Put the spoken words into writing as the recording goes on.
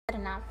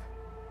enough.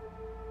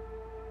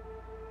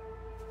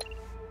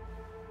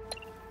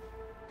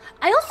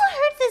 I also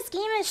heard this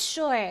game is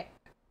short.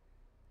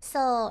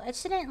 So, it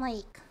shouldn't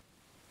like...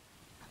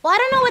 Well, I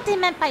don't know what they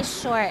meant by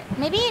short.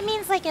 Maybe it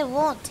means like it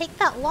won't take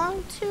that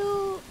long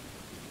to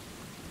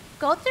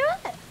go through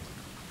it.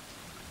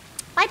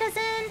 Bye,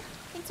 Dozen.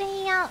 Thanks for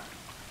hanging out.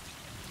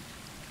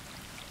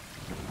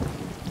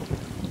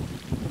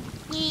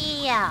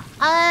 Yeah.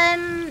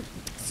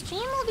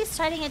 Stream will be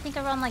starting, I think,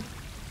 around like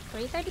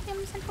 3:30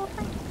 p.m. Central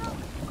Time. Oh.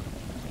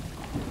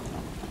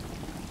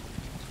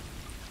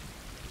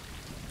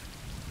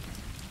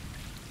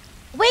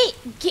 Wait,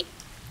 18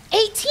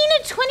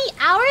 to 20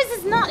 hours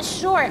is not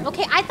short.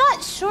 Okay, I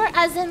thought short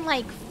as in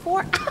like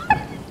 4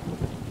 hours.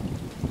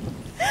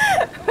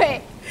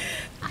 Wait,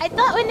 I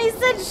thought when they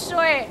said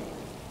short.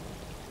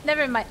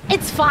 Never mind.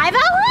 It's 5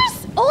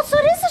 hours? Oh, so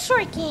it is a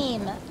short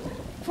game.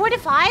 4 to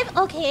 5?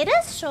 Okay, it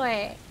is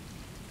short.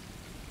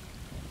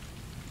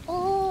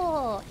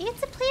 Oh, you get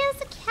to play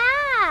as a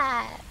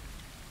cat.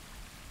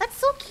 That's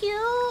so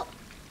cute.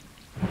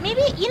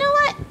 Maybe, you know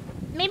what?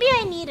 Maybe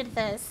I needed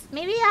this.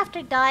 Maybe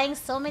after dying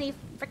so many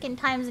freaking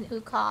times in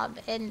Ukob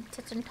and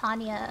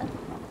Titantania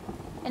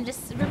and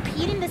just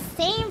repeating the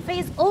same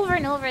phrase over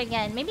and over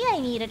again, maybe I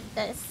needed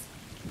this.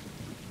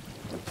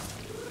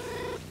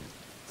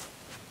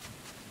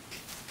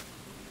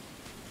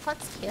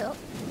 That's cute.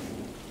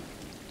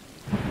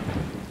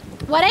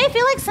 What I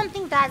feel like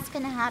something bad's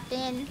gonna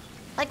happen.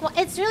 Like, well,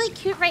 it's really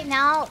cute right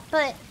now,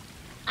 but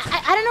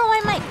I don't know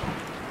why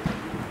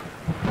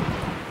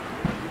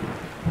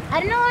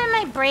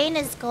my brain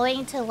is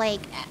going to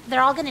like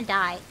they're all gonna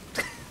die.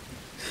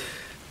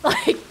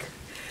 Like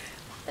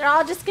they're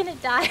all just gonna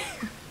die.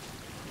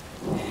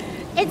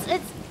 It's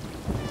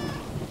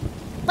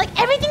like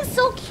everything's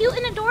so cute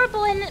and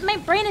adorable, and my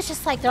brain is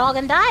just like they're all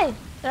gonna die.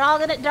 They're all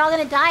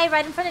gonna die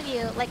right in front of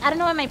you. Like I don't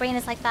know why my brain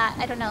is like that.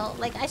 I don't know.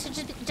 Like I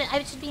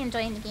should be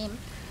enjoying the game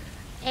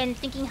and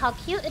thinking how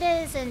cute it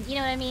is, and you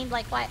know what I mean.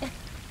 Like why?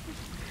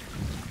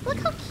 Look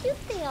how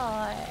cute they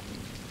are.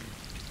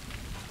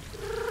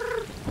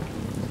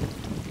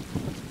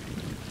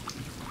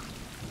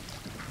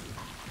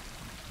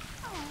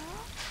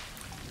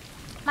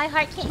 My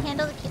heart can't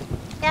handle the kid.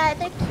 Yeah,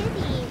 they're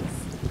kitties.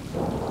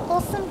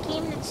 Wholesome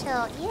game to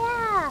chill.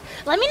 Yeah.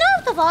 Let me know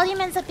if the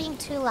volume ends up being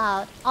too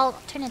loud. I'll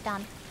turn it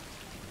down.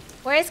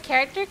 Where is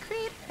character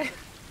creator?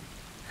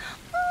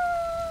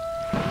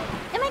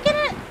 Am I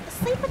gonna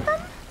sleep with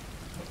them?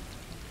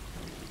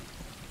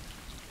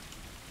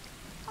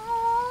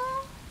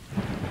 Aww.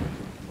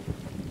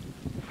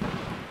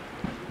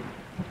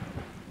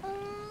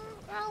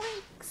 We're all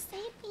like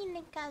sleeping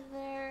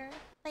together.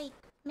 Like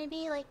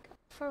maybe like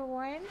for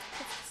warmth.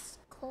 It's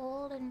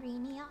cold and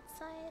rainy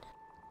outside.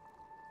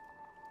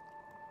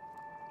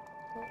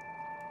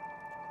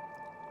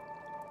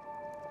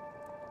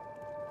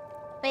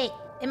 Wait,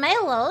 am I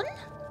alone?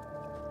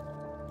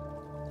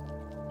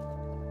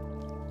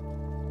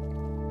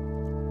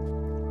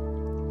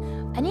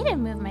 I need to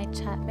move my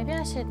chat. Maybe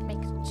I should make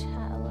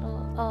chat a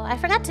little... Oh, I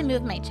forgot to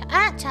move my chat.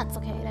 Ah, chat's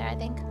okay there, I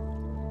think.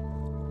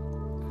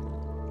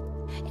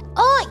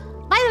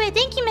 Oh, by the way,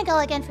 thank you, Miguel,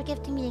 again for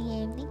gifting me the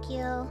game. Thank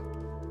you.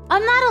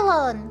 I'm not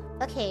alone.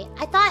 Okay,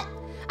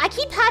 I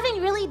keep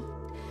having really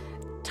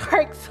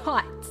dark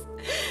thoughts.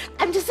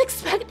 I'm just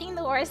expecting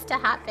the worst to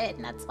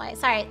happen. That's why.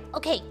 Sorry.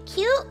 Okay,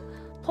 cute,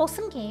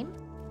 wholesome game.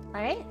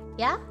 Alright,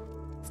 yeah?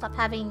 Stop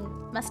having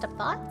messed up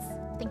thoughts.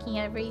 Thinking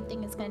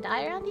everything is gonna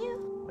die around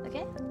you.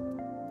 Okay?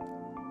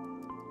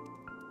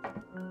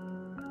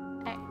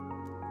 Alright.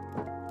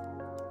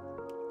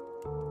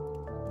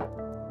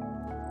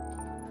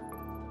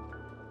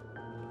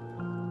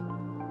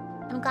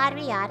 I'm glad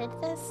we added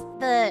this.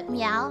 The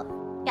meow.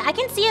 Yeah, I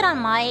can see it on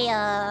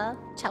my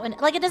chat window.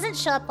 Like, it doesn't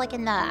show up like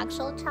in the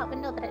actual chat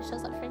window, but it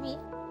shows up for me.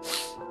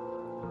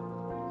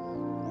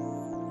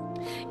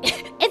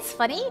 It's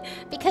funny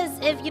because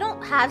if you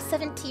don't have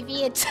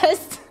 7TV, it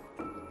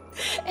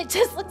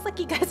just looks like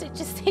you guys are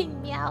just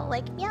saying meow,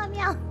 like meow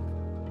meow.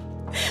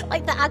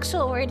 Like the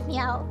actual word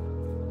meow.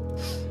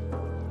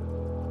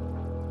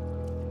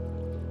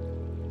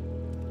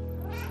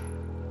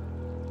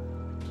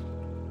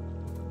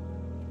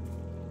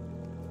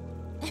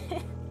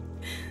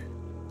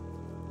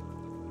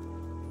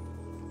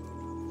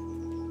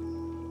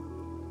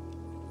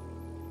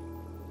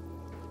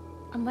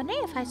 I'm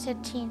wondering if I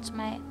should change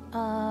my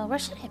where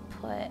should I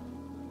put?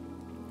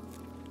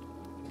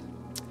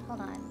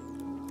 Hold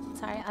on.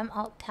 Sorry, I'm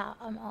alt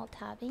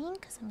tabbing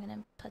because I'm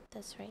gonna put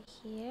this right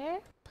here.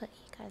 Put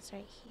you guys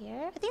right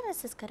here. I think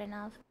this is good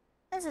enough.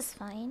 This is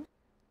fine.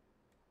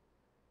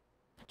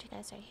 Put you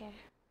guys right here.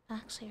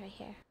 Actually right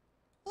here.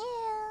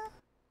 Yeah.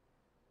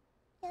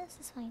 Yeah, this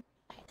is fine.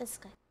 Alright, this is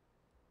good.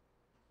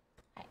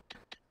 Alright.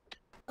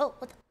 Oh,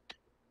 what the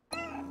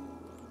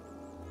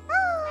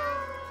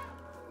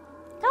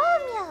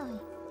meowing.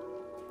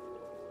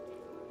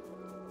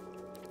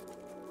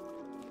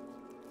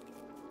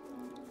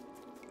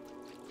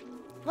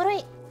 What do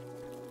I...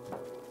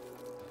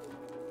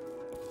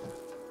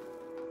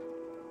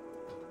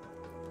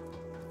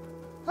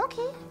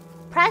 Okay.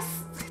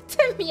 Press to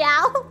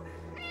Meow.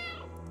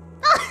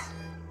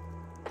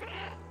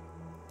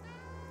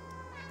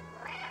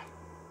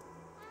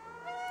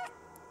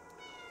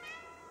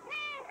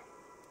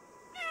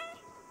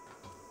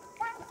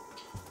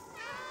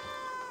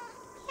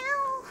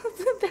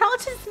 They're all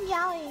just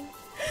meowing.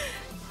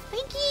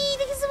 Thank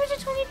you so much for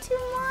 22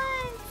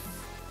 months.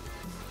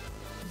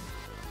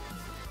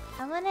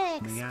 I wanna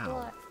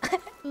explore.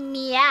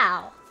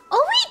 Meow.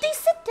 Oh wait, they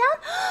sit down.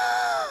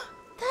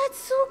 That's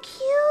so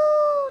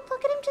cute.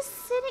 Look at him just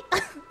sitting.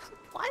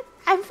 What?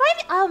 I'm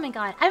finding. Oh my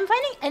god, I'm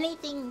finding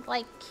anything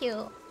like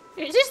cute.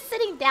 You're just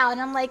sitting down.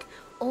 I'm like,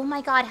 oh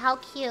my god, how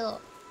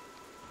cute.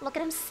 Look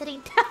at him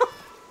sitting down.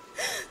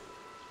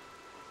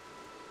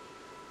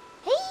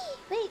 Hey,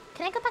 wait,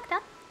 can I go back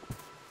down?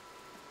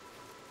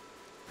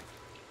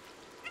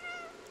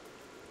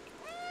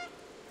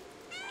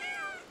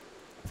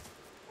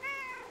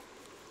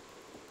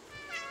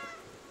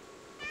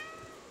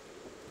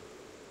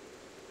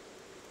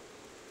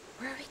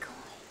 Where are we going?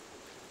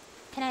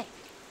 Can I?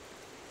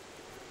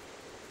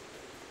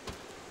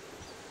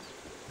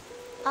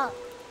 Oh.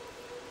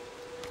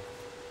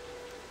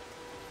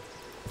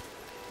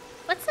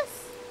 What's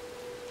this?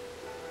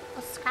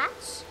 A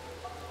scratch?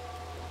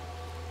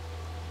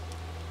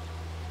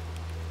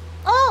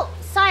 Oh,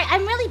 sorry.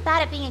 I'm really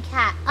bad at being a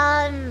cat.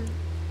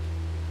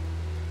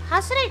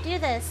 How should I do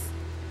this?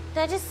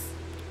 Do I just...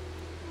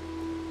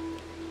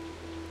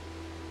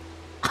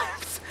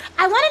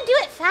 I want to do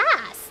it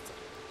fast.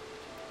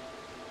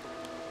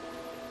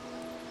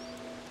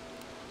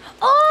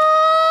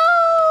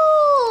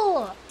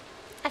 Oh!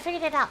 I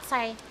figured it out.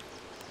 Sorry.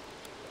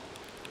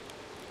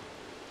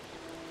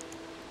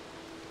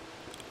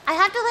 I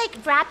have to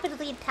like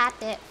rapidly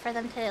tap it for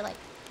them to like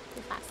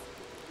do fast.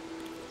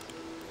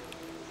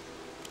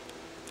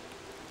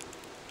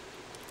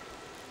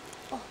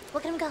 Oh,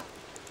 look at him go.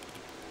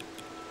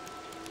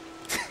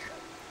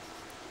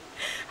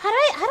 How do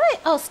I?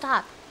 Oh,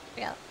 stop.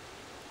 There we go.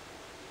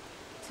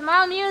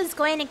 Tomorrow Mew is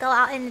going to go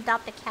out and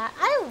adopt a cat.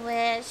 I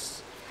wish.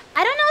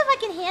 I don't know if I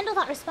can handle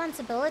that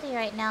responsibility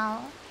right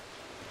now.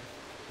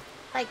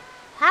 Like,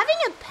 having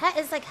a pet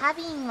is like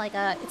having like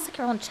a... It's like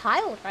your own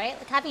child, right?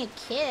 Like having a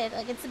kid.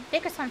 Like, it's a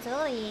big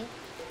responsibility.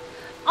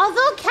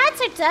 Although cats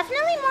are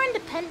definitely more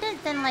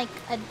independent than like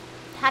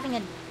having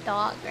a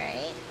dog,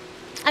 right?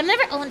 I've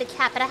never owned a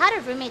cat, but I had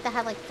a roommate that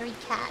had like 3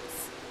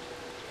 cats.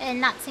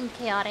 And that seemed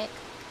chaotic.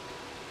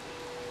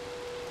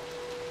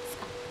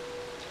 Stop.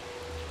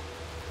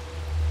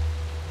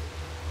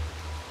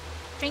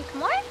 Drink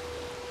more?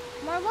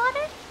 More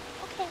water?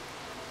 Okay.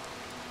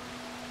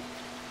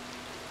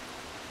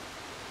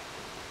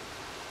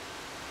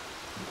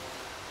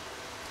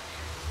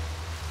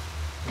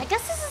 I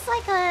guess this is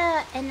like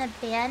an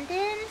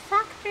abandoned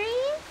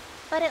factory,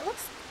 but it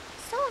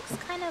still looks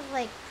kind of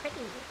like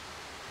pretty.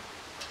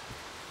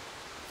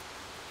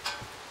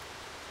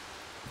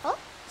 Oh,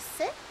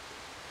 sit.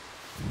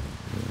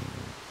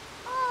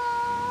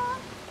 Aww.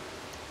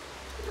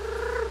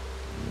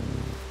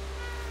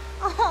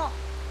 Oh,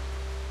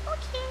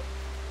 okay.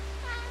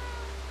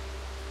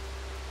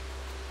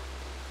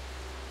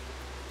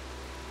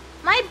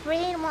 My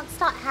brain won't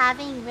stop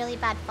having really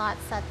bad thoughts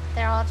that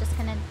they're all just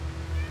gonna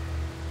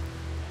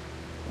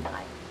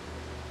die.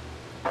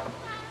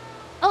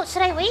 Oh,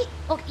 should I wait?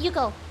 Oh, you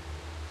go.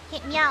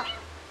 Okay, meow.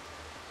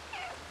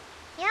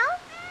 Meow?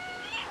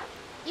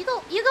 You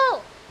go, you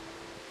go!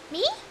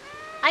 Me?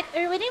 Are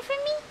you waiting for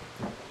me?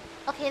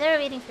 Okay, they're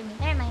waiting for me.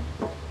 Never mind.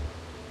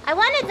 I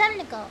wanted them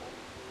to go.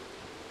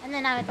 And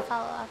then I would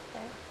follow after.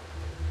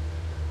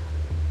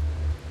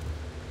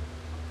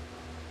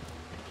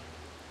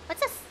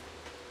 What's this?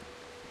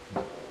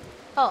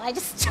 Oh, I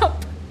just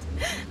jumped.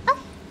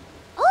 Okay.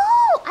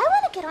 Oh, I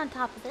want to get on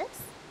top of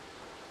this.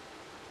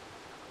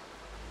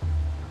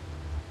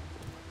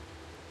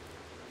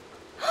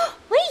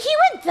 Wait, he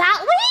went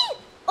that way?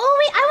 Oh,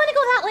 wait, I want to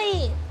go that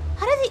way.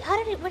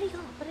 Where did he go?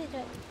 What did he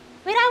do?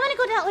 Wait, I want to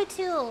go that way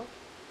too.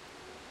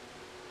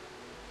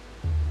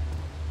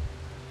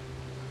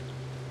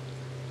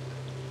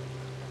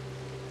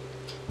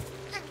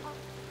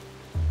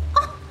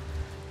 Oh,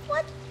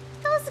 what?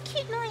 That was a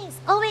cute noise.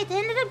 Oh, wait, they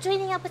ended up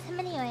joining up with him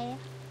anyway.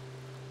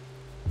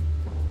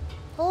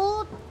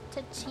 Hold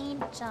to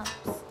chain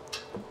jumps.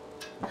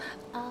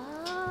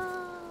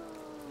 Oh.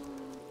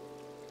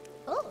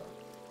 Oh.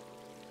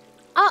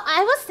 Oh,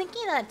 I was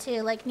thinking that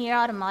too, like Nier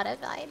Automata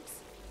vibes.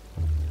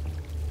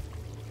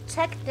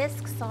 Check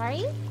disc,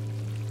 sorry.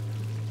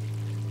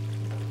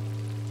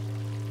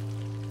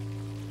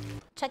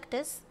 Check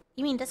this.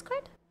 You mean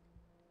Discord?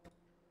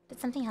 Did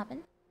something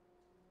happen?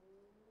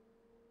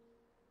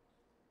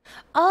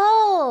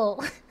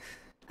 Oh!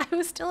 I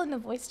was still in the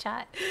voice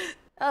chat.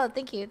 Oh,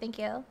 thank you, thank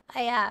you.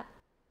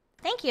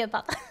 Thank you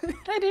about that.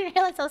 I didn't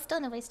realize I was still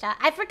in the voice chat.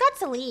 I forgot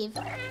to leave.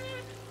 Thank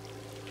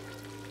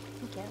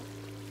you.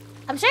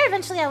 I'm sure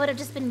eventually I would have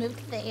just been moved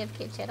to the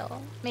AFK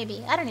channel.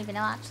 Maybe. I don't even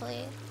know,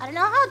 actually. I don't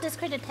know how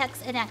Discord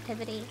detects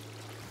inactivity.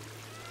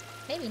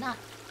 Maybe not.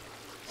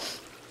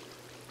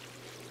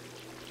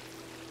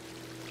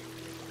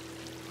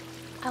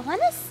 I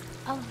want to...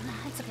 Oh, no,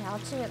 it's okay. I'll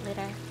do it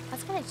later. I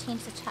was gonna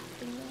change the chat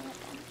thingy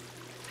again.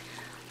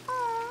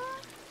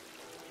 Aww.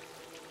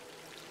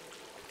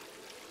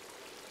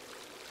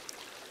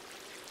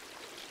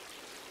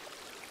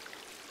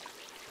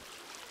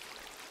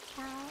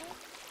 Cow.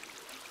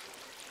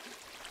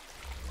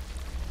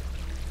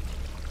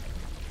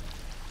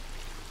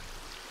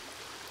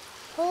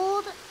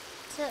 Hold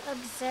to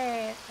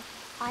observe.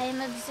 I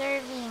am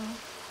observing.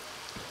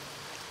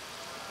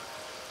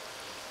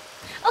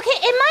 Okay,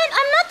 I'm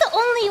not the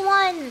only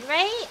one,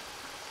 right?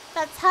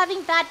 That's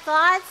having bad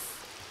thoughts.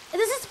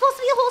 This is supposed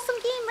to be a wholesome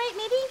game, right?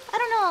 Maybe? I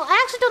don't know. I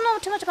actually don't know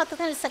too much about the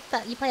kind of sect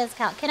that you play as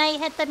Cal. Can I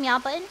hit the meow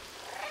button?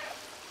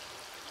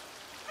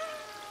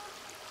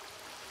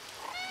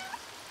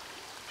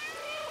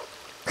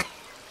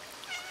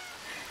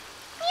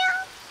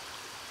 Meow.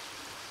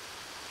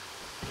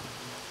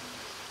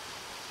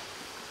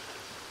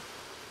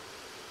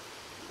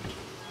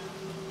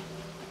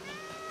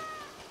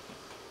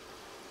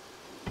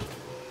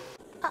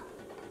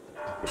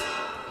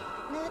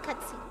 Another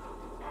cutscene.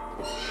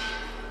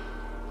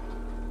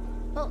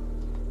 Oh.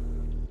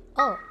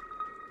 Oh.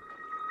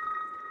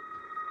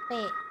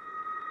 Wait.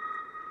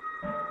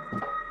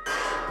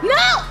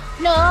 No!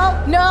 No!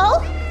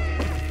 No!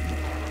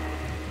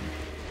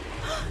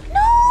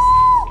 No!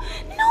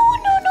 No! No!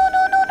 No! No!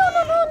 No! No! No!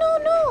 No! No!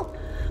 No!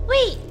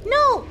 Wait!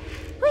 No!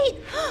 Wait!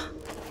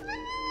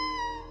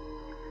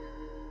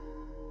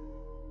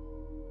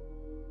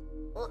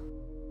 What?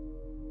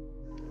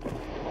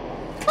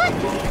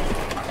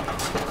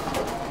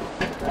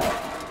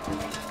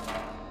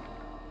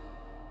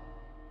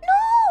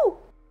 No!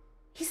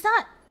 He's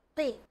not.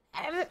 Wait.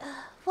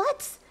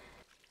 What?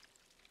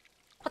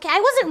 Okay, I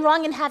wasn't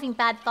wrong in having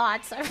bad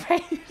thoughts,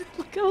 alright?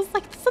 Like, I was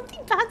like, something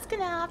bad's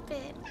gonna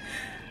happen.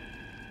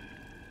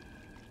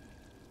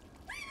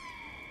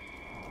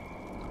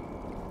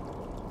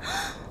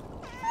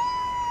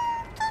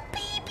 The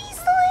baby's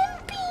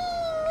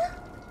limping!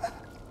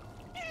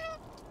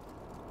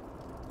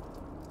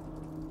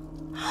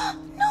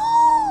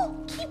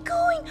 No! Keep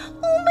going!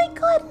 Oh my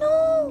god,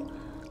 no!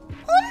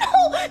 Oh no!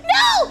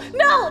 No!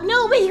 No!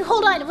 No, wait,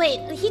 hold on,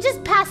 wait. He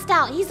just passed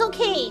out. He's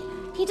okay.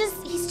 He's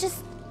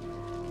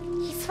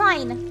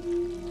fine.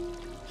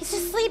 He's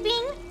just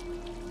sleeping.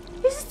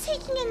 He's just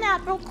taking a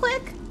nap real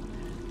quick.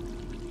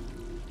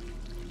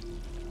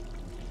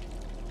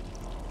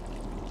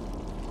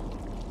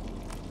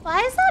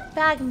 Why is that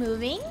bag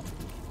moving?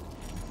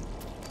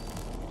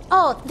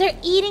 Oh, they're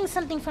eating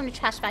something from the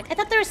trash bag. I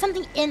thought there was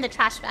something in the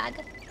trash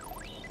bag.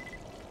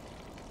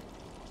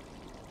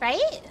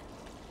 Right?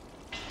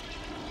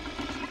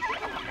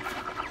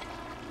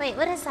 Wait,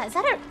 what is that? Is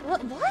that a...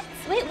 What?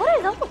 Wait, what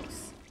are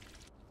those?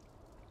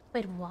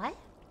 Wait, what?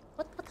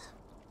 What the...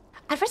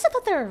 At first I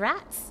thought they were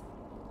rats.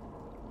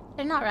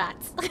 They're not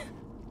rats.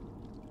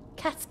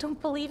 Cats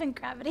don't believe in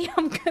gravity.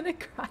 I'm gonna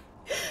cry.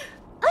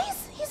 Oh,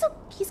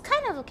 he's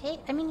kind of okay.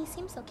 I mean, he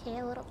seems okay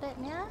a little bit.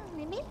 Yeah,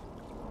 maybe?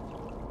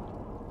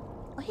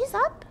 Oh, he's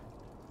up.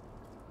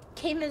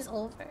 Game is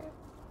over.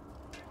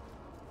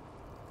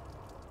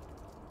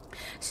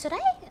 Should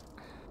I...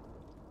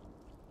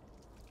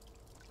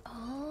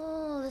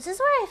 Oh, this is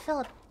where I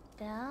fell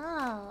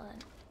down.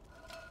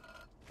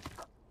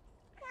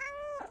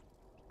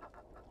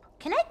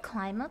 Can I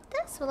climb up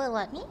this? Will it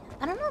let me?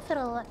 I don't know if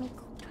it'll let me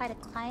try to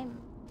climb.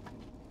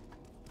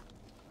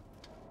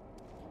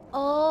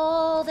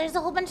 Oh, there's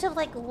a whole bunch of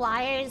like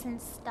wires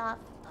and stuff.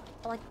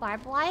 Like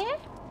barbed wire?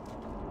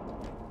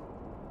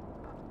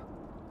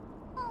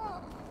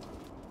 Oh.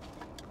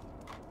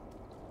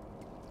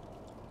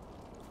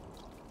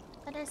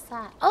 What is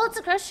that? Oh, it's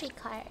a grocery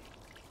cart.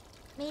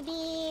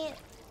 Maybe...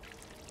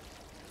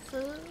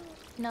 food?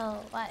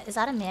 No, what? Is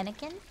that a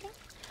mannequin thing?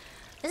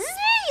 This is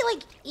very,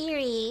 like,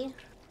 eerie.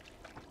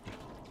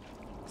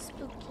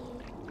 Spooky.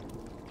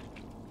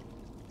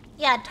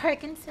 Yeah,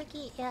 dark and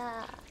spooky,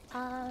 yeah.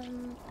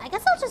 I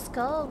guess I'll just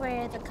go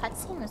where the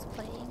cutscene was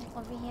playing,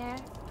 over here.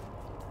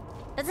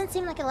 Doesn't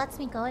seem like it lets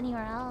me go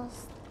anywhere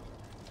else.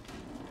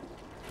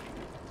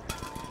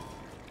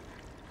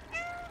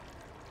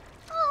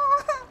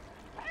 Oh.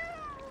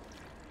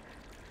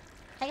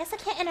 I guess I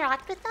can't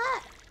interact with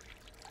that.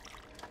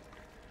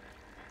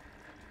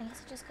 I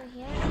guess I just go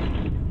here.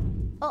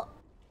 Oh.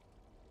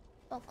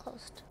 Oh,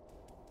 closed.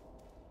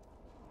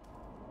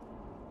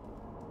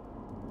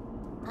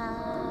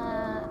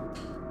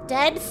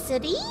 Dead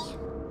City?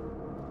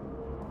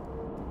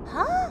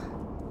 Huh?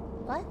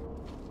 What?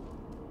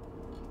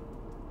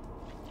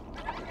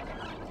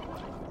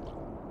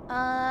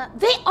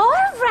 They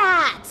are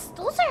rats!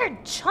 Those are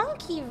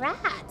chunky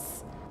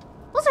rats.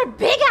 Those are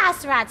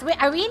big-ass rats.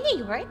 Wait, are we in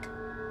New York?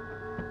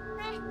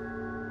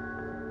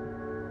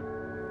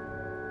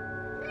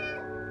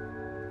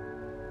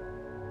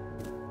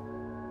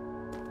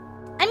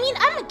 I mean,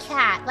 I'm a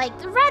cat. Like,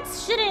 the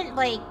rats shouldn't,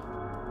 like,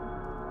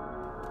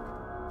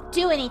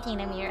 do anything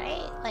to me,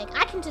 right? Like,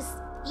 I can just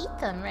eat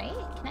them, right?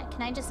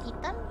 Can I just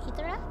eat them? Eat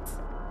the rats?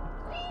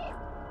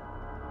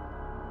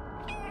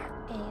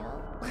 Ayo.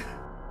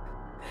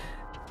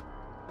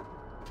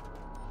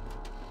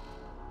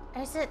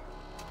 Or is it...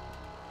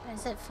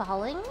 Is it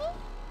following me?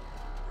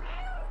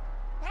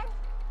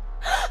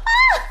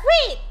 Ah,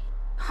 wait!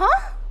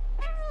 Huh?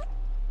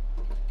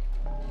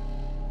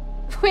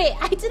 Wait,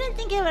 I didn't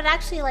think it would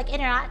actually like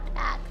interact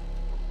back.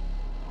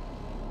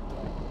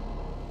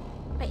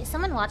 Wait, is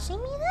someone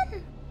watching me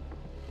then?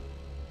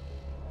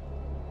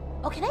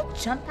 Oh, can I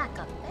jump back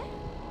up there?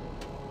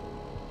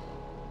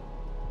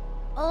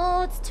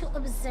 Oh, it's to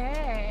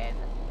observe.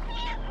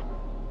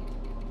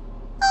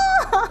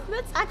 Oh,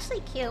 that's actually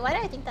cute. Why do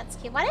I think that's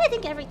cute? Why do I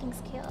think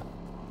everything's cute?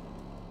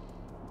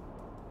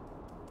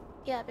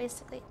 Yeah,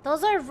 basically.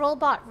 Those are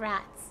robot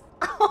rats.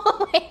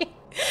 Oh, wait.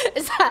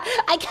 Is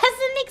that... I guess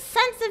it makes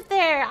sense if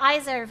their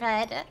eyes are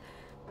red.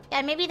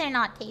 Yeah, maybe they're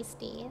not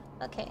tasty.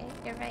 Okay,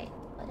 you're right.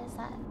 What is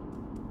that?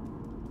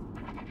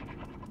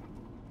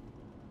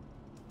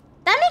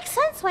 That makes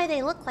sense why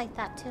they look like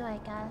that too, I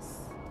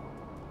guess.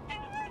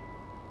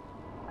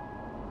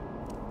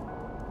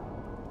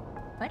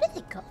 Where did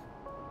they go?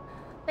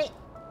 Wait,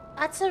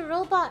 that's a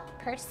robot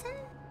person?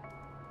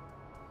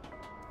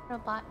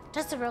 Robot.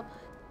 Just a robot.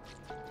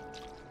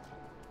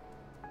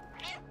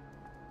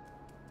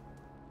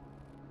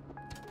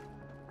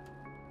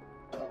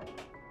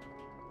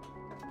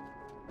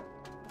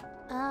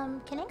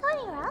 Can I go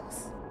anywhere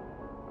else?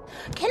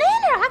 Can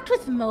I interact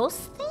with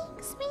most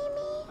things,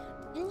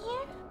 maybe? In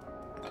here?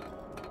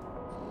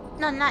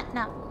 No, not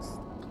most.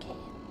 Okay.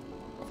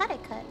 I thought I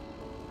could.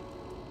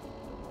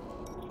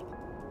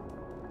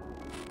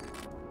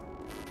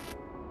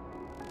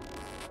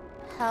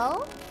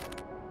 Help?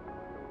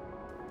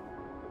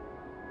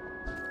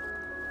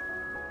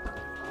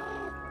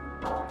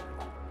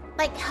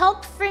 Like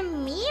help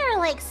from me or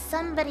like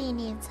somebody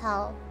needs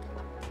help?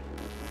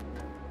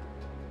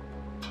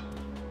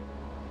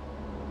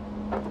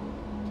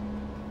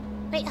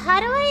 Wait, how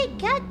do I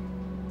get...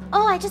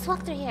 Oh, I just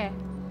walked through here.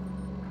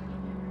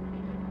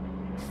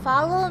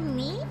 Follow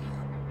me?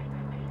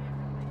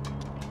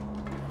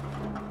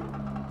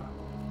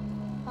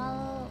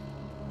 Follow...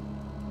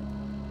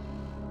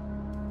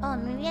 Oh,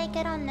 maybe I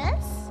get on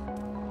this?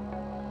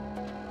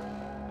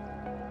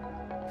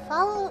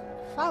 Follow...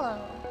 Follow.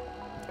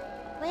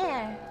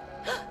 Where?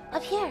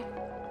 Up here.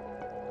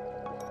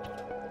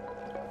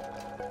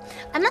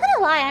 I'm not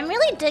gonna lie, I'm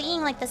really digging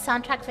like the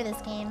soundtrack for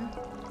this game.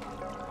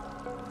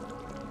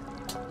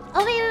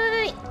 Oh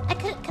wait.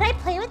 Could I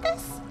play with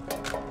this?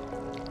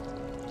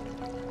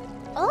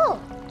 Oh.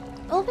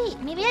 Oh wait,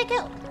 maybe I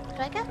get...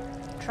 Do I get...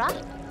 Drop?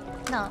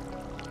 No.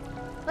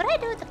 What do I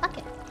do with the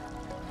bucket?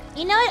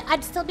 You know what?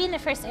 I'd still be in the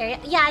first area.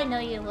 Yeah, I know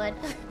you would.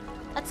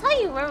 That's how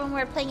you were when we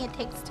were playing It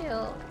Takes Two.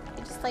 You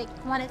just like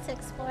wanted to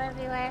explore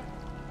everywhere.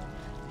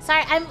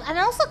 Sorry, I'm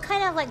also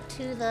kind of like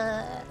to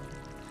the...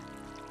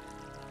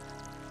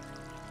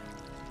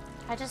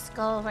 I just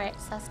go where it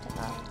says to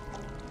go.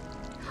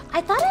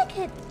 I thought I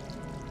could...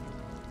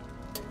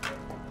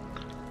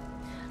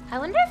 I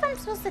wonder if I'm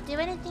supposed to do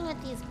anything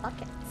with these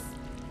buckets.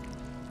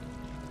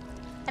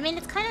 I mean,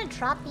 it's kind of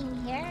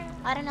dropping here.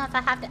 I don't know if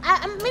I have to...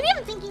 maybe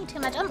I'm thinking too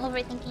much. I'm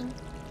overthinking.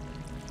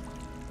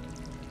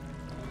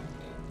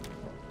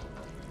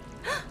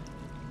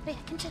 Wait,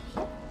 I can jump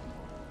here.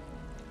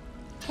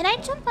 Can I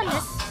jump on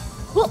this?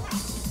 Whoa!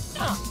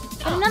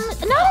 Anonymous!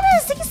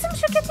 Thank you so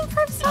much for getting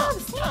 5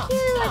 subs! Thank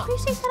you! I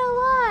appreciate that a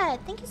lot!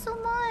 Thank you so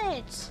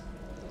much!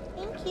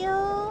 Thank you!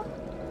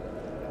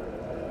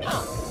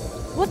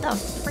 What the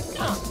frick?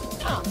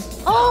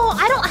 Oh,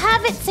 I don't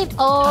have it saved.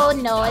 Oh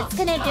no, it's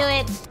gonna do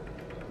it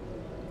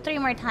 3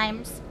 more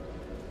times.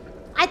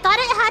 I thought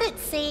it had it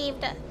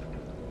saved.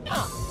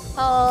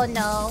 Oh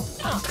no.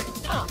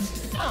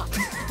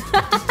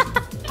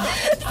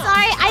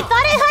 Sorry, I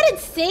thought it had it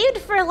saved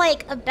for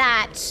like a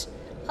batch.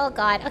 Oh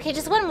god. Okay,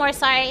 just one more,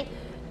 sorry.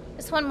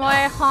 Just one more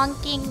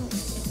honking.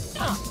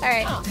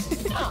 Alright.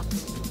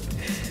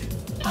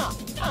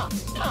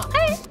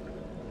 Alright.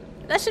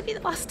 That should be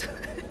the last one.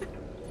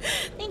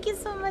 Thank you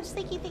so much.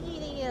 Thank you, thank you,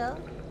 thank you.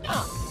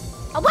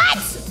 Oh, what?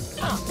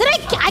 Did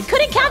I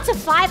couldn't count to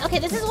 5. Okay,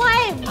 this is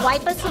why I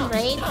wipe us in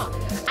raids.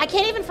 I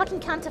can't even fucking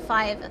count to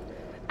 5.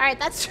 Alright,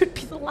 that should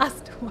be the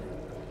last one.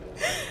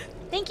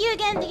 Thank you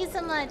again. Thank you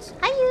so much.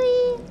 Hi,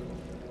 Yui.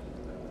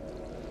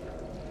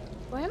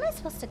 Where am I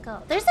supposed to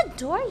go? There's a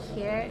door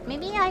here.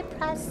 Maybe I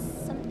press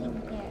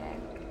something here.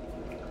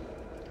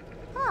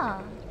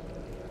 Huh.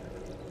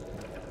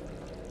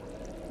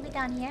 Maybe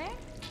down here?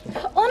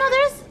 Oh no,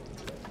 there's...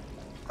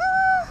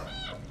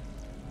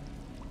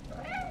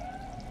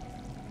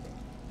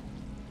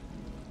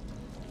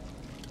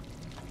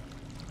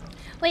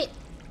 Wait.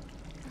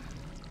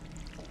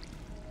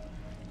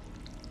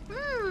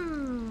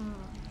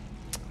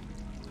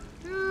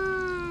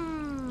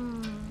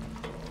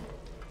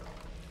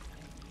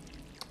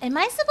 Am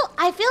I supposed...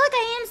 I feel like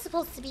I am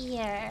supposed to be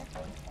here.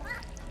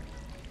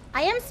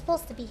 I am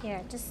supposed to be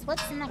here. Just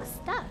what's the next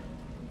step?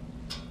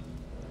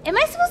 Am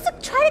I supposed to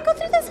try to go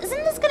through this?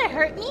 Isn't this gonna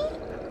hurt me?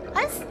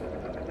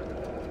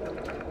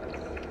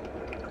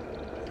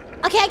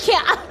 Okay, I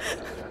can't.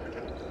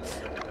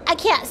 I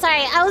can't.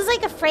 Sorry, I was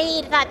like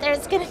afraid that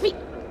there's gonna be...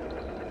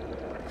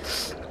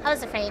 I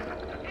was afraid.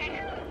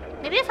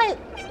 Maybe if I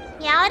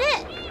meowed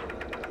it?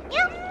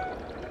 Yeah.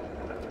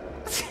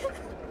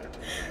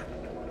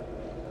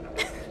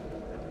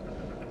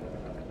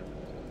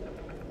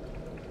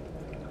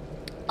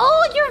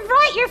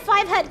 right, you're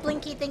 5 head,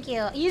 Blinky, thank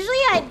you. Usually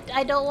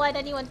I don't want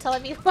anyone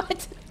telling me what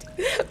to do,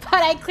 but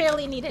I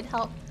clearly needed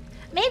help.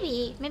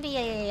 Maybe,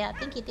 yeah.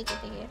 Thank you.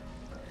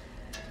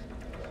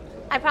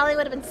 I probably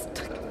would have been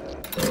stuck.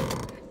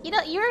 You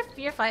know,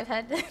 you're 5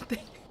 head.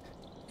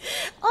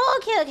 Oh,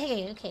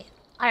 okay.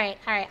 Alright.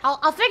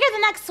 I'll figure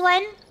the next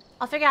one.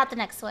 I'll figure out the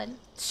next one.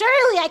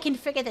 Surely I can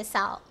figure this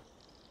out.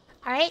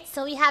 Alright,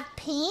 so we have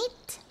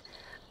paint.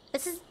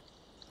 This is...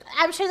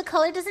 I'm sure the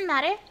color doesn't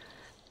matter.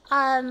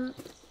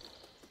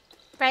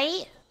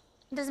 Right?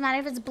 Doesn't matter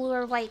if it's blue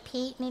or white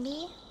paint,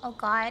 maybe? Oh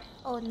god.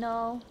 Oh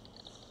no.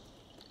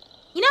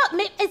 You know,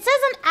 it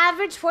says on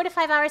average 4 to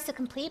 5 hours to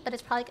complete, but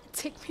it's probably gonna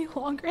take me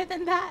longer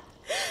than that.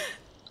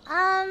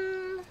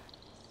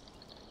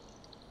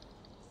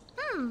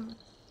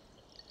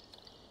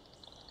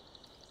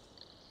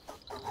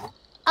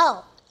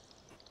 Oh.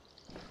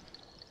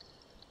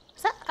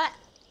 Is that...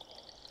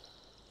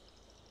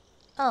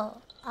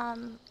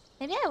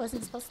 maybe I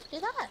wasn't supposed to do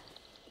that.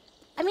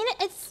 I mean,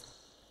 it's...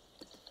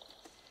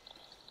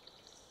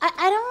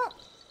 I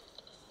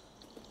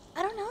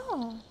don't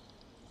know.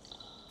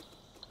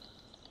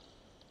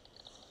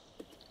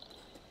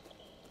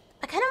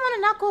 I kind of want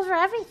to knock over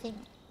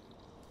everything.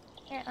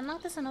 Here, I'll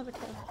knock this one over too.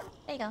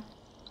 There you go.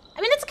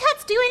 I mean, it's what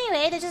cats do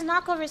anyway. They just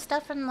knock over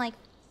stuff from, like,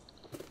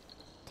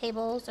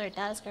 tables or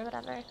desk or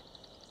whatever.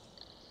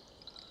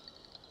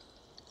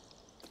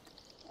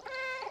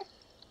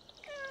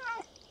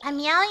 I'm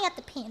meowing at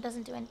the paint. It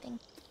doesn't do anything.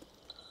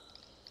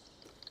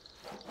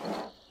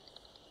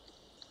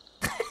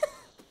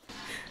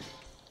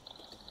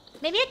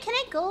 Maybe can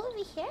I go over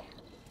here?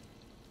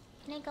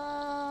 Can I go...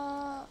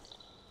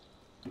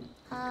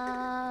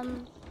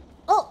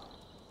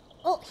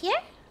 Oh,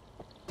 here?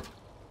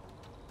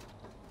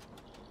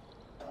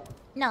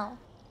 No.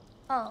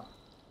 Oh.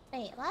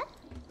 Wait, what?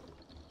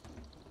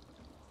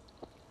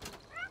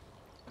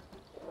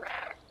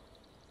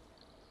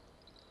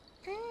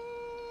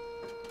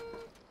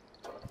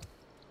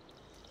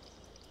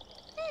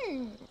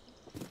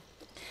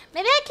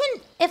 Maybe I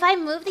can... If I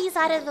move these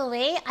out of the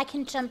way, I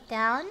can jump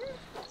down?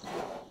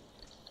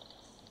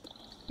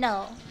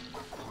 No.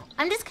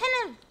 I'm just kind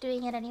of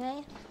doing it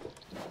anyway.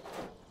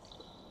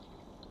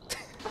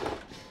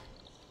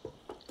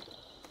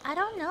 I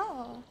don't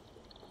know.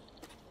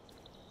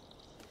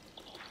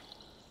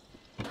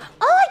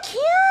 Oh, I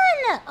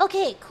can!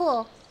 Okay,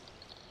 cool.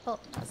 Oh,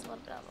 that's a little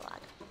bit of a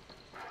lag.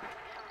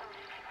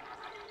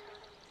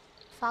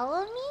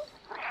 Follow me?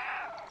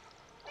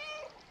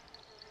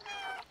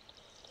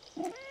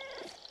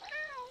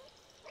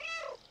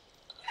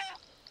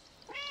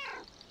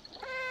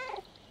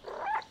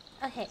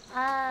 Okay,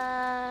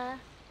 how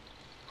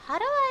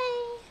do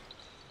I...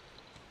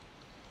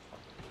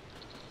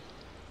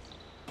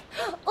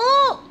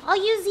 Oh!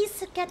 I'll use these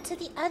to get to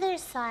the other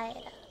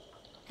side.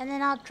 And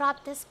then I'll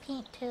drop this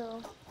paint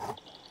too.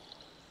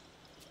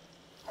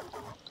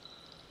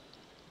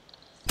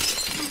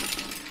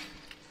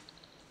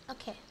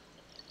 Okay.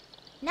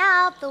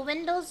 Now the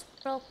window's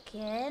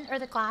broken, or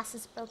the glass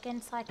is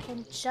broken, so I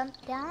can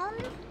jump down.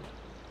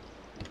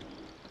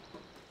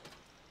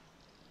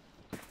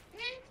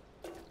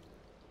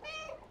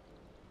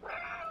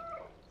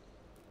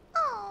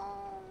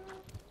 Oh,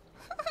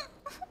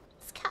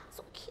 this cat's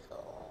so cute.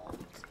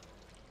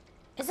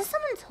 Is this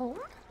someone's home?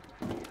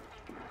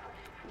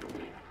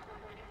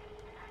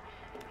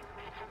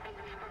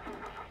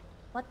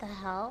 What the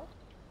hell?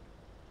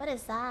 What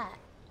is that?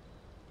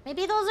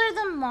 Maybe those are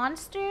the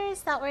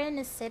monsters that were in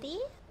the city?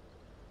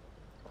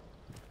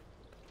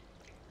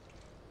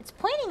 It's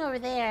pointing over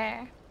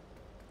there.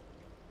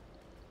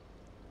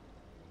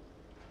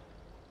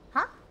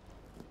 Huh?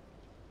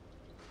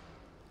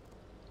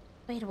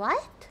 Wait,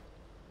 what?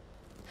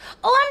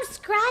 Oh, I'm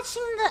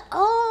scratching the...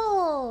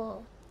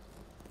 Oh!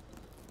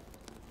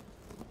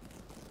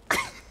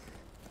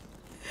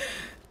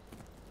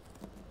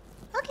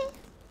 Okay.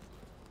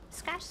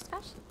 Scratch.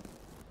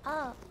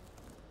 Oh.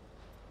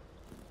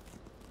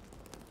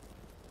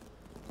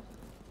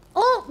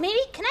 Oh, maybe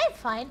can I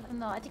find?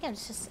 No, I think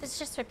it's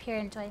just for pure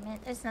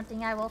enjoyment. There's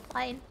nothing I will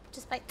find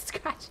just by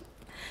scratching.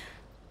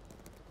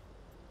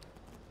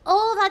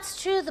 Oh,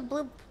 that's true. The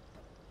blue.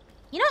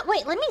 You know what?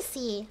 Wait, let me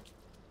see.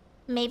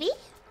 Maybe.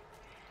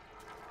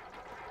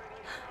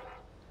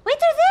 Wait,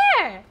 they're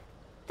there.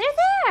 They're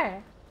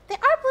there. They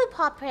are blue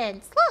paw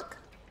prints. Look.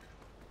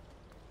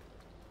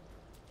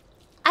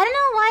 I don't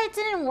know why it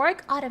didn't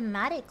work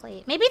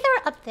automatically. Maybe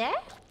they're up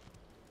there?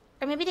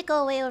 Or maybe they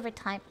go away over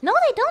time. No,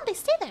 they don't. They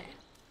stay there.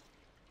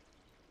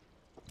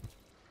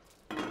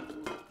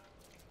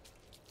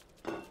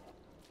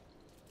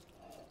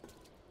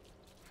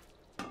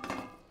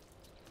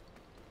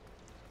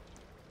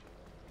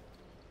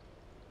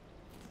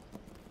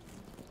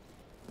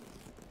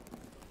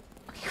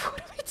 Okay,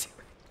 what am I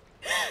doing?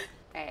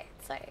 Alright,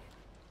 sorry.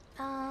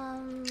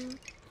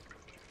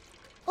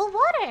 Oh,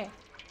 water!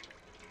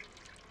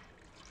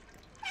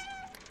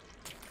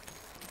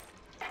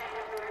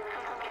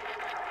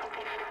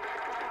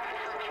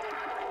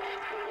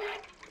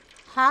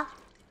 Huh?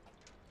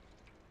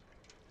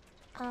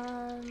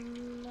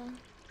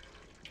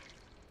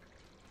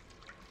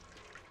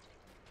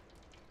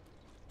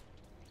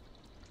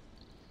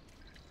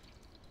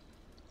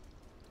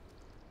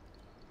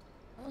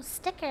 Oh,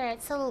 sticker.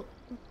 It's a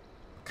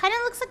kind of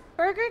looks like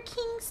Burger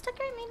King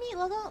sticker, maybe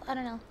logo. I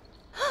don't know.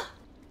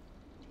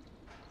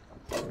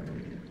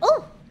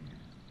 Oh.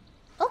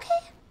 Okay.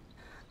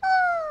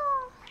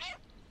 Oh.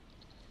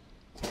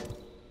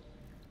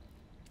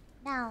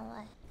 Now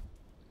what?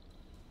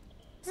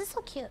 This is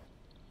so cute.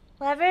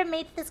 Whoever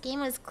made this game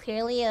was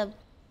clearly a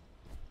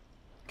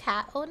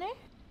cat owner.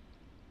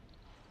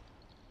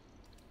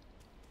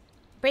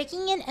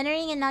 Breaking in,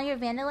 entering, and now you're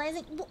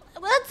vandalizing.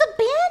 Well, it's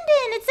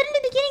abandoned. It's in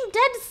the beginning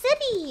dead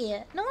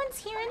city. No one's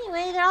here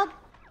anyway. They're all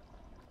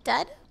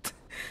dead.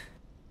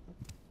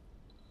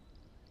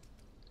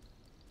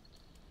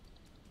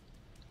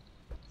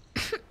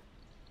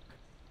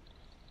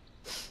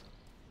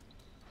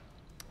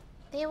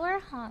 They were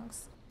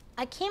honks.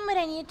 I came what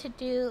I need to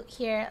do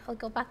here. I'll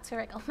go back to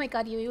work. Oh my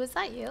god, Yui, was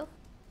that you?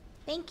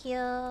 Thank you.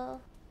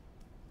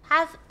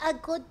 Have a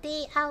good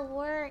day at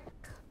work.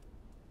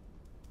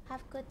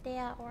 Have a good day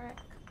at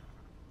work.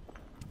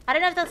 I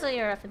don't know if that's what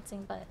you're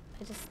referencing, but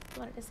I just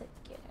wanted to say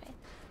thank you anyway.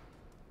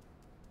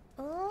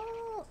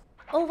 Oh.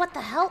 Oh, what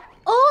the hell?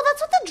 Oh,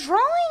 that's what the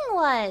drawing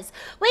was.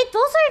 Wait,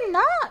 those are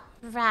not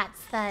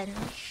rats then.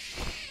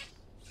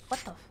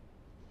 What the?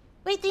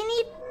 Wait, they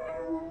need...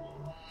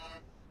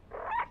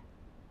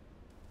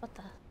 What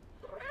the?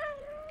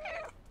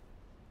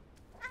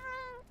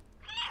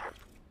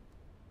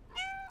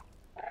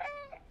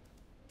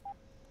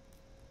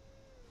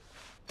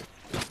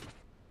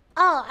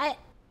 Oh,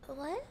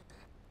 what?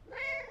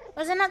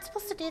 Was I not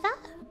supposed to do that?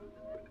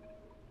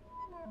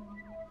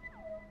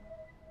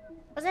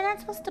 Was I not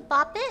supposed to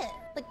bop it?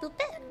 Like boop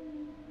it?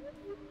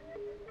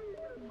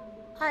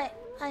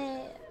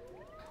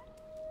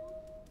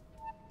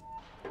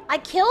 I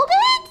killed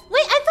it?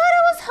 Wait, I thought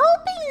I was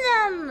helping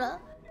them!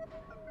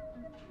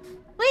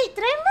 Wait,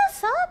 did I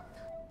mess up?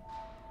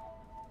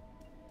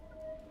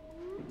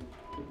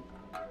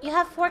 You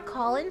have 4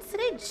 call-ins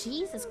today?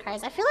 Jesus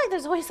Christ. I feel like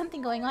there's always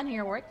something going on in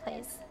your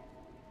workplace.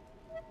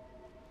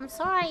 I'm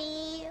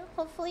sorry.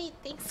 Hopefully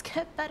things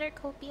get better,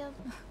 Copium.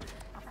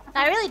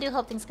 I really do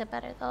hope things get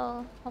better,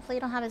 though. Hopefully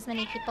you don't have as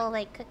many people,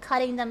 like,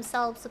 cutting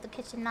themselves with a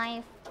kitchen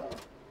knife.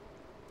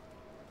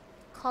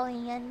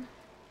 Calling in.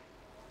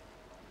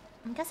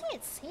 I'm guessing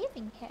it's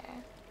saving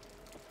here.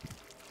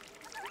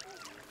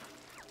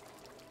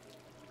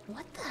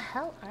 What the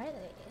hell are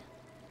they?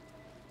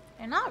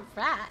 They're not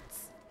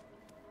rats.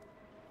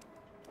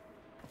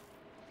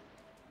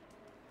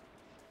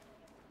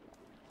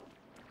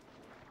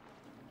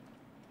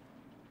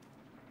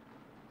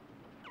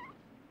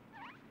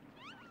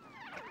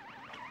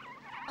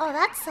 Oh,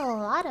 that's a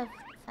lot of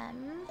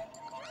them.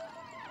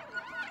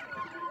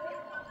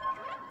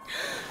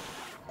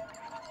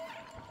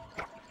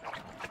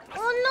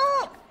 Oh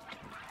no!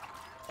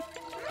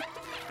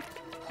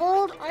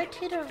 Hold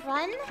R2 to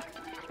run?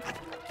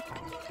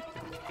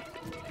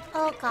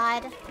 Oh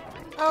god.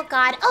 Oh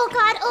god. Oh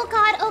god. Oh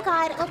god. Oh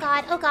god. Oh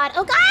god. Oh god.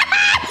 Oh god.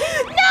 Ah!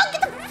 No!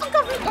 Get the fuck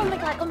off me! Oh my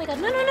god. Oh my god.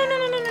 No, no, no, no,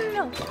 no, no, no,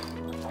 no.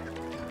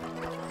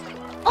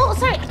 Oh,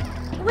 sorry.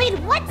 Wait,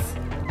 what?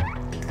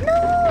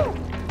 No!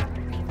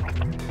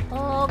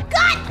 Oh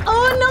god!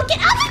 Oh no! Get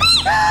out of me!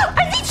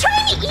 Are they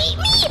trying to eat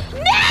me?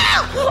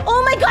 No!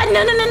 Oh my god!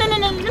 No! No! No! No! No!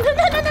 No! No!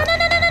 No! No! No!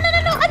 No! No! No!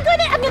 No! No! I'm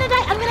gonna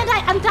die! I'm gonna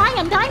die! I'm dying!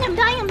 I'm dying! I'm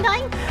dying! I'm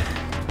dying!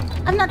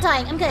 I'm not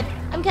dying. I'm good.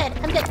 I'm good.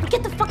 I'm good.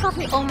 Get the fuck off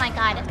me! Oh my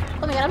god!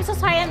 Oh my god! I'm so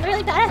sorry. I'm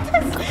really bad at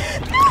this.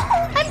 No!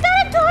 I'm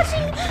bad at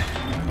dodging.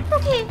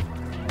 Okay.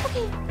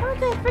 Okay. We're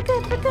good. We're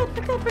good. We're good.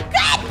 We're good. We're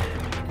good.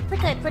 We're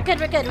good. We're good.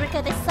 We're good. We're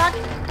good. They suck.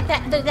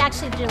 They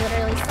actually do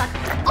literally suck.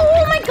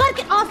 Oh my god!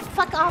 Get off!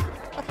 Fuck off!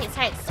 Okay,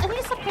 sorry. I need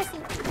to stop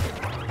pressing.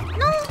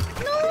 No!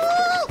 No!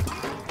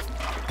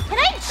 Can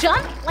I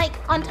jump, like,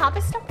 on top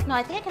of stuff? No,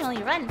 I think I can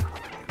only run.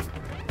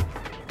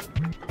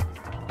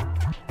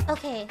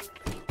 Okay.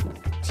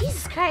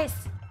 Jesus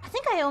Christ. I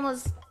think I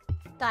almost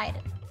died.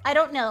 I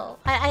don't know.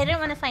 I didn't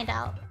want to find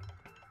out.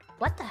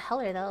 What the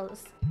hell are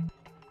those?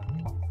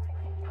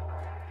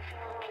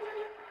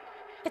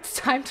 It's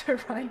time to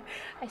run.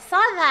 I saw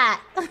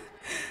that.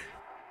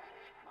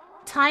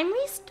 Time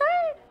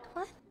restart?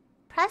 What?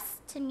 Press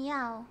to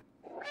meow.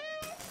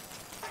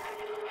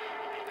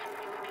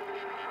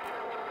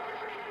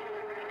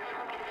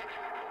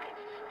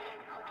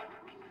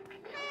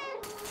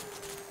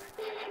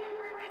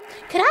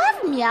 Could I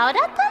have meowed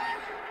at them?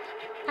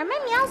 Are my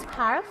meows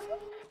powerful?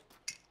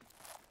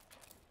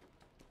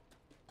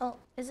 Oh,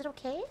 is it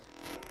okay?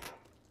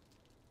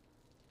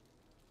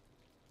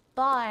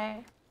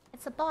 Bar.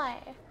 It's a bar.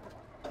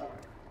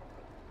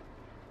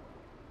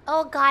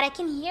 Oh god, I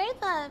can hear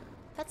them.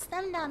 That's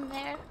them down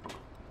there.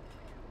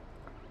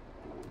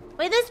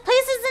 Wait, this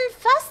place is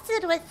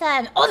infested with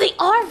them. Oh, they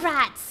are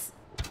rats.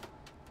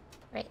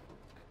 Right.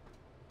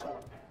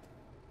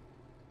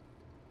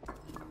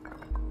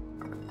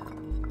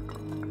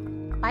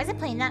 Why is it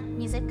playing that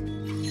music?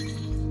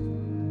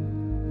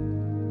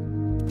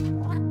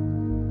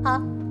 Huh?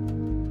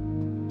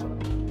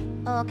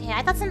 Oh, okay.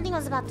 I thought something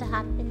was about to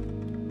happen.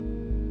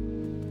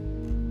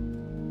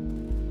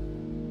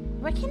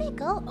 Where can I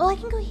go? Oh, I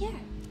can go here.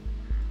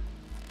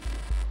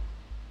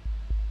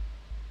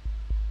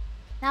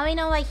 Now we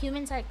know why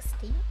humans are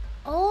extinct.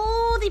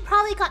 Oh, they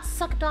probably got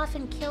sucked off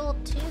and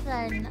killed too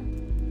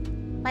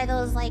then. By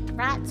those, like,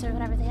 rats or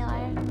whatever they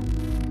are.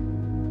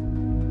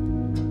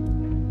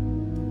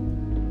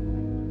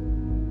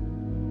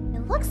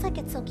 It looks like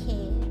it's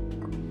okay.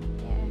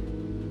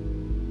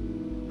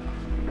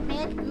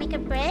 There. Make a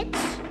bridge?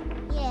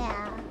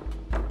 Yeah.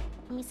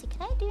 Let me see,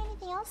 can I do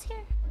anything else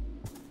here?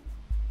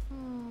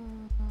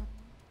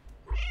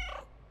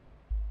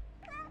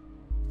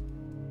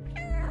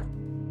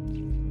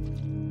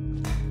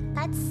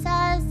 That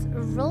says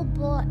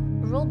robot.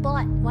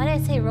 Why did I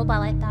say robot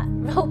like that?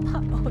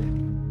 Robot oil.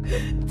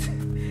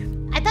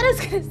 I thought I was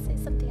gonna say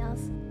something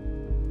else.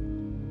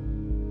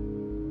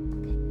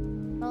 Okay.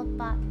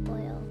 Robot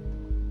oil.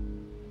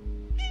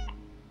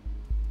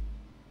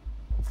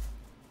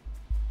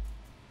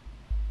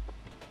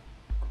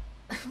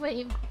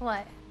 Wait,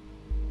 what?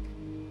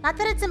 Not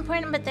that it's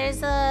important, but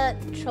there's a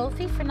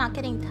trophy for not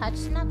getting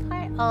touched in that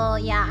part. Oh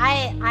yeah,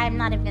 I'm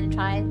not even gonna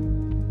try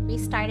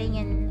restarting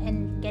and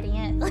getting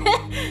it.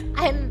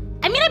 I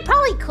mean, I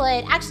probably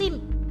could.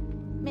 Actually,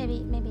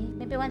 maybe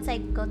once I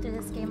go through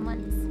this game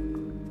once.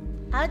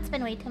 I would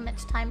spend way too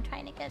much time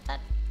trying to get that.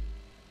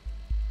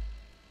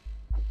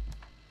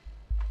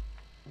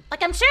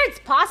 Like, I'm sure it's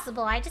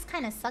possible. I just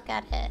kind of suck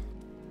at it.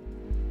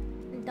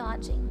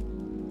 Dodging.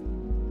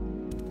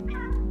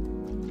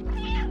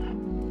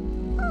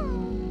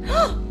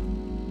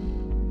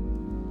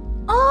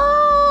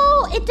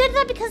 Oh, it did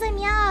that because I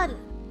meowed.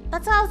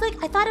 That's why I was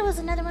like, I thought it was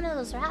another one of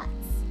those rats.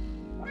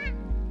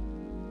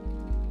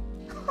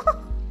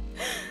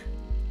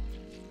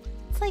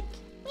 It's like,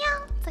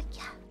 meow. It's like,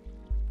 yeah.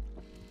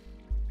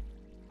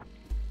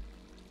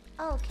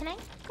 Oh, can I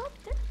go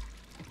through?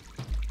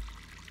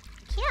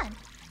 Can.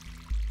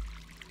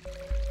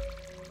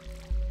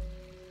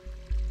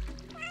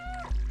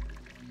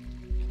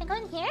 Can I go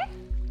in here?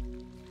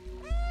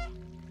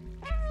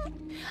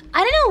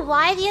 I don't know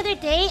why the other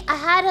day I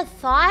had a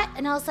thought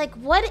and I was like,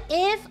 what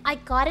if I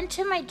got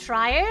into my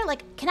dryer?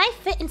 Like, can I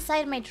fit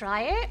inside my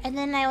dryer? And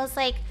then I was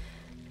like,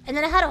 and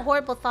then I had a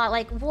horrible thought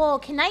like, whoa,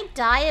 can I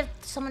die if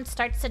someone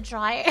starts a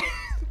dryer?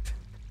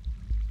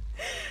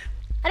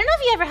 I don't know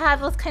if you ever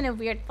have those kind of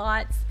weird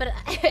thoughts, but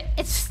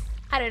it's just,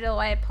 I don't know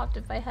why it popped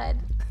in my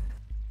head.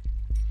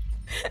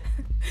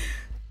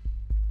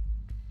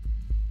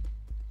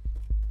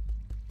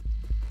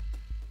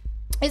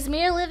 Is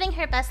Mira living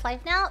her best life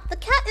now? The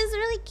cat is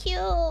really cute.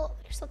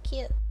 You're so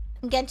cute.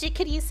 Genji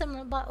could use some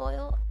robot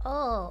oil.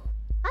 Oh,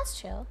 that's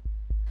true.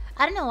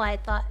 I don't know why I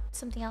thought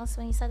something else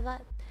when you said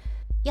that.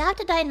 You have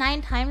to die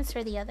 9 times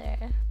for the other.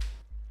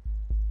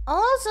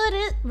 Oh, so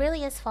it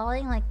really is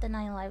falling like the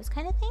 9 lives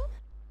kind of thing?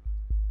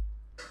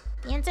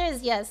 The answer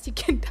is yes, you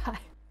can die.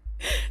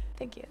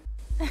 Thank you.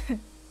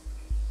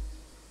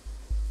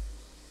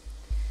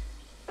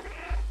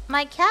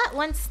 My cat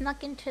once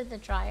snuck into the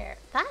dryer.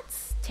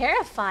 That's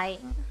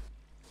terrifying.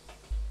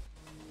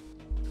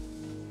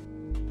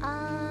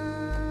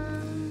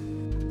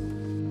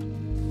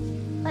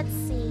 Let's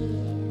see.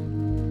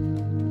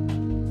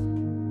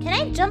 Can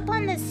I jump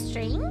on this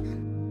string?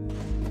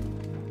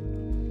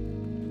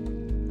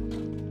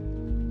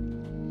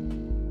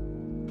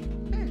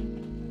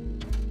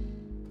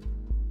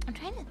 I'm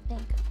trying to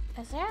think.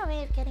 Is there a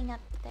way of getting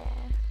up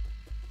there?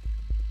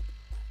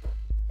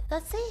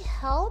 Let's say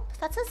help.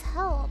 That says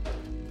help.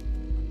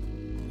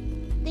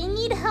 They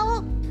need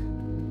help.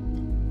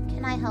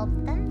 Can I help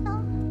them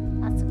though?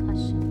 That's the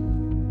question.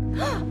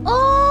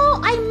 Oh,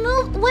 I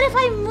moved. What if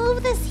I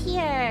move this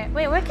here?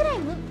 Wait, where can I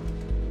move?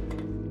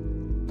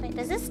 Wait,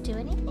 does this do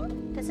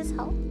anything? Does this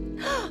help?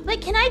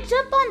 Wait, can I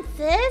jump on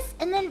this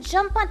and then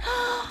jump on?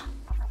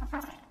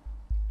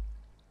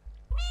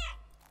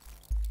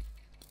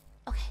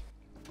 Okay.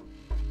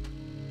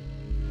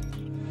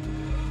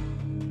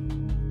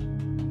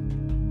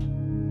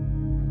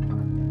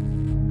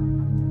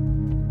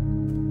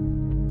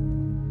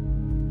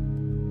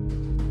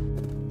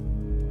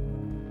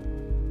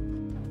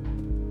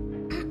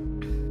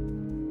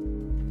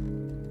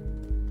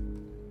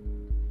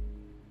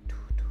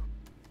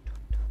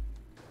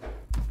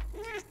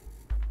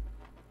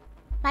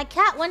 My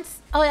cat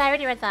once... Oh, I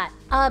already read that.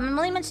 I'm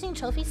only mentioning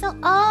trophy sale.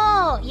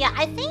 Oh, yeah,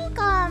 I think,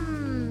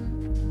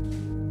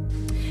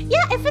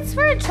 yeah, if it's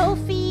for a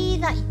trophy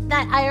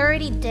that I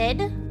already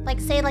did,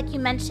 like, say, like you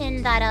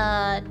mentioned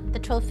that, the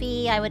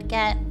trophy I would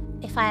get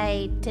if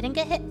I didn't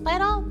get hit by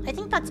it all, I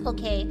think that's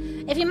okay.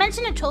 If you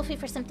mention a trophy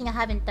for something I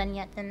haven't done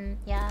yet, then,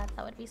 yeah,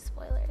 that would be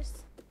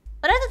spoilers.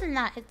 But other than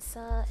that, it's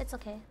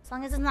okay. As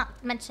long as it's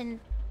not mentioned...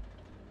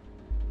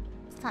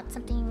 It's not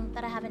something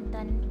that I haven't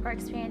done or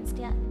experienced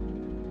yet.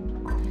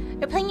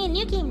 You're playing a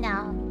new game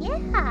now. Yeah.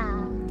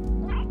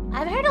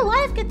 I've heard a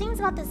lot of good things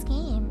about this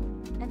game.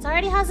 It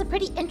already has a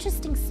pretty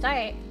interesting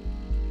start.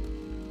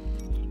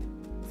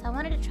 So I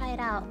wanted to try it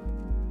out.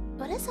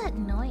 What is that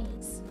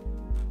noise?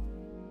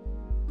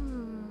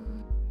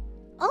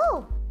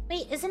 Oh,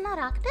 wait, is it not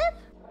active?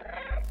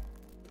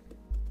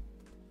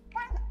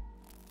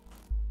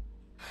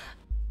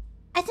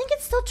 I think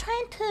it's still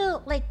trying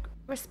to, like,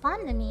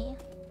 respond to me.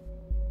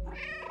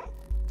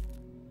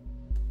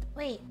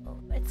 Wait,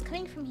 it's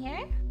coming from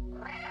here?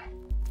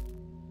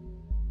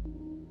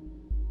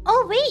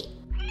 Oh, wait!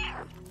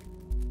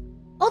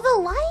 Oh, the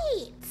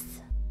lights!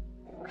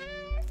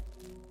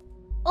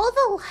 Oh,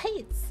 the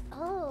lights!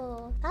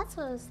 Oh, that's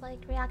what it was like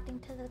reacting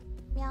to the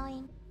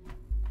meowing.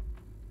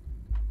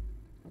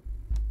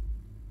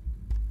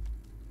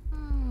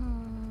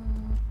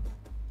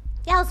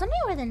 Yeah, I was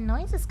wondering where the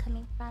noise is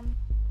coming from.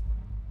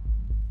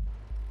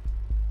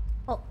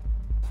 Oh.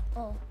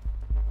 Oh.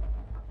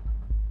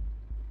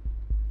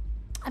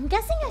 I'm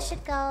guessing I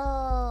should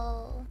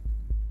go...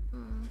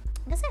 I'm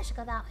guessing I should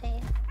go that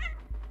way.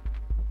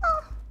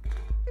 Oh,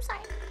 I'm sorry.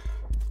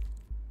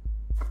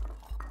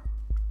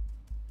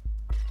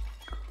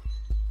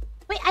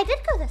 Wait, I did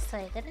go this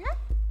way, didn't I?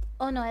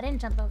 Oh no, I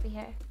didn't jump over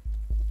here.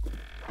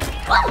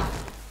 Oh!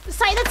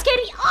 Sorry, that scared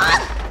me.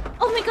 Oh!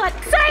 Oh my god,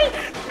 sorry!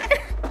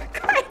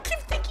 I keep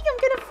thinking I'm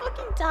gonna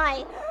fucking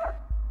die.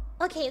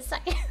 Okay,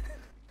 sorry.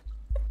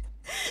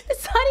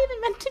 It's not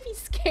even meant to be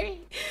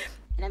scary.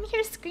 And I'm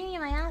here screaming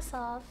my ass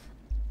off.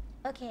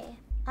 Okay.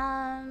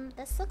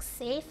 This looks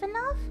safe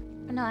enough?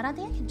 Oh, no, I don't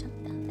think I can jump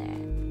down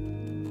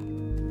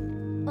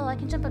there. Oh, I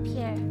can jump up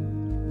here.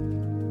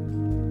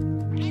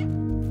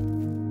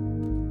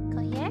 Go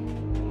here.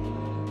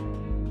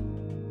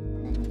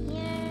 And then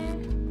here.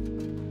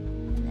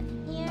 And then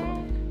here.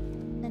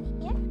 And then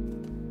here.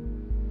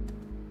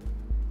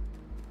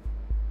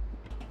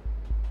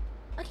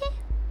 Okay.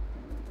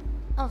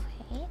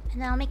 Okay. And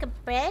then I'll make a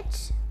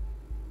bridge.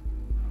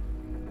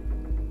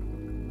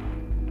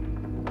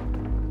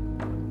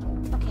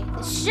 Okay,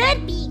 this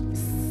should be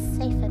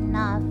safe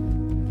enough.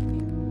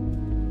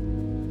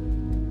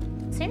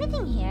 Is there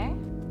anything here?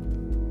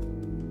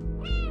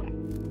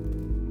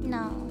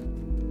 No.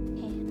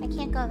 Okay, I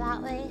can't go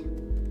that way.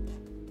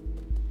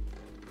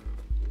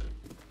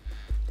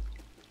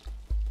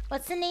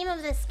 What's the name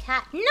of this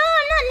cat? No,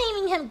 I'm not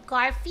naming him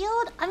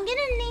Garfield. I'm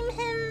gonna name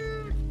him,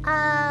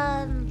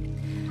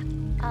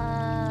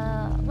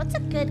 what's a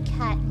good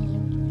cat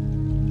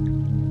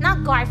name?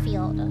 Not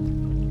Garfield.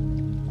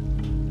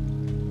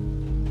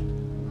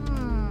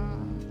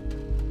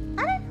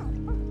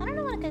 I don't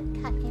know what a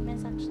good cat name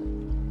is, actually.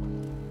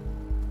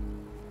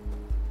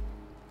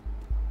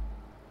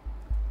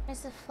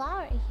 There's a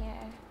flower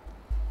here.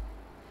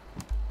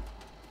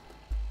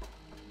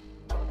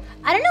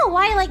 I don't know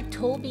why, like,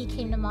 Toby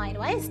came to mind.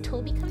 Why does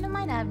Toby come to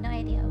mind? I have no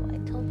idea why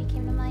Toby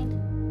came to mind.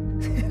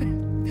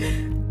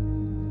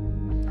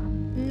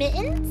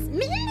 Mittens?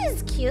 Mitten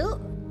is cute.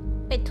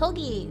 Wait,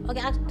 Togi. Okay,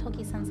 actually,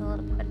 Togi sounds a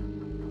little bit...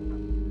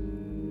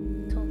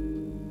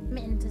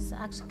 Mittens is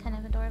actually kind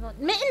of adorable.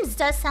 Mittens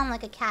does sound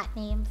like a cat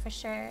name, for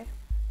sure.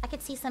 I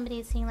could see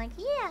somebody saying, like,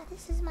 yeah,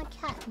 this is my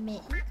cat,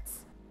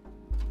 Mittens.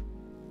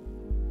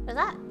 What's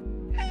that?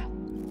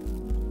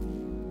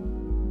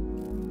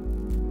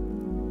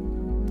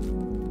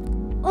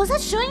 Oh, is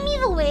that showing me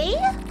the way?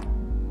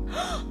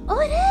 Oh,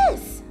 it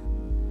is!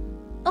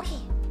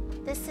 Okay,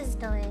 this is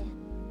the way.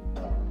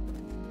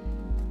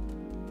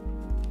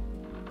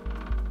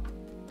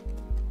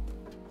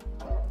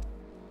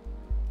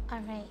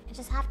 Alright, I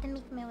just have to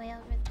make my way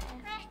over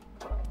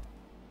there.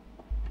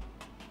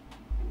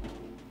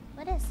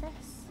 What is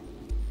this?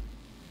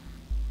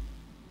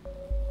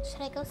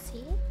 Should I go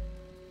see?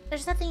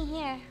 There's nothing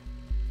here.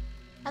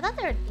 I thought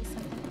there would be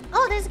something.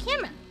 Oh, there's a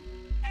camera!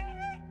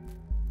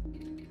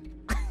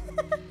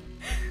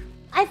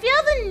 I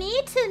feel the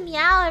need to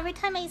meow every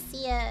time I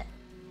see it.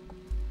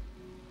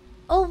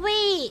 Oh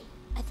wait,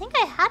 I think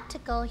I had to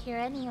go here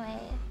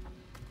anyway.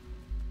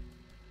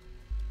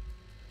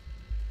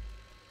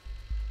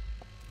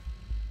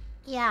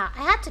 Yeah,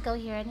 I had to go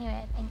here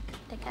anyway, I think,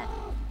 to get...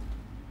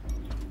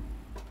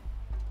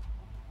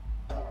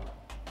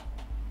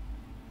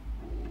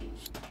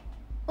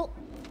 Oh!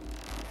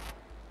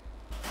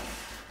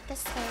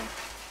 This way.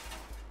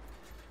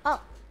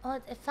 Oh,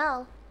 it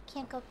fell.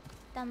 Can't go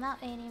down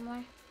that way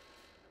anymore.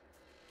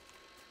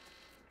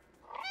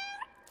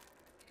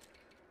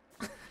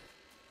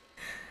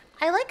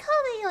 I like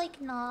how they, like,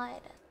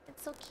 nod.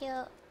 It's so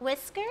cute.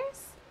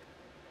 Whiskers?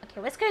 Okay,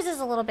 Whiskers is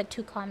a little bit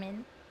too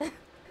common.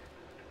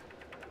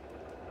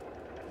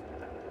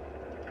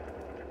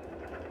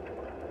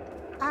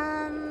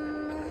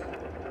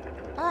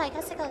 Oh, I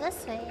guess I go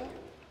this way.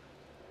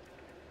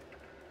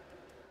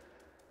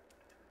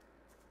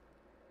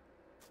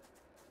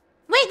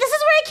 Wait, this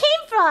is where I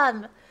came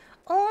from!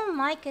 Oh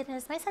my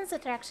goodness, my sense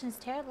of direction is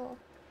terrible.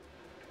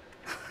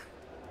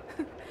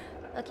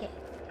 Okay,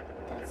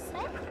 this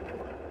way.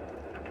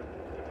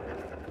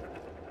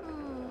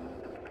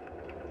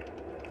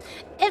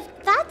 If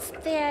that's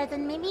there,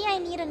 then maybe I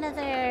need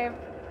another...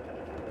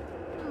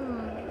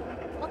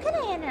 What can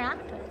I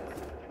interact with?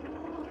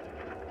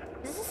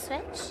 Is this a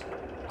switch?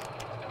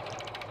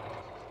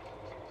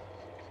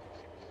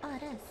 Oh,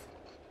 it is.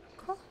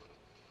 Cool.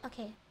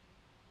 Okay.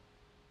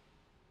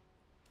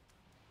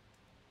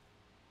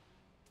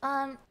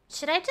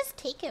 Should I just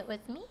take it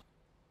with me?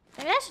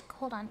 Maybe I should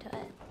hold on to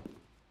it.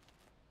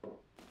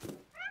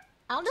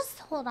 I'll just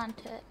hold on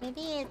to it.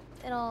 Maybe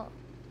it'll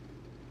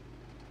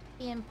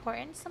be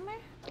important somewhere.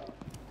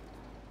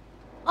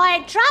 Oh, I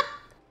dropped.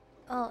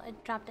 Oh,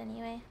 it dropped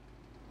anyway.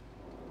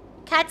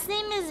 Cat's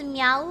name is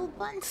Meow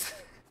Buns.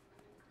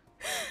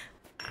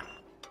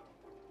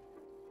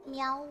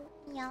 Meow,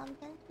 meow,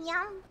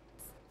 meow.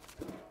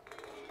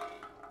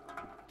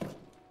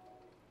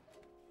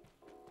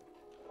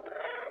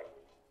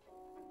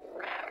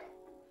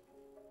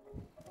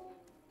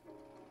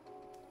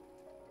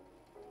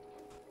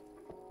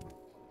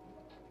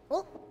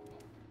 Oh.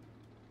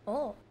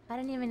 Oh, I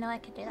didn't even know I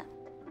could do that.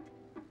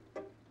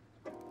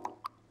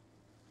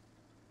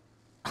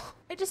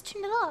 I just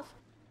turned it off.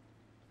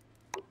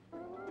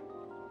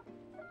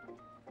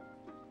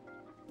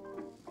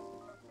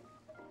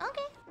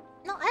 Okay.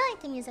 No, I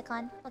like the music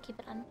on. I'll keep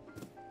it on.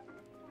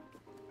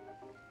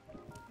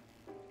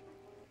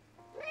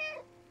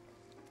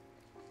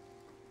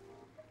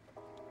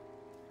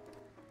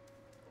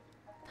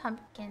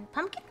 Pumpkin.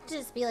 Pumpkin could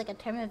just be like a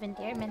term of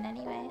endearment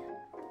anyway.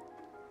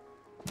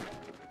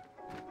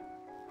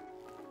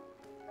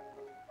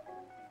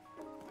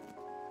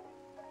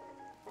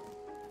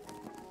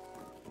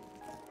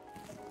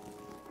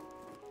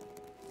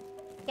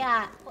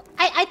 Yeah,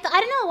 I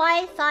don't know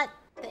why I thought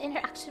the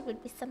interaction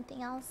would be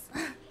something else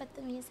with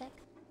the music.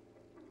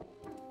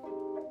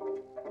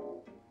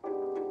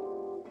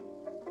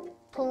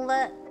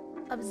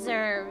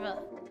 Observe.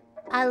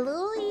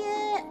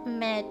 Alluia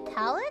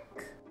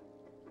Metallic?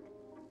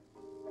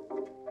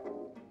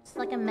 It's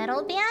like a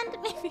metal band,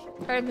 maybe?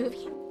 Or a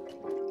movie.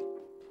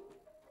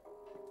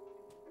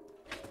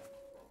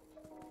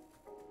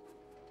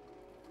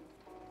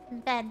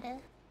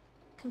 Bed.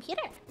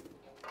 Computer.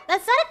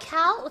 That's not a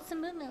cow, it's a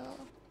moo moo.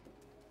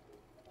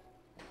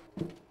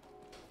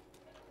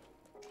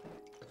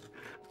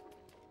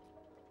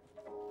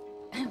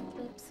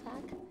 Oops,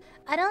 fuck.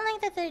 I don't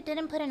like that they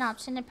didn't put an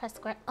option to press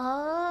square.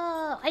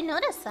 Oh, I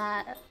noticed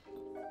that.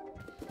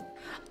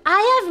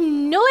 I have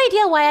no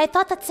idea why I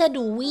thought that said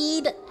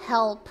weed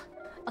help.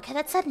 Okay,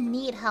 that said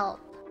need help.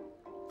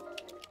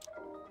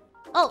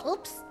 Oh,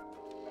 oops.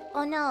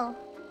 Oh no.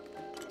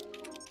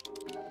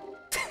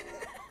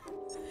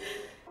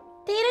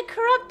 Data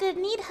corrupted,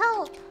 need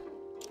help.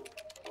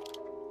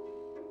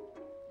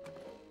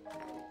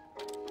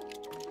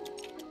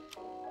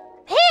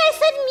 Hey, I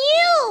said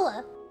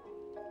Mew!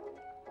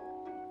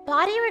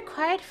 Body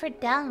required for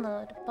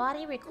download.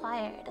 Body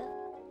required.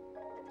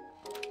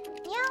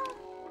 Meow.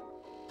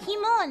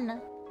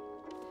 Himon.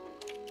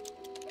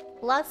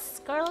 Plus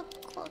girl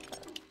cloak.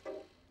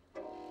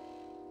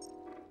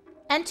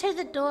 Enter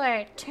the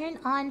door. Turn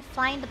on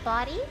find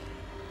body.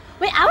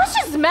 Wait, I was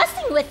just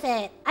messing with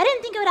it. I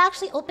didn't think it would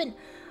actually open.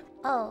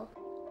 Oh.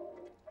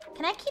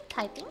 Can I keep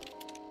typing?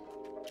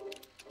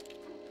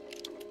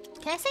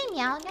 Can I say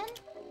meow again?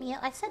 Meow?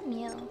 I said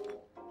meow.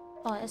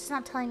 Oh, it's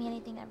not telling me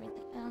anything,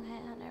 everything.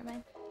 Okay, never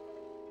mind.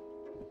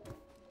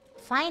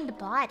 Find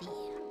body.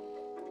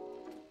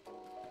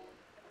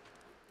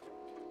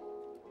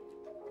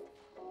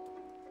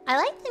 I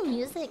like the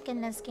music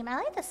in this game. I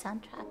like the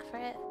soundtrack for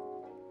it.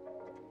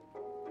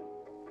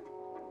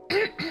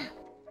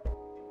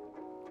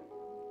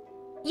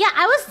 Yeah,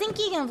 I was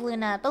thinking of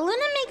Luna, but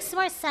Luna makes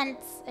more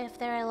sense if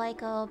they're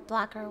like a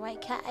black or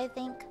white cat, I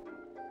think.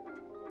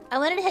 I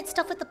wanted to hit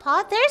stuff with the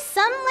paw. There's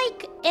some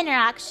like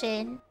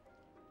interaction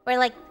where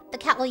like the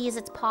cat will use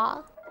its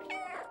paw.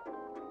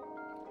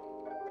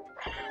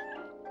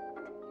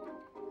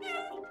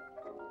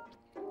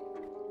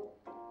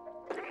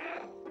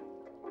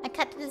 My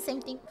cat did the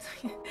same thing.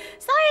 Sorry,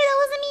 that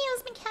wasn't me, it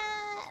was my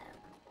cat.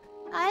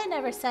 I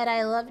never said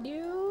I loved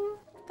you.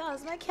 That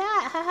was my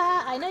cat.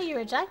 Haha. I know you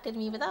rejected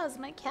me, but that was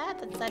my cat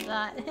that said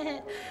that.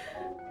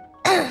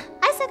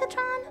 Hi,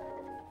 Segatron.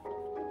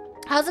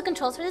 How's the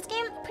controls for this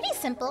game? Pretty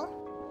simple.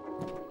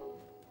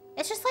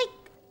 It's just like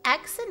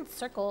X and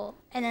circle,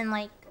 and then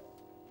like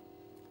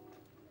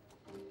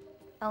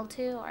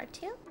L2,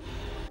 R2.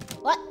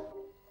 What?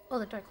 Oh,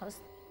 the door closed.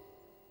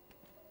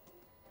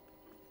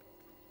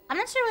 I'm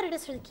not sure what it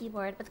is for the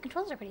keyboard, but the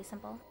controls are pretty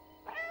simple.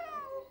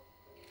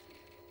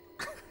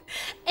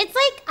 It's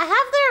like I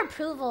have their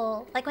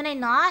approval. Like when I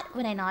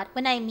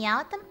meow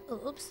at them.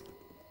 Oops.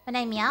 When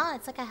I meow,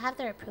 it's like I have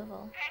their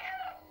approval.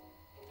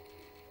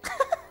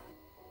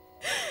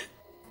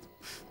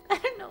 I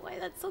don't know why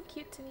that's so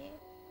cute to me.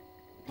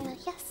 I'm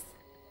like, yes.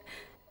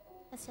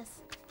 Yes,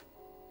 yes.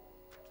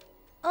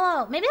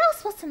 Oh, maybe I was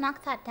supposed to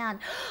knock that down.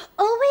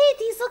 Oh wait,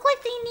 these look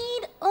like they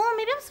need. Oh,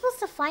 maybe I'm supposed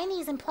to find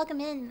these and plug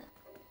them in.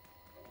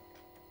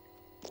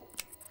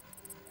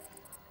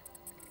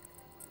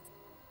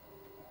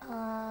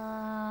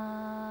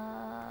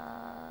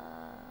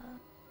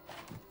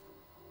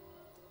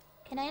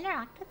 Can I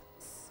interact with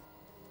this?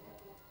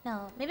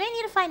 No. Maybe I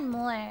need to find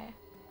more.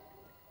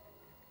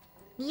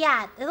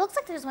 Yeah, it looks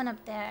like there's one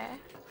up there.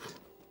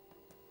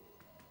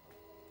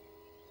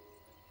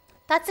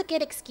 That's a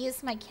good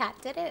excuse. My cat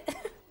did it.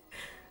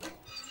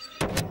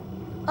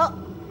 Oh.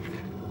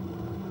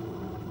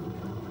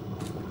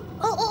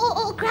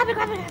 Oh, grab it.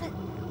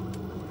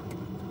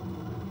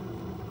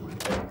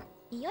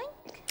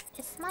 Yoink.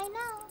 It's mine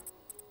now.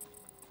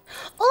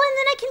 Oh, and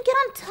then I can get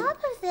on top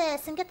of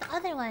this and get the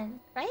other one,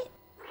 right?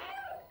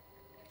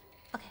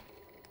 Okay.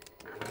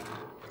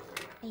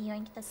 me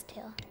yoink this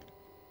too.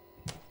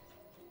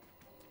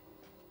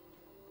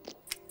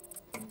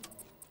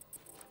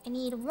 I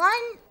need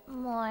one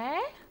more.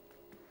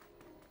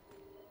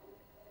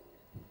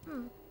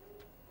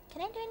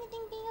 Can I do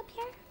anything being up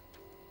here?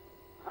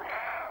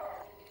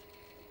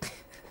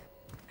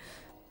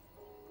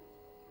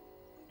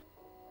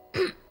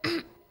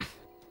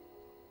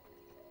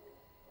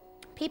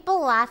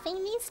 People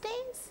laughing these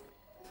days?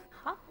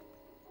 Huh?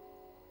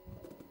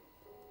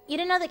 You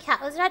didn't know the cat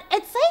was red?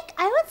 It's like,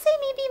 I would say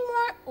maybe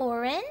more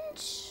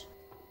orange.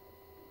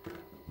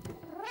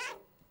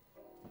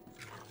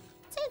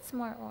 I'd say it's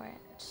more orange.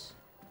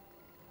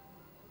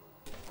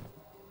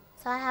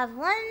 So I have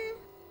 1,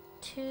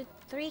 2,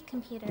 3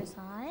 computers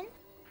on.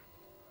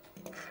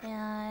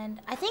 And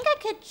I think I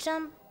could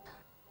jump.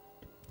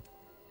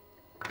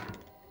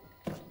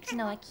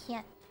 No, I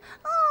can't.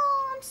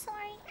 Oh, I'm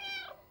sorry.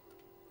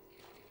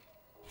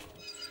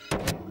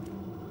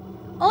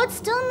 Oh, it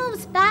still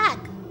moves back.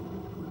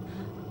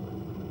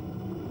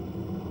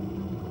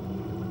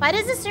 Why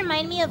does this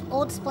remind me of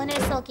old Splinter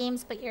Cell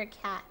games, but you're a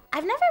cat?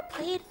 I've never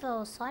played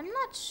those, so I'm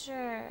not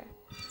sure.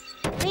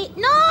 Wait,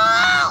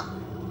 no!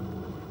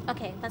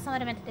 Okay, that's not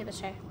what I meant to do, but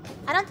sure.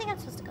 I don't think I'm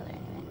supposed to go there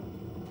anyway.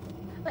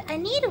 But I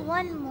need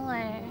one more.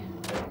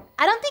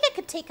 I don't think I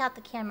could take out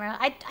the camera.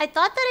 I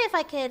thought that if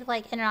I could,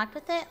 like, interact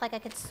with it, like, I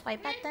could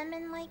swipe at them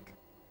and, like,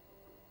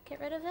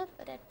 get rid of it,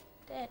 but it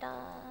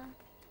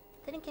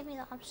didn't give me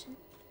the option.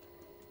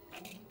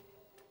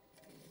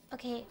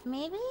 Okay,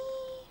 maybe...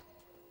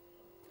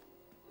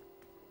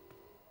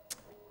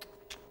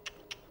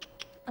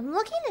 I'm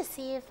looking to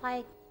see if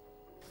I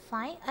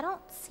find... I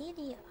don't see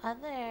the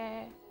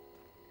other...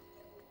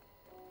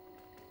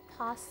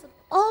 possible...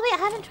 Oh, wait,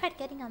 I haven't tried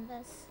getting on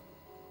this.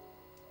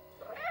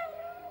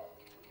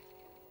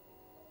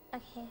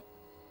 Okay.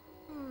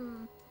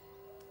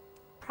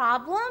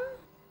 Problem?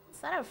 Is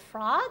that a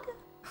frog?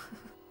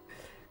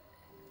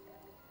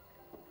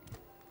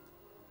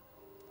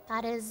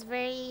 That is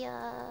very,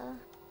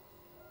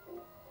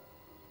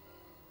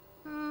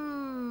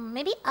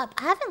 maybe up.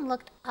 I haven't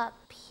looked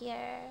up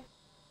here.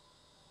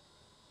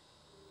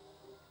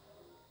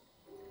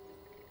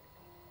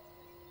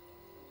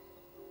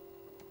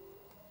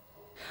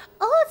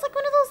 Oh, it's like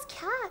one of those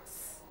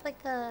cats.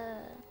 Like the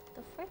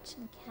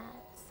fortune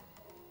cats.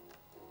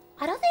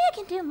 I don't think I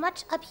can do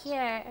much up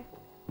here.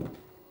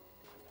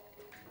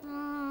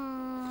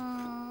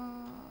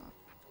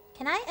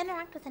 Can I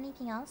interact with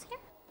anything else here?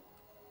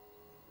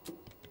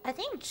 I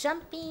think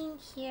jumping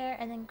here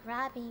and then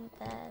grabbing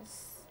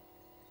this.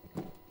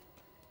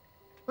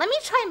 Let me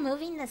try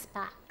moving this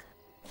back.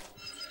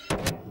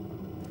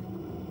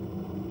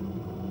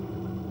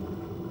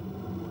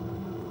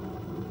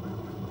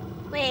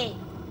 Wait,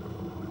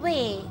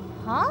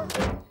 huh?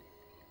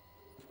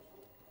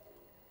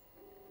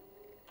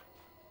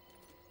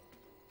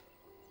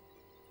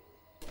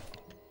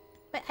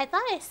 Wait, I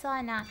thought I saw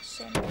an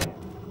action.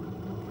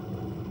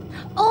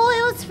 Oh,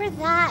 it was for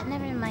that.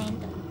 Never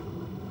mind.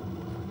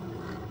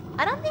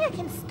 I don't think I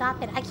can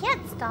stop it. I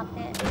can't stop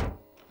it.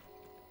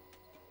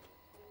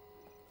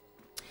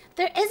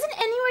 There isn't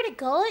anywhere to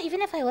go,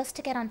 even if I was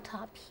to get on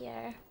top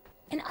here.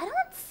 And I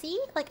don't see,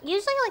 like,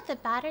 usually, like, the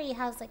battery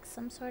has, like,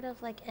 some sort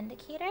of, like,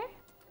 indicator.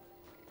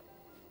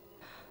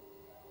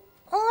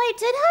 Oh, I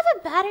did have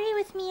a battery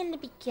with me in the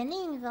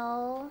beginning,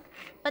 though.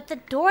 But the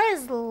door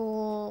is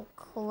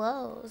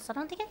closed. I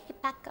don't think I can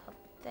get back up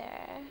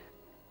there.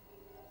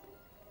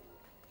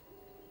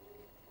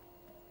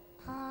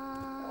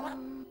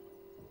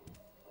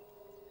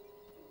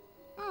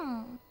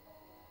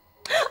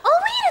 Oh,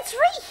 wait, it's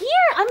right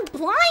here! I'm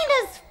blind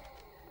as...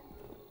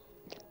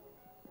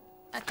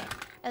 Okay,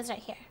 it's right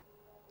here.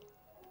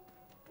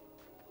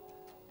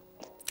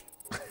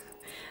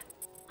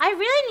 I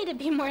really need to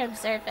be more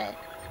observant.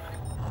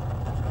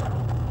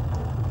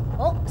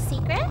 Oh,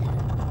 secret?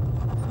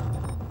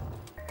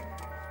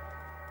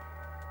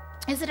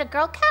 Is it a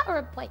girl cat or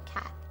a boy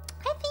cat?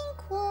 I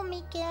think we'll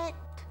make it...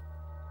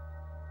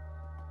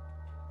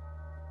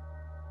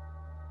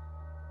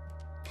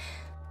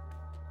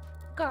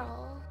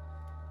 girl.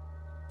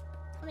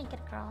 Let me get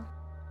a girl.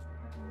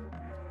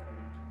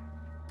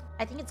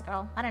 I think it's a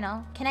girl. I don't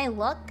know. Can I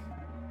look?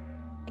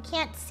 I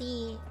can't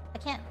see. I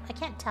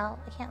can't tell.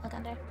 I can't look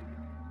under.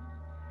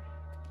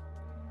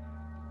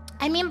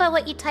 I mean by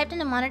what you typed in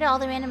the monitor, all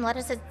the random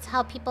letters, it's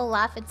how people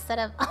laugh instead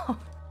of... Oh.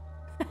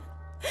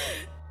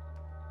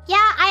 Yeah,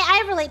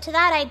 I relate to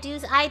that.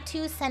 I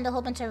too send a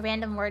whole bunch of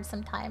random words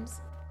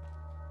sometimes.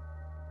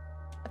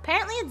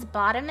 Apparently it's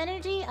bottom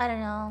energy? I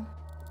don't know.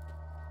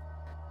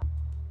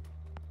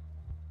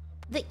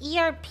 The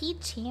ERP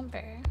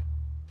chamber.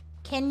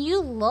 Can you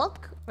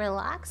look?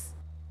 Relax?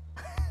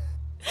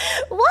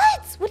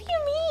 What? What do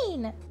you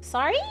mean?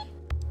 Sorry?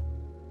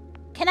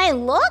 Can I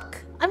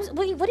look?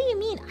 Wait, what do you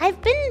mean?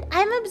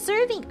 I'm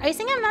observing. Are you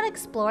saying I'm not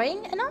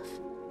exploring enough?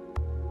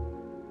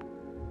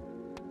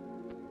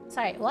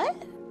 Sorry, what?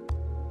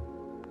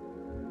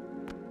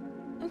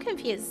 I'm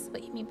confused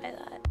what you mean by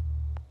that.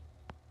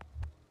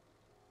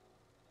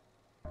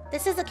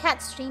 This is a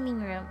cat streaming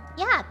room.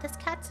 Yeah, this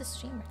cat's a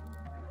streamer.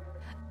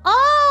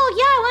 Oh!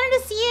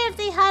 trying to see if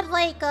they had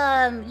like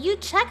you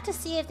check to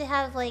see if they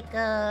have like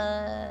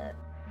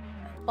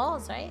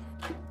balls, right?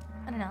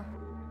 I don't know.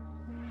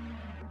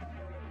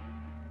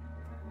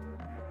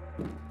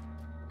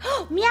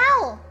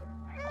 Meow!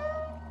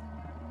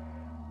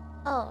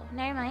 Oh,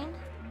 never mind.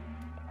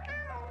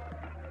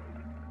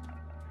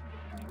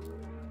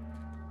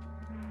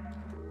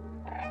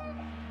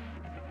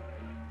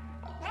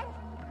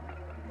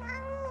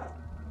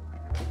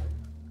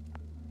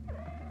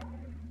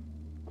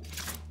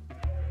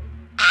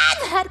 Ah,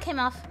 the head came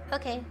off.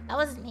 Okay, that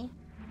wasn't me.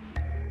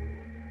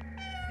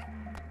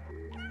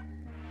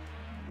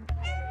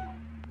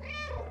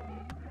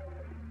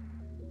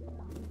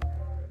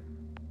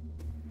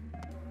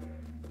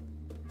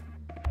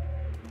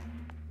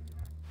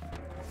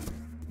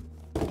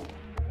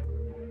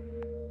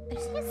 There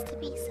seems to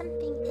be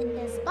something in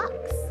this box.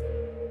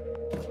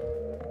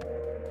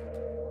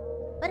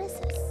 What is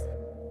this?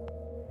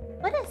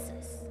 What is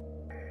this?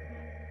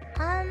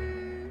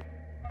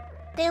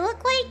 They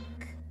look like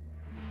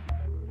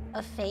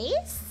a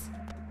face?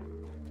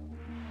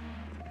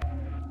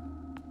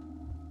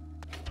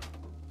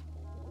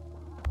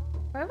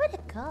 Where would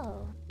it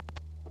go?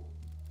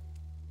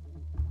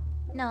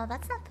 No,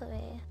 that's not the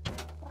way.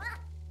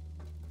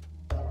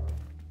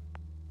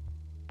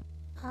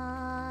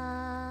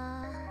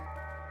 I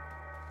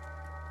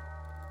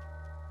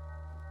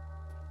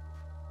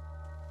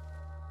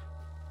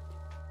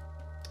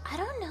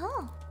don't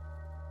know.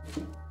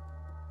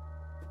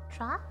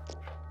 Drop?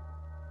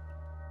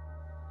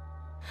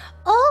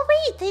 Oh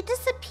wait, they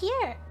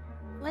disappear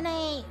when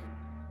I...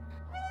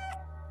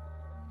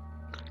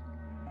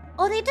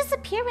 Oh, they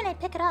disappear when I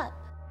pick it up.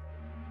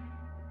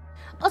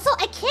 Also,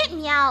 I can't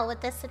meow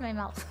with this in my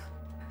mouth.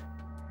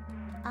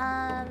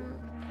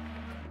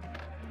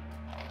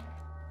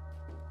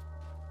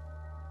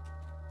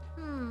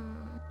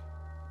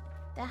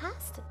 There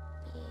has to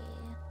be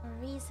a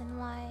reason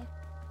why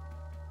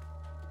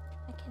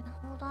I can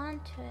hold on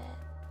to it.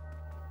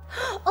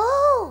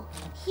 Oh!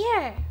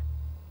 Here!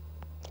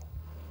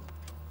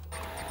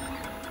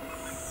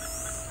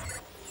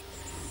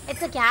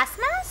 It's a gas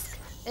mask?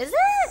 Is it?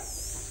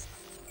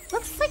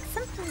 Looks like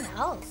something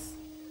else.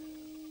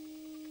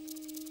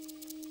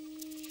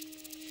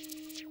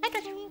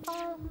 Hydrogen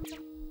refill.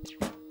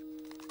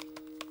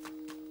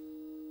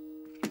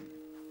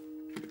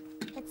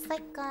 It's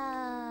like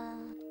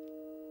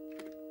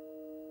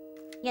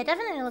yeah,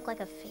 definitely look like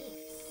a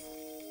face.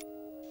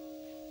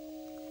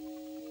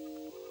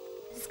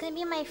 Is this gonna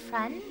be my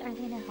friend? Are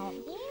they gonna help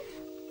me?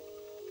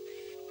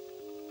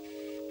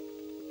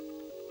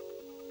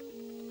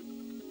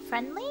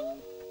 Friendly?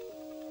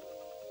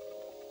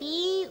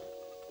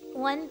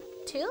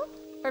 B12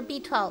 or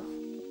B12?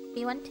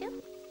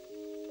 B12?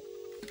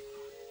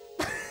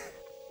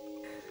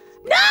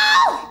 No!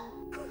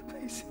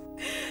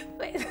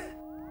 Wait.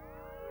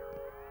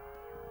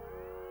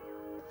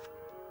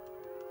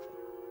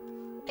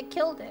 I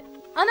killed it.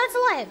 Oh, no, it's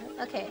alive.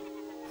 Okay.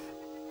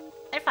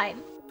 They're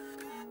fine.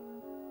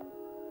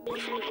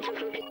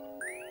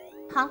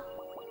 Huh?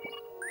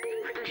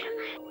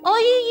 Oh,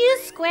 you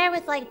use square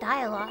with like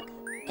dialogue.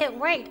 It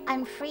worked.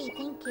 I'm free.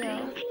 Thank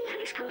you.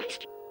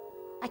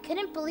 I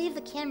couldn't believe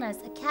the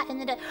cameras. A cat in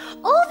the dead.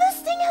 Oh,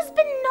 this thing has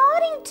been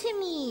nodding to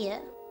me.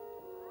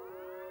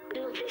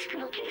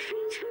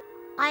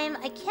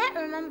 I can't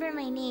remember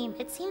my name.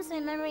 It seems my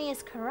memory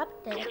is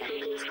corrupted.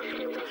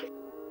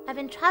 I've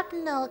been trapped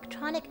in the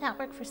electronic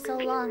network for so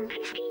long.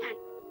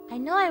 I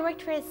know I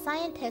worked for a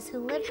scientist who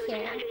lived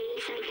here.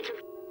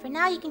 For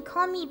now, you can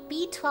call me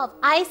B12.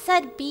 I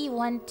said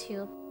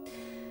B12.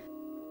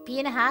 B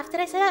and a half? Did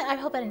I say that? I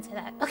hope I didn't say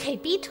that. Okay,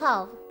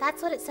 B12.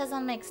 That's what it says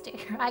on my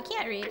exterior. I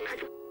can't read.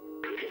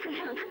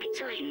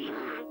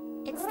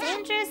 It's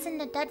dangerous in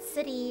the dead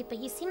city, but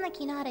you seem like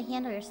you know how to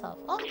handle yourself.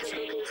 Oh.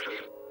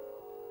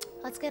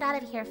 Let's get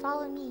out of here.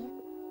 Follow me.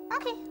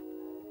 Okay.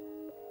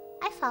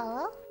 I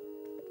follow.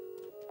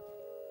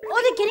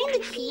 Oh, they're getting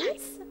the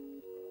keys?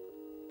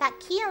 That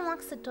key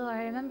unlocks the door.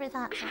 Remember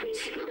that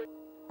much.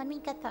 Let me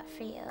get that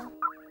for you.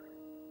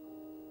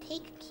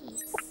 Take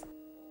keys.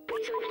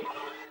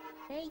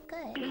 Very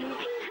good.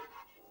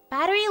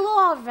 Battery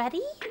low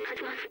already?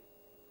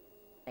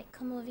 Wait,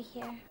 come over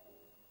here.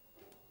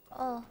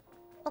 Oh,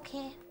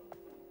 okay.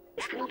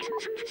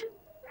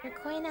 You're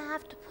going to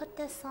have to put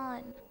this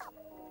on.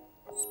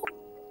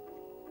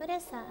 What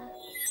is that?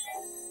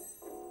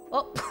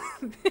 Oh,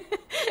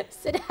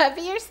 is it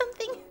heavy or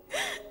something?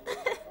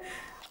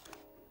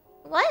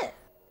 What?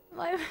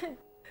 Why?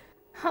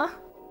 Huh?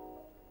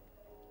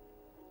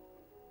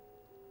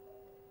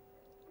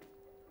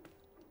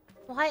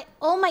 Why?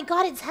 Oh my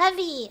god, it's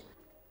heavy!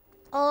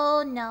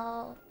 Oh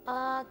no.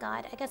 Oh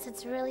god, I guess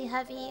it's really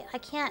heavy. I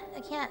can't.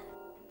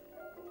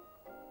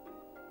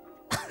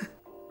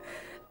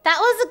 That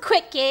was a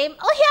quick game.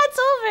 Oh yeah, it's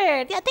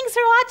over! Yeah, thanks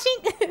for watching!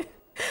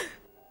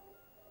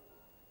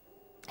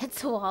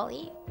 It's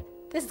Wally.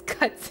 This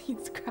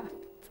cutscene's crap.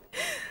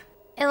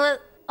 It was...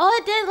 Oh,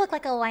 it did look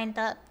like a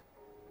wind-up.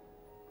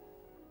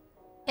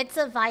 It's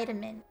a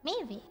vitamin.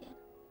 Maybe.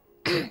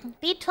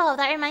 B12,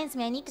 that reminds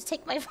me, I need to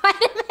take my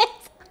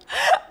vitamins.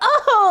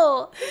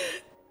 Oh!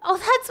 Oh,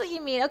 that's what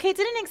you mean. Okay, it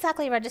didn't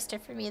exactly register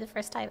for me the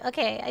first time.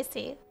 Okay, I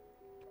see.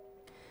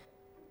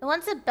 It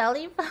wants a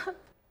belly rub?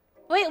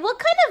 Wait, what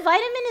kind of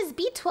vitamin is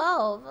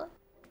B12?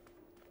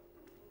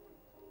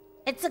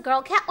 It's a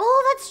girl cat?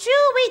 Oh, that's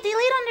true! Wait, they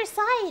laid on their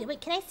side.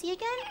 Wait, can I see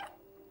again?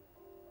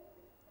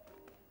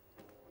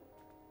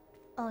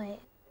 Oh, wait.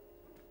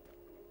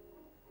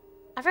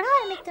 I forgot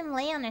how to make them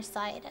lay on their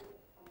side.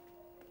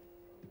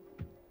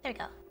 There we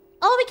go.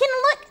 Oh, we can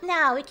look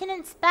now! We can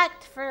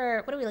inspect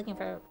for... What are we looking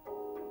for?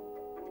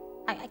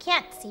 I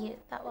can't see it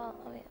that well.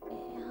 Oh, wait,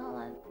 hold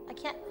on. I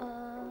can't,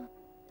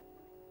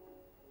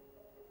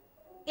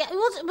 Yeah,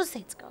 we'll say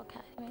it's girl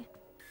cat anyway.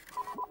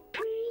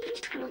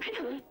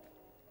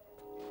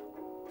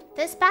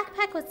 This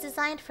backpack was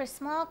designed for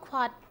small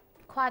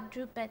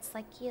quadrupeds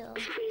like you.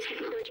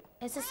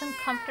 Is this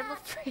uncomfortable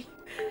for you?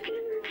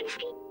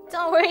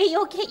 Don't worry,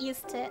 you'll get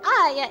used to it.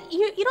 Ah, yeah,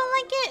 you don't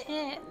like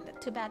it?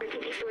 Too bad.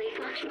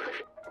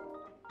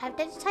 I've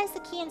digitized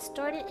the key and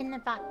stored it in the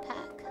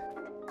backpack.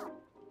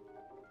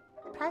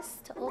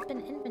 Press to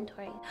open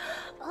inventory.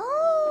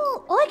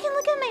 Oh, I can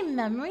look at my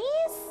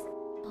memories?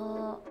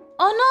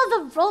 Oh no,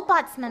 the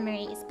robot's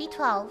memories.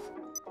 B12.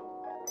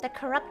 They're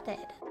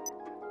corrupted.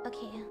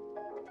 Okay.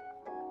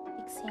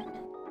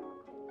 Examine.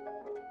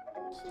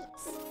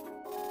 Keys.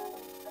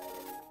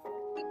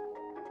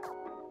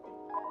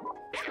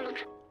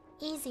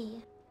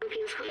 Easy.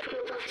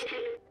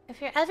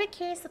 If you're ever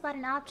curious about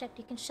an object,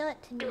 you can show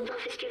it to me.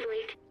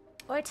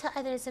 Or to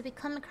others if we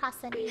come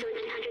across any.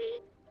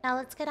 Now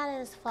let's get out of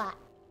this flat.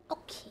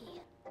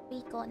 Okay.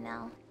 We go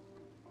now.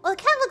 Well, the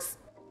cat looks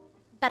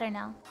better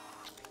now.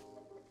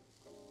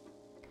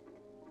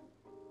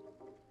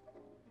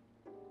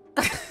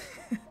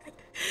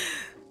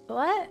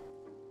 What?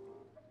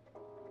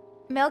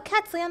 Male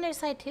cats lay on their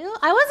side too?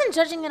 I wasn't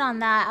judging it on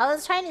that. I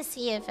was trying to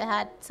see if it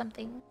had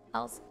something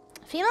else.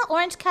 Female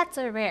orange cats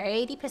are rare.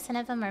 80%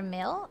 of them are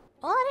male.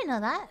 Oh, I didn't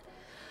know that.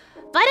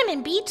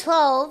 Vitamin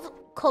B12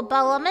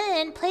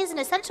 cobalamin plays an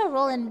essential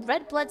role in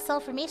red blood cell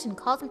formation,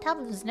 calls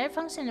metabolism, nerve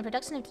function, and the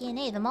production of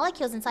DNA. The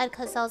molecules inside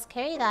cells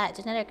carry that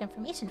genetic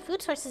information.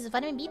 Food sources of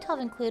vitamin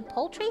B12 include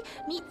poultry,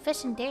 meat,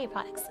 fish, and dairy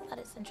products. That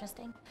is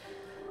interesting.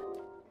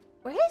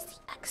 Where is the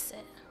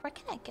exit? Where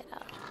can I get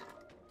out?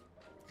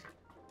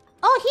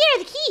 Oh, here!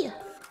 The key!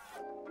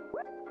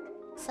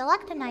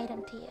 Select an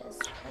item to use.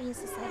 I'll use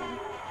this item.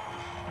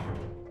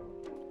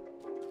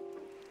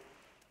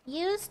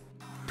 Use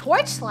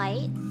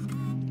torchlight?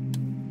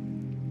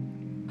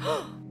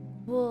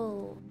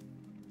 Whoa.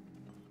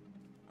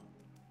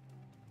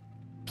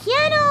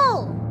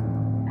 Piano!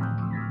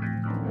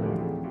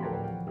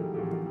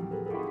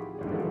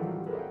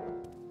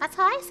 That's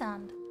how I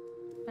sound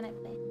when I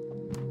play.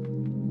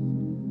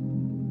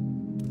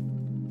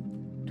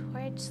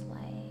 Torchlight.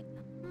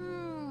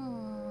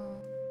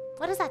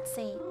 What does that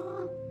say?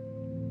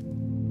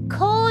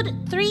 Code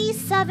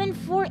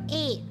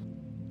 3748.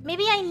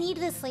 Maybe I need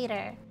this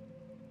later.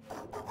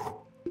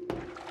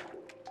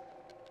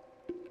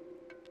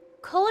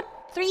 Code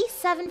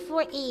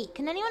 3748.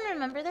 Can anyone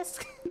remember this?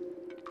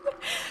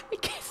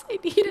 Because I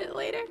need it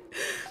later.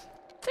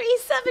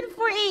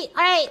 3748.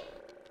 Alright.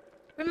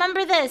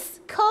 Remember this.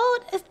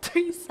 Code is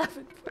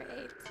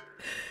 3748.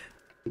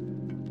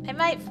 I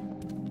might...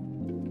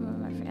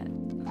 Oh, I forgot it.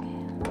 Okay.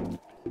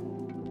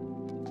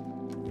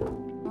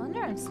 I wonder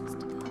where I'm supposed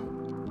to go.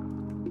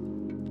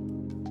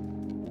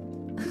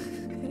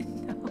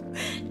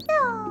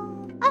 No,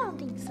 I don't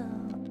think so.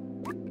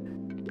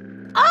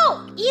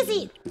 Oh,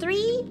 easy.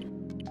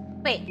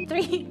 3748.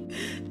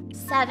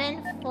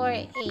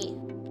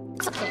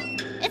 It's okay.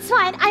 It's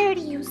fine. I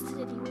already used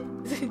it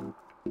anyway.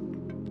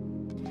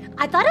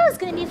 I thought it was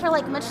gonna be for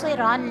like much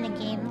later on in the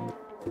game,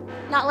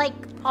 not like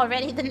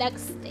already the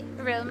next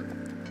room.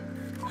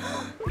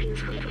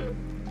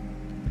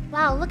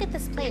 Wow, look at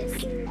this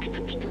place.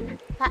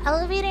 That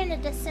elevator in the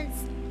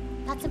distance.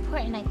 That's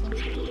important, I think.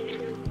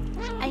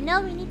 I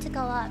know we need to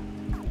go up.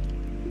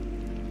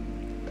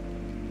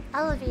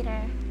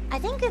 Elevator. I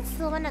think it's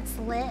the one that's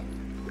lit.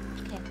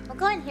 Okay, we'll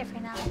go in here for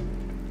now.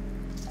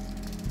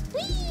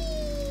 Whee!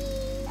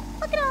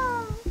 Look at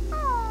him!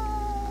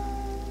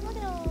 Oh, look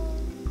at him.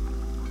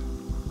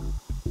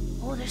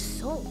 Oh, there's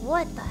so...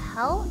 What the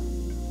hell?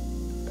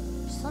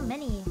 There's so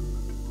many.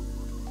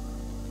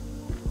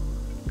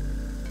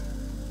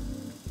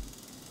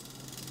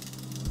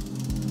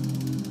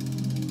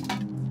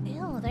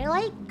 Ew, they're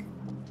like...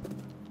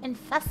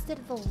 infested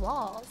the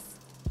walls.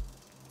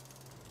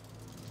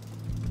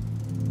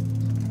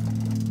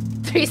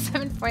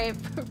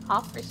 3748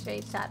 off for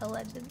straight Shadow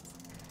Legends.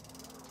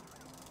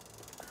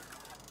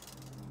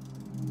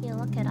 You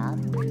look it up.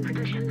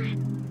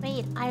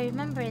 Wait, I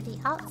remember the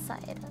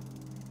outside.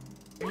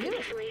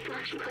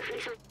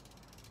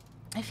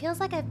 It feels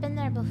like I've been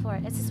there before.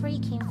 Is this where you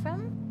came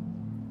from?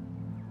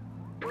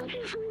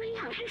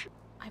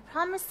 I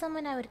promised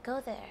someone I would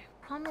go there.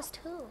 Promised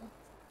who?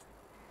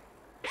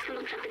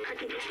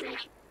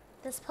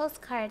 This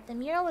postcard. The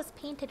mural was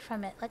painted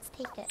from it. Let's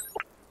take it.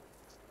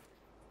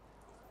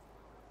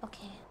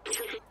 Okay.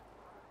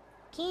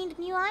 Gained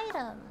new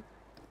item.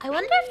 I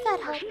wonder if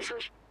that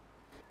helps.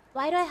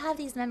 Why do I have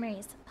these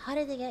memories? How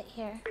did they get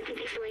here?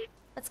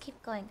 Let's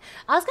keep going.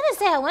 I was gonna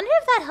say, I wonder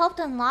if that helped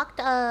unlock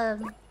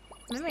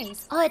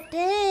memories. Oh, it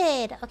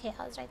did! Okay,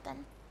 I was right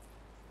then.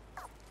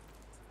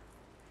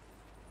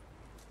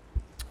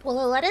 Will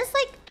it let us,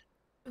 like,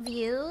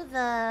 view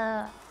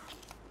the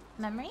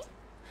memory?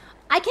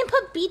 I can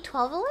put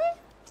B12 away?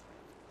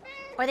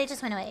 Or they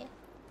just went away?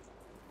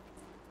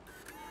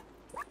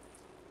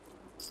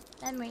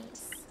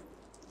 Memories.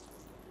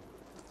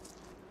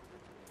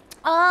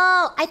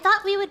 Oh, I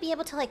thought we would be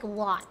able to, like,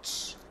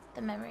 watch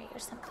the memory or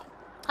something.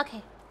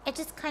 Okay, it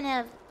just kind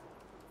of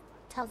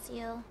tells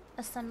you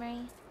a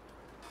summary.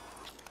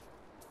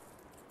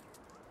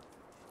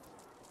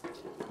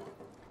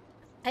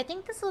 I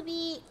think this will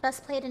be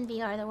best played in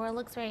VR. The world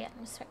looks very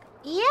atmospheric.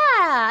 Yeah,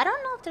 I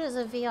don't know if there's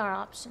a VR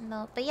option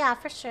though, but yeah,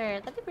 for sure.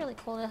 That'd be really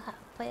cool to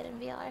play it in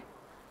VR.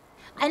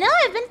 I know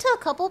I've been to a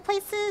couple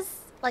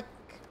places, like,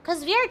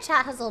 because VR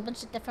chat has a whole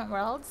bunch of different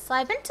worlds. So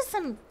I've been to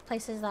some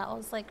places that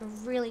was, like,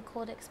 really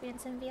cool to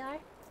experience in VR.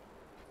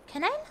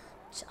 Can I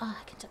not? Oh,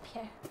 I can jump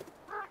here.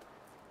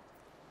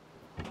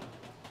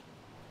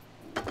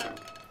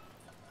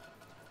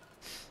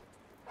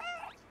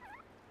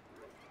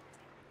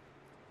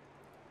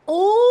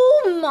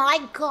 Oh my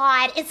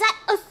god, is that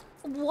a...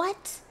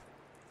 What?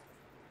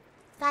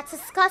 That's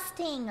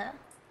disgusting.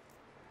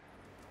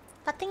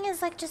 That thing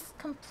is, like, just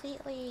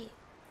completely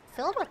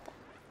filled with them.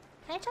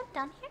 Can I jump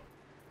down here?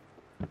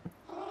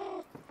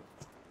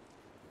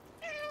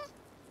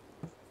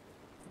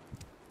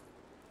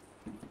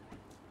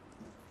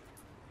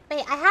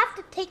 Wait, I have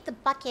to take the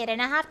bucket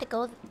and I have to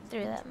go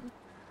through them.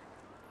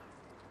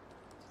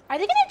 Are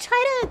they gonna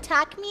try to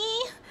attack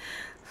me?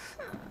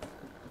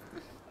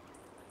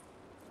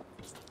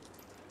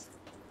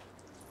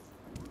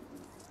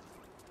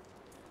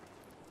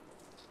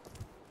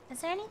 Is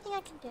there anything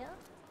I can do?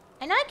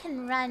 I know I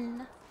can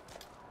run.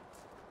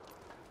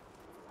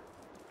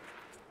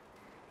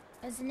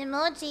 There's an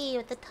emoji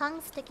with the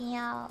tongue sticking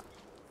out.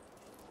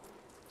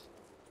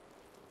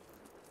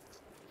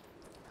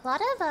 A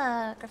lot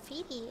of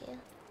graffiti.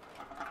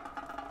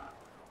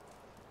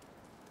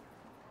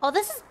 Oh,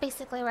 this is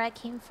basically where I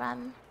came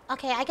from.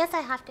 Okay, I guess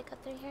I have to go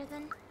through here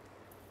then.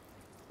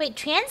 Wait,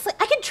 translate?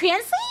 I can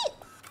translate?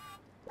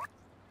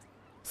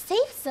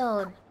 Safe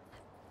zone.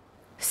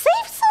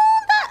 Safe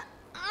zone? That...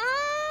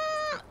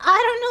 I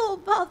don't know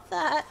about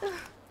that.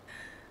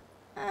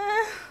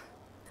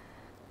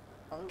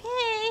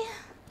 Okay.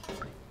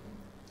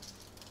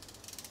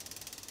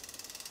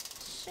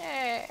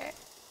 Sure.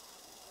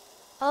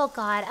 Oh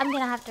god, I'm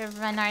gonna have to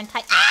run our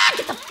entire... Ah!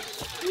 Get the...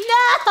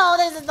 No!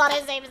 This is not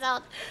a safe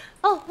zone.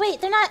 Oh, wait,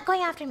 they're not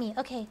going after me.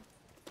 Okay.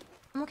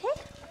 I'm okay?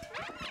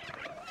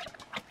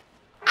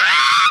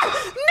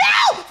 Ah!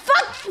 No!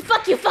 Fuck you,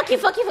 fuck you, fuck you,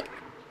 fuck you.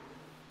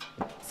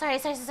 Sorry.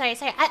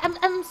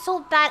 I'm so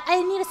bad.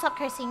 I need to stop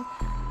cursing.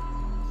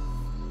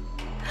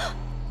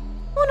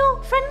 Oh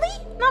no, friendly?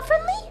 Not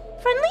friendly?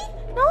 Friendly?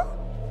 No?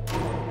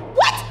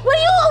 What? What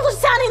are you all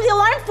sounding the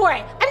alarm for?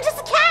 I'm just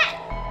a cat.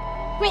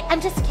 Wait,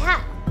 I'm just a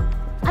cat.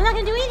 I'm not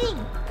gonna do anything.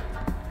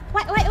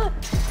 What?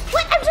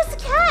 I'm just a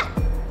cat.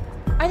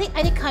 Are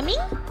they coming?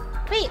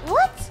 Wait,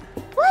 what?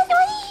 What?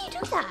 Why did you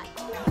do that?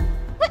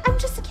 What? I'm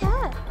just a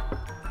cat.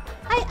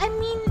 I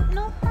mean,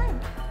 no harm.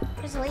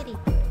 There's a lady.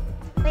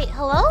 Wait,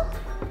 hello?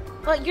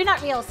 Well, you're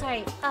not real,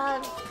 sorry.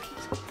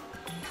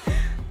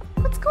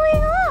 What's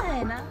going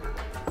on?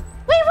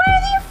 Wait, why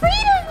are they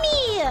afraid of me?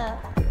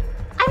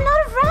 I'm not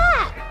a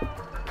rat.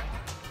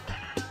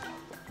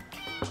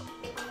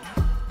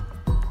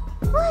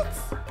 What?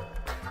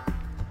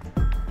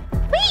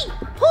 Wait,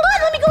 hold on,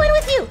 let me go in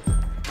with you.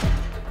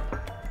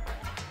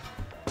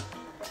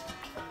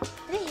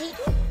 Do they hate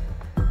me?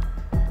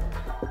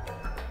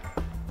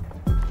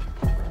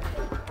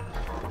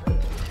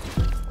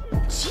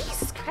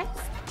 Jesus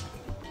Christ.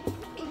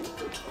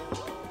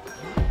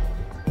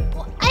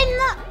 Well, I'm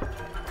not...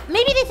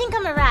 Maybe they think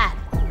I'm a rat.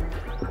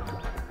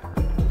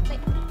 Wait,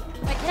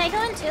 can I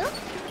go in too?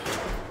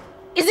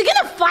 Is it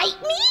gonna fight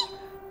me?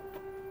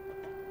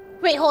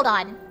 Wait, hold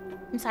on.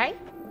 I'm sorry?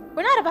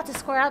 We're not about to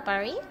square up,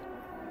 are we?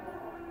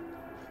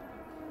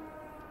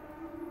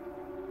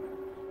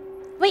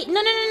 Wait,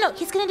 no.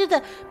 He's gonna do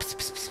the... Pss,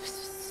 pss, pss,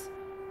 pss.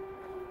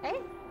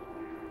 Right?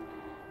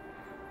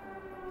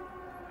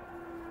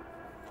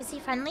 Is he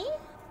friendly?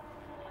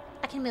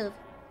 I can move.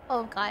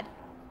 Oh god.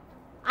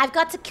 I've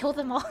got to kill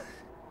them all.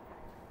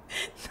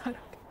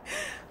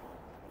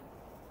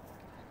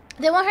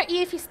 They won't hurt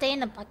you if you stay in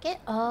the bucket?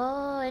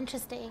 Oh,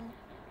 interesting.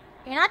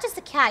 You're not just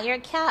a cat, you're a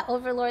cat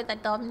overlord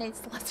that dominates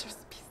the lesser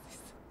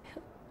species.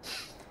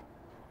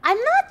 I'm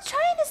not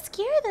trying to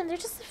scare them, they're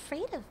just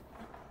afraid of me.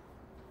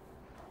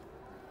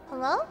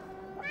 Hello?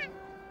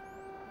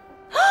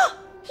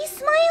 He's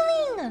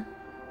smiling!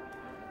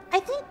 I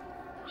think...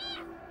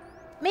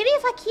 Maybe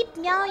if I keep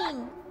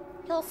meowing,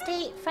 he'll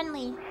stay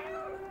friendly.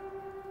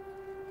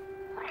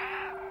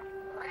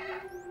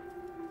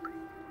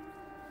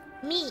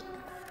 Meat.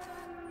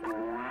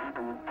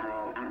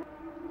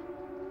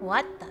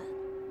 What the?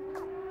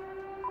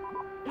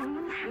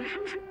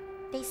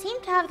 They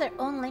seem to have their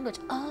own language.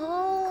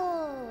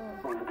 Oh.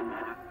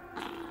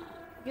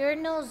 You're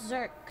no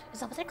Zerk. Is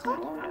that what they're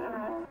called?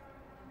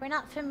 We're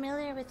not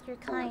familiar with your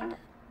kind.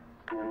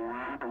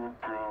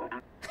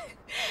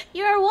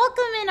 You are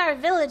welcome in our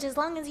village as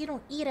long as you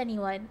don't eat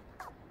anyone.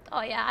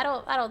 Oh yeah, I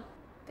don't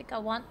think I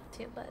want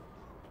to, but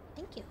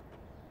thank you.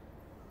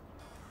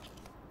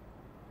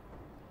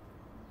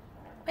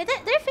 Wait,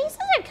 their faces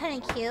are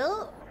kind of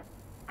cute.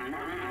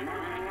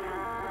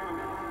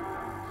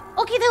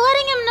 Okay, they're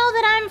letting him know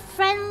that I'm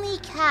friendly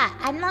cat.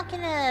 I'm not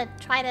gonna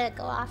try to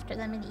go after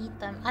them and eat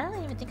them. I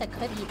don't even think I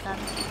could eat them.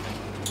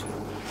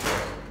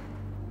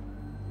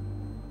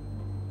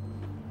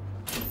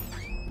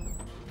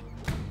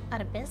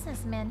 Out of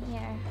businessman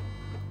here.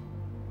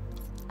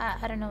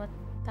 I don't know what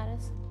that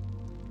is.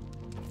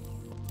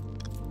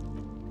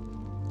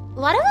 A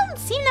lot of them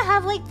seem to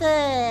have like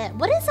the...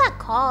 What is that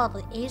called?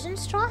 Like Asian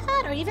straw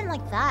hat? Or even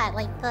like that.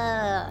 Like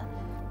the...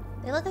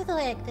 They look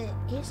like the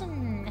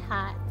Asian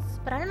hats.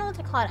 But I don't know what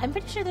they're called. I'm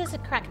pretty sure there's a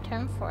correct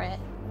term for it.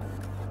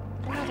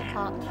 I don't know what they're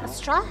called.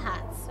 Straw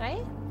hats,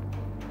 right?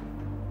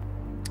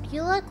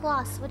 You look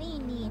lost. What do you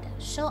need?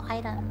 Show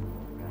item.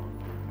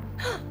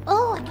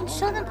 Oh, I can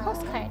show them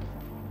postcard.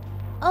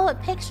 Oh, a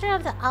picture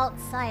of the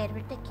outside.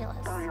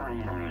 Ridiculous.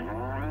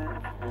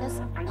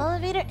 This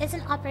elevator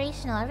isn't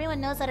operational.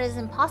 Everyone knows that it is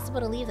impossible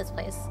to leave this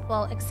place.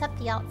 Well, except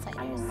the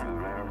outsiders.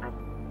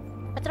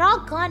 But they're all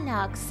gone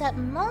now, except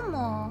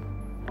Momo.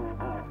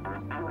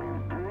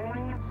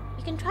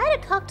 You can try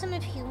to talk to him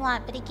if you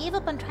want, but he gave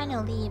up on trying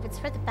to leave. It's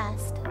for the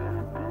best.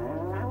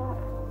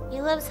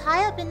 He lives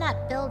high up in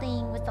that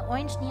building with the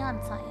orange neon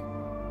sign.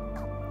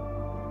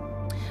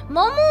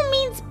 Momo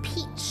means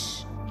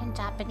peach in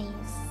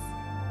Japanese.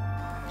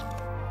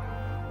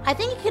 I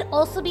think it could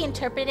also be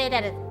interpreted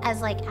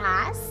as like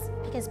ass,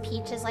 because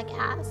peach is like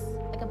ass,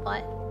 like a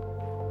butt.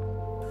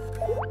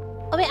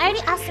 Oh wait, I already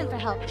asked him for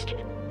help.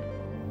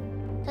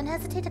 Don't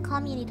hesitate to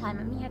call me anytime.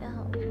 I'm here to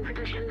help.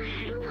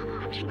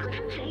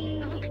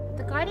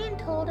 The Guardian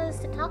told us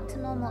to talk to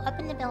Momo up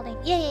in the building.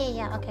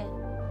 Yeah, okay.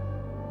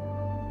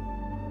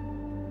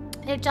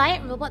 They're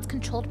giant robots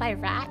controlled by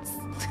rats.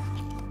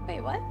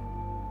 Wait, what?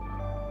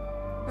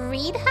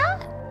 Reed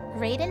hat?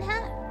 Raiden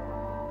hat?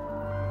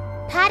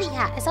 Patty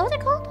hat. Is that what they're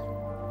called?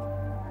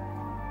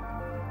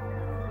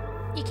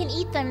 You can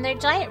eat them. They're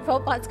giant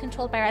robots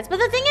controlled by rats. But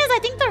the thing is, I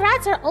think the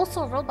rats are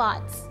also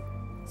robots.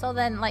 So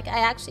then, like, I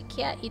actually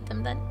can't eat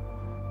them then.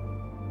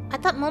 I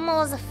thought Momo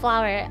was a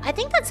flower. I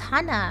think that's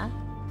Hana.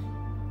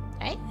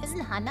 Right? Isn't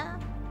Hana?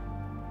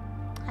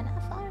 Hana a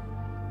flower?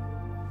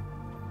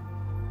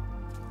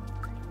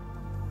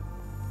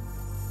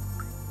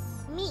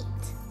 Meat.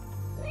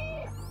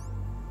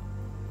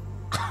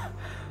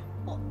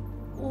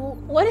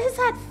 What is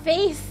that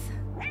face?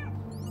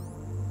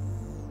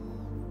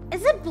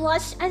 Is it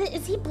blush?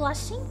 Is he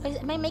blushing?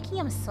 Am I making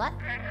him sweat?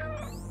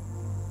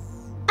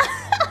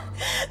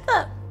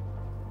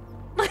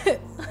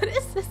 What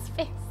is this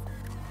face?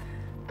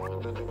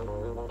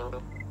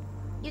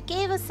 You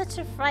gave us such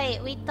a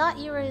fright. We thought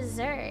you were a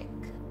Zerk.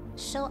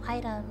 Show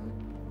item.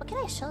 What can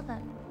I show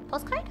them?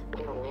 Postcard?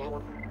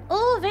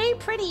 Oh, very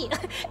pretty.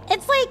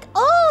 It's like,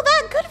 oh,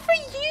 that good for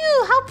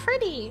you. How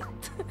pretty.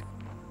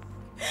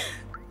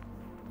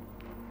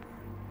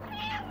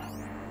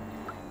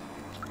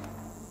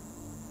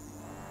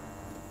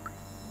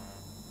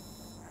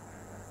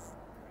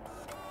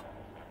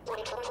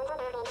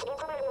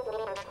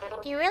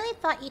 You really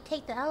thought you'd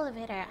take the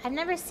elevator. I've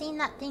never seen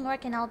that thing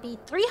work and I'll be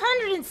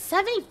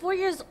 374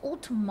 years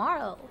old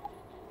tomorrow.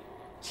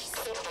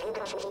 Jesus.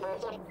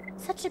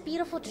 Such a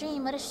beautiful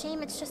dream. What a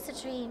shame it's just a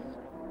dream.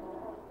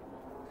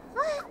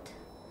 What?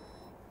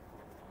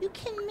 You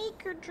can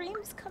make your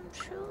dreams come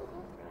true.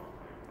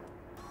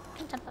 I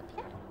can jump up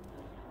here.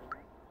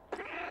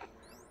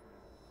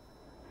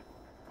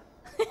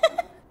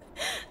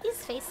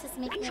 These faces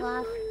make me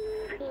laugh.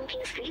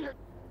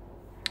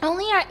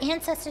 Only our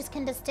ancestors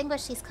can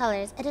distinguish these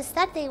colors. It is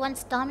said they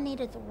once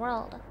dominated the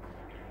world.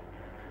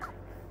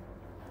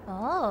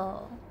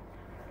 Oh.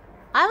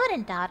 I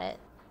wouldn't doubt it.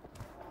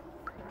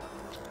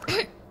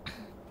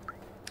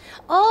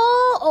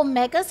 Oh,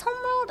 Omega's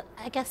homeworld?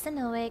 I guess in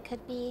a way it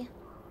could be.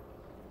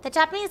 The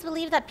Japanese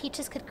believe that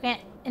peaches could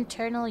grant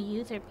eternal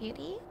youth or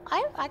beauty.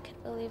 I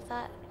could believe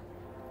that.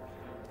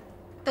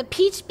 The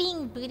peach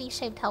being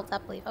booty-shaped helped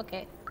that belief.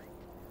 Okay.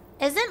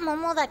 Isn't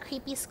Momo that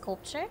creepy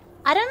sculpture?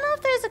 I don't know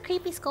if there's a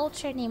creepy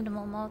sculpture named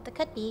Momo. There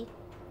could be.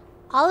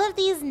 All of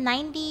these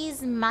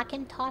 90s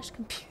Macintosh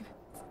computers.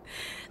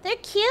 They're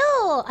cute.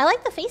 I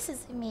like the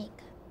faces they make.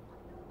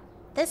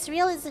 This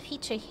reel is the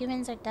future.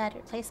 Humans are dead,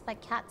 replaced by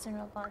cats and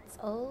robots.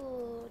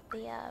 Oh,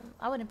 damn.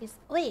 I wouldn't be...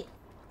 Wait.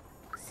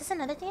 Is this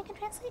another thing I can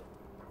translate?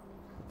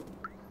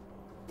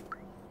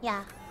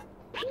 Yeah.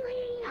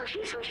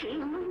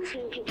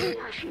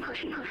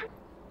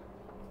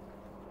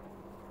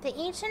 The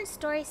ancient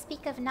stories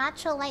speak of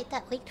natural light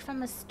that leaked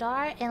from a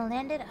star and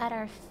landed at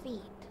our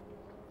feet.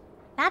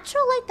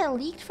 Natural light that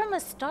leaked from a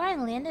star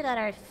and landed at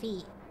our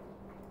feet.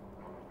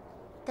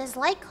 This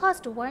light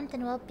caused warmth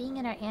and well-being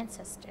in our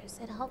ancestors.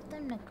 It helped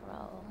them to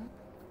grow.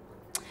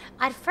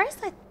 At first,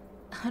 I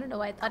don't know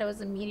why I thought it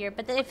was a meteor,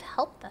 but they've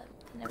helped them,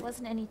 and it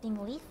wasn't anything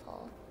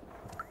lethal.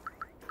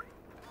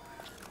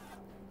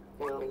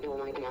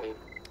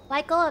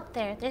 Why go up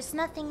there? There's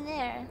nothing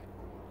there.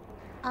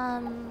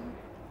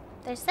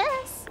 There's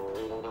this.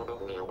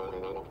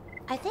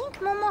 I think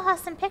Momo has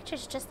some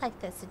pictures just like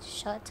this. Did you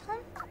show it to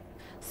him?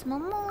 So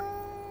Momo...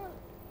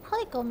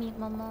 Probably go meet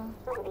Momo.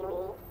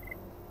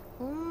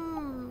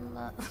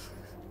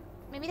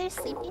 Maybe they're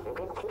sleeping?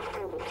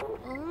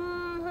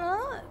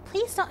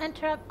 Please don't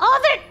interrupt. Oh,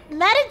 they're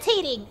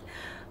meditating!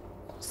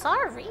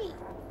 Sorry.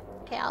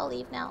 Okay, I'll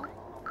leave now.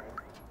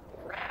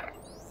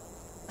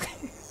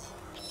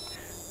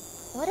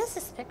 What is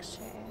this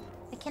picture?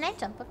 Can I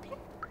jump up here?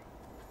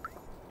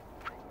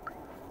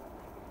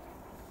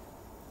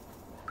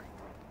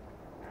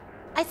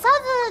 I saw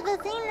the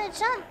thing to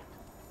jump.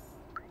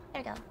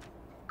 There we go.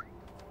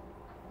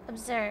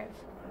 Observe.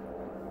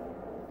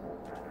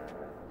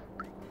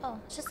 Oh,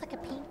 it's just like a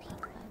painting.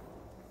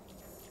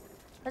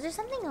 Was there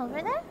something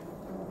over there?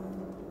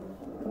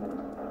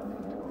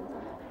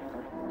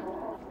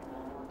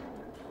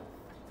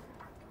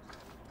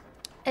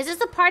 Is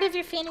this a part of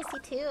your fantasy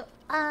too?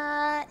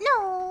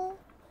 No.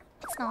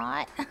 It's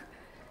not.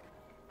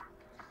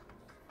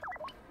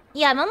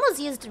 Yeah, Momo's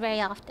used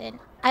very often.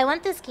 I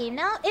want this game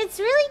now. It's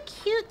really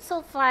cute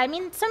so far. I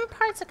mean, some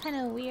parts are kind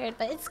of weird,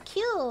 but it's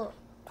cute.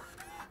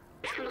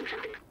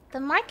 The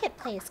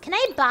marketplace. Can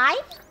I buy?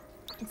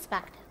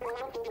 Inspect.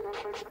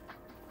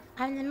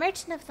 I'm the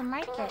merchant of the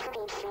market.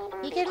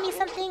 You give me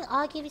something,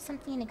 I'll give you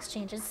something in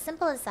exchange. It's as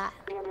simple as that.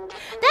 They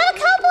have a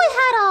cowboy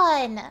hat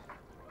on!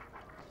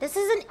 This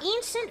is an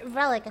ancient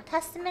relic, a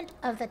testament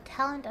of the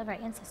talent of our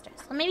ancestors.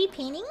 Well, maybe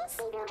paintings?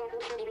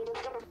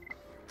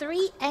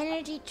 3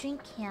 energy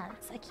drink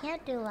cans. I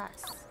can't do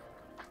less.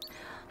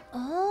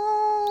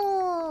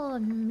 Oh,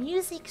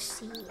 music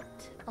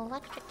sheet.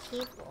 Electric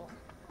cable.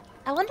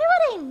 I wonder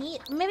what I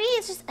need. Maybe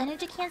it's just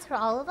energy cans for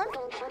all of them?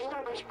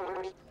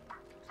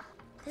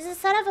 This is a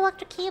set of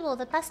electric cable,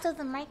 the best of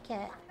the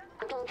market.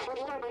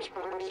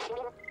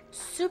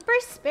 Super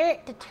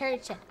Spirit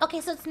detergent. Okay,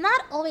 so it's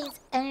not always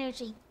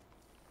energy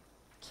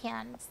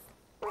cans.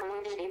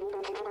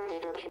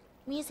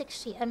 Music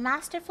sheet. A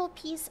masterful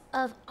piece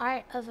of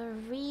art of a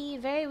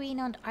very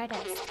renowned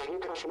artist.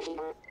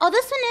 Oh,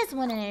 this one is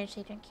 1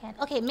 energy drink can.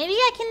 Okay, maybe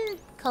I can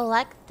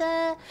collect the...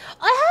 Oh,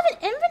 I have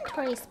an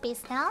inventory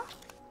space now.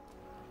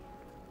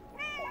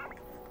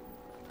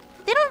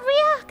 They don't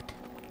react.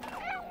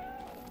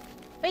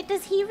 Wait,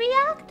 does he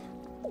react?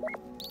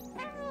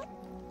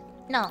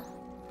 No.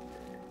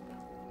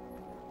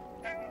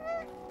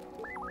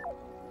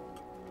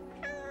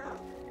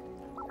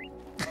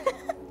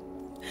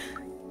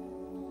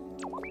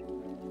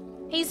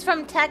 He's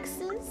from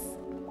Texas.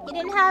 He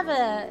didn't have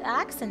an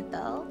accent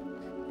though.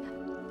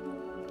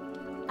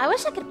 I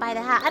wish I could buy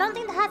the hat. I don't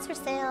think the hat's for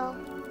sale.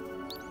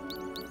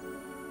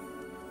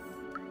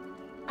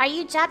 Are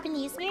you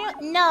Japanese, Miro?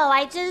 No,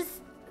 I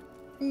just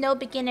know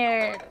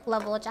beginner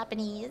level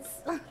Japanese.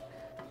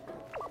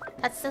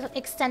 That's the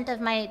extent of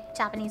my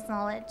Japanese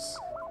knowledge.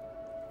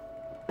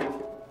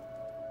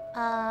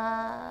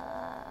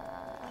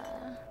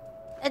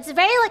 It's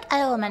very like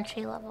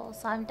elementary level,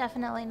 so I'm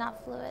definitely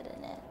not fluid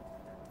in it.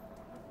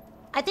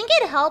 I think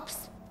it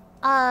helps,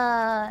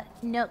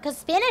 no, because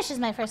Spanish is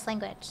my first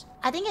language.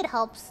 I think it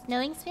helps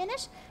knowing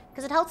Spanish,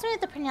 because it helps me with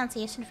the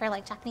pronunciation for,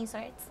 like, Japanese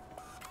words.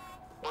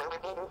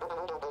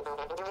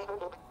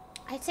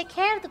 I take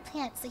care of the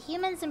plants. The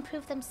humans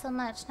improve them so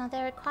much. Now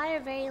they require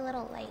very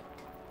little light.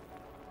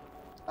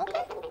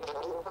 Okay.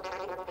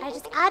 I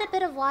just add a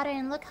bit of water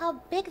and look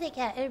how big they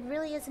get. It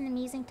really is an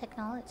amazing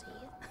technology.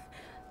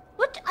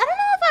 What? I don't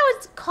know if I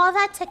would call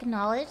that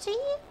technology.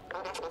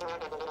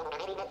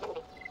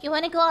 You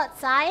want to go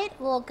outside?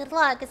 Well, good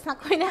luck. It's not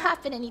going to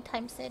happen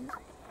anytime soon.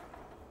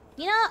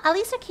 You know, at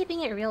least they're keeping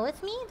it real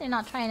with me. They're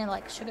not trying to,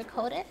 like,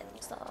 sugarcoat it.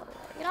 So,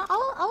 you know,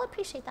 I'll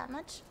appreciate that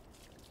much.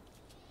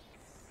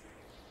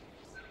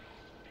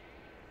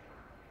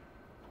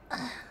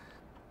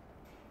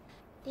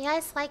 Do you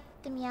guys like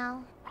the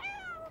meow?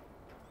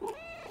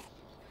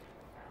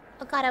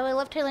 Oh god, I would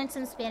love to learn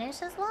some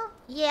Spanish as well.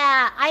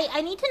 Yeah,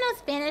 I need to know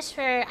Spanish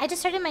for... I just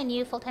started my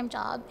new full-time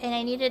job, and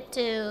I needed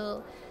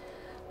to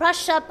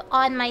brush up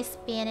on my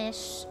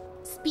Spanish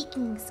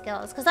speaking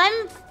skills. Because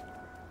I'm...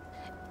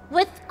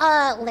 With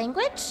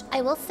language,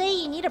 I will say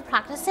you need to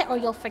practice it or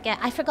you'll forget.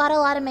 I forgot a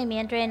lot of my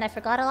Mandarin, I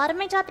forgot a lot of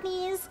my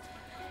Japanese.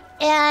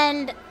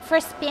 And for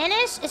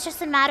Spanish, it's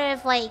just a matter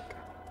of like...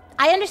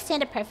 I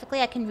understand it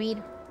perfectly, I can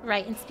read,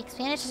 write, and speak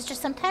Spanish. It's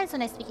just sometimes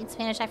when I speak in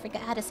Spanish, I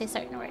forget how to say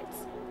certain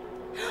words.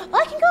 Oh,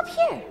 I can go up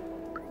here!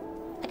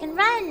 I can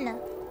run!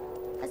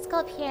 Let's go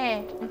up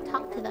here and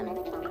talk to them.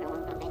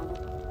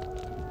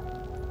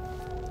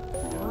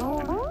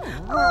 Oh,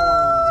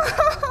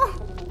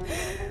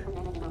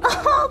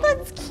 oh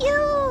that's cute!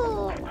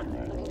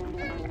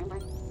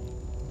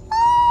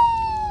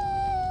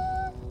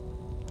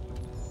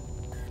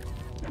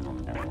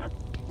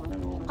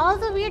 All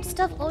the weird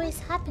stuff always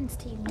happens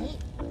to you, mate.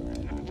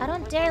 I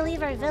don't dare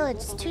leave our village,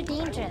 it's too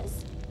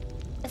dangerous.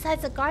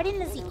 Besides, the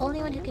Guardian is the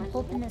only one who can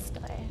open this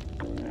door.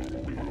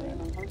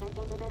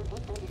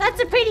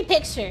 That's a pretty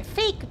picture.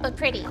 Fake, but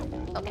pretty.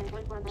 Okay.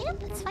 Yeah,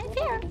 that's fine.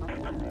 Fair.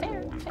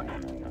 Fair.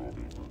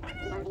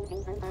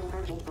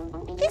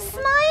 They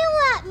smile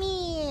at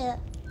me.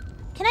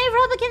 Can I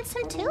rub against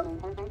him too?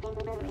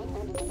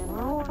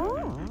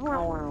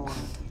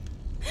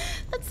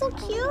 That's so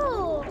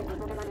cute.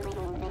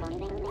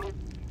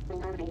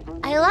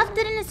 I left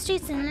it in the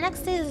streets and the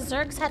next day the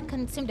Zurks had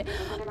consumed it.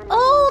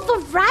 Oh, the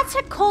rats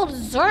are called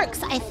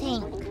Zurks, I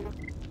think.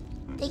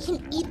 They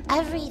can eat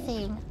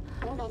everything.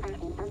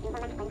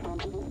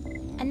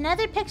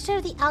 Another picture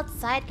of the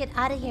outside. Get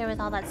out of here with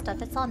all that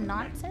stuff. It's all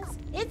nonsense.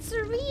 It's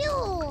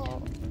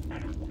real.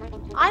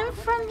 I'm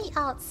from the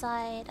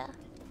outside.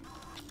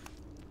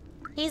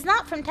 He's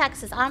not from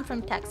Texas. I'm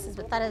from Texas,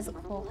 but that is a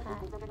cool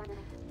hat.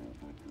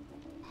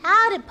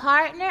 Howdy,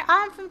 partner.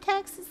 I'm from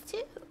Texas,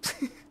 too.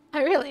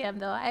 I really am,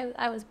 though.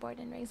 I was born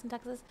and raised in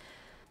Texas.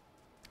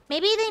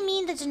 Maybe they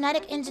mean the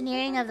genetic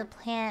engineering of the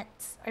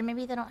plants. Or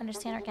maybe they don't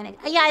understand organic.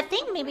 Yeah, I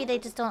think maybe they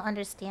just don't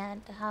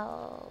understand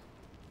how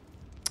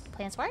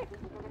plants work.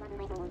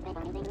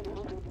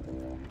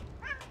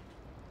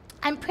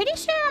 I'm pretty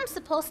sure I'm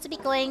supposed to be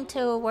going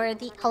to where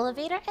the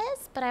elevator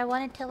is, but I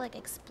wanted to, like,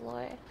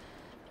 explore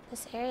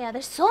this area.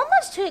 There's so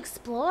much to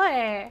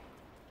explore.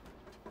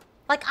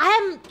 Like,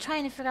 I'm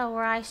trying to figure out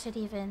where I should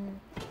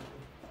even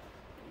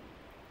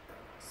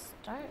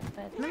start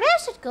with. Maybe I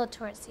should go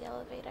towards the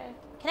elevator.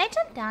 Can I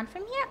jump down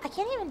from here? I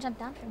can't even jump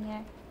down from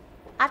here.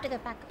 I have to go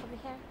back over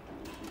here.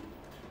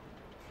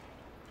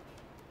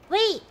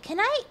 Wait, can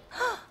I?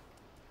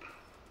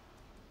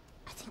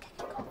 I think I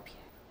can go up here.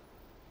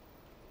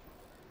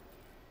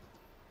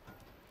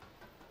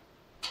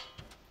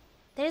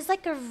 There's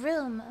like a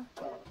room.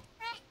 I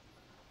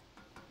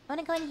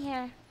wanna go in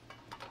here.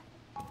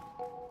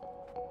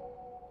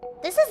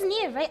 This is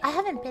near, right? I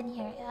haven't been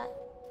here yet.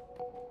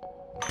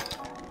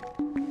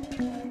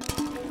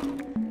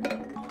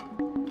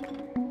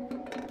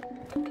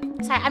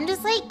 Sorry, I'm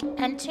just like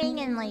entering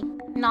and like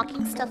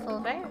knocking stuff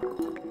over.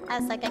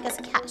 As like, I guess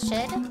a cat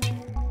should.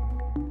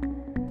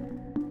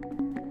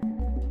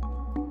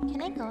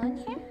 Can I go in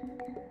here?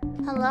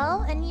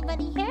 Hello?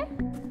 Anybody here?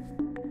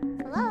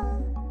 Hello?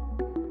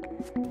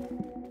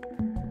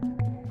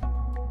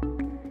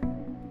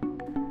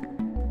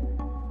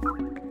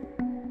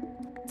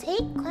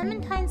 Take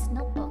Clementine's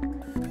notebook.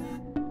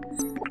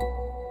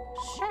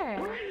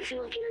 Sure.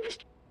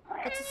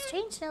 It's a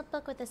strange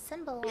notebook with a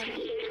symbol on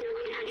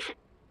it.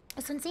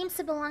 This one seems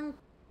to belong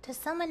to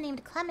someone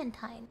named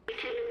Clementine.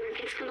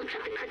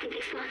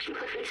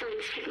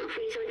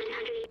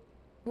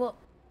 Well,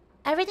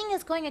 everything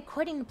is going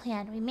according to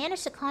plan. We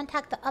managed to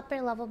contact the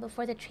upper level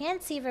before the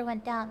transceiver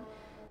went down.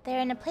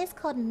 They're in a place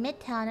called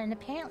Midtown, and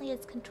apparently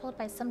it's controlled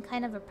by some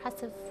kind of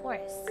oppressive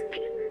force.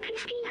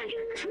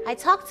 I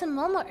talked to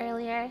Momo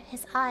earlier.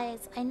 His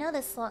eyes. I know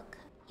this look.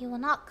 He will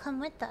not come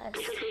with us.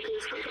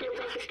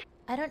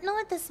 I don't know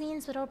what this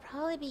means, but it'll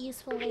probably be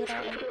useful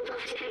later.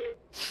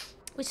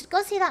 We should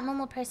go see that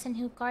Momo person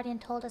who Guardian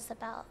told us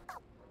about.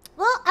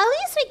 Well, at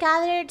least we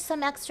gathered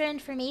some extra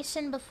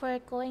information before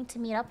going to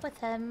meet up with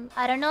him.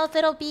 I don't know if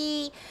it'll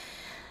be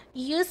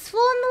useful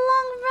in the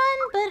long run,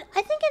 but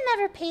I think it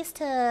never pays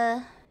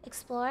to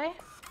explore.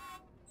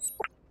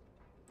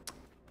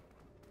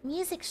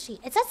 Music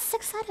sheet. It's at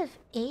 6 out of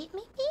 8,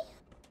 maybe?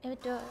 It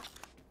would do it.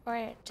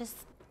 Or just...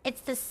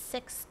 It's the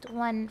 6th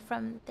one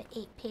from the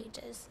 8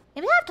 pages.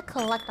 Maybe I have to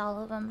collect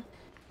all of them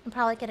and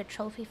probably get a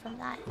trophy from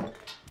that.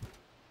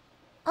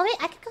 Oh wait,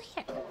 I could go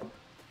here.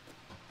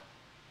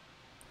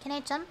 Can I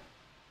jump?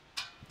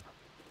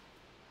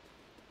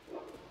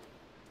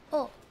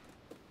 Oh.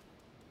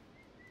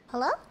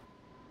 Hello?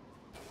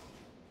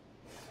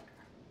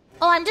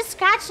 Oh, I'm just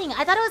scratching.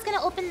 I thought I was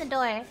gonna open the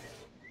door.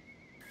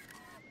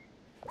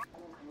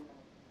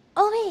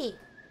 Oh wait.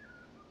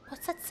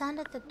 What's that sound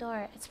at the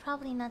door? It's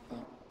probably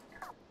nothing.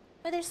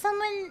 Or there's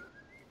someone...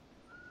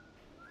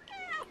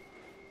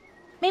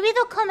 Maybe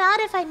they'll come out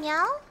if I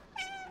meow?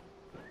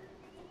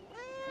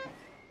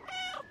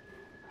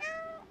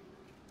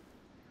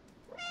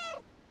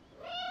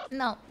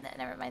 No,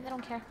 never mind. I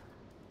don't care.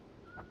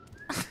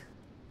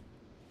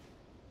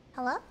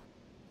 Hello?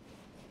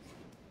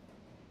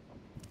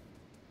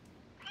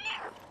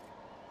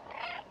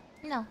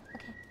 No,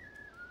 okay.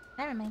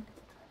 Never mind.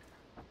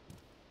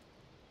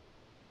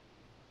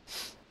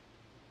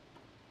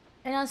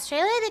 In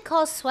Australia, they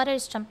call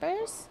sweaters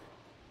jumpers.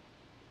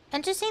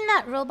 Interesting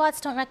that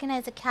robots don't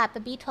recognize a cat,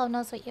 but B12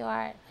 knows what you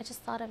are. I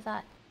just thought of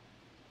that.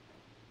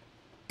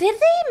 Did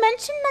they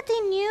mention that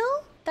they knew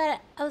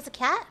that I was a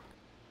cat?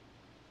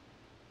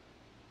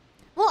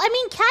 Well, I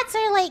mean, cats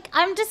are like...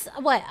 I'm just...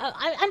 What?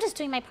 I'm just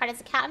doing my part as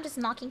a cat. I'm just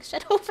knocking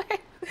shit over.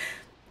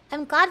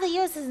 I'm glad the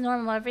US is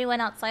normal. Everyone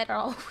outside are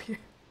all weird.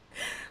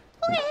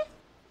 Okay.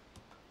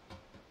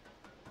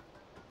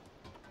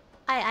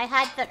 I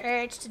had the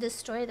urge to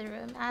destroy the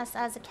room as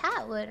a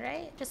cat would,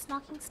 right? Just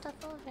knocking stuff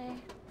over.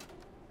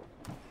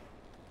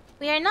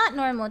 We are not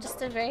normal,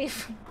 just a very...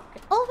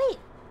 Oh, wait.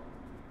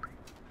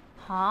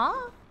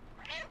 Huh?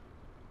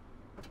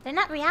 They're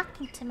not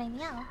reacting to my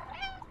meow.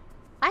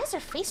 Why is her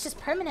face just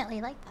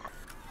permanently like that?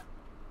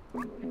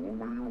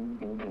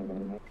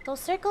 Those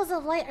circles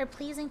of light are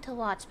pleasing to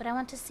watch, but I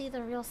want to see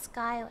the real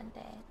sky one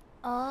day.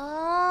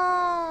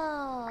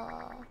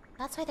 Oh,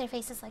 that's why their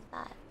face is like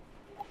that.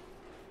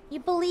 You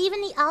believe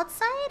in the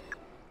outside?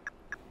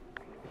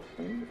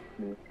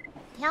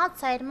 The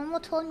outside.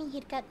 Momo told me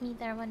he'd get me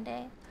there one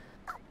day.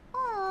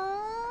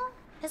 Aww.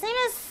 His name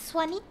is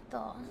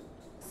Swanito.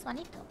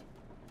 Swanito.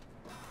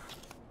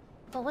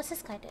 But what's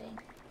this guy doing?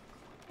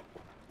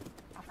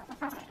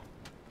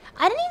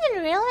 I didn't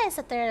even realize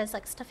that there's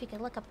like stuff you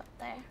could look up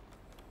there.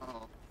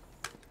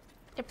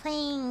 They're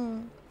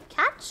playing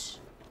catch?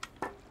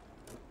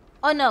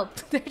 Oh no,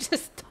 they're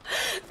just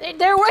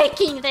they're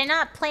working. They're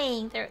not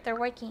playing. They're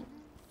working.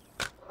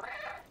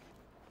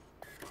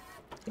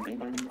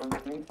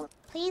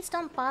 Please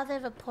don't bother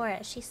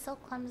Vapora. She's so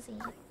clumsy.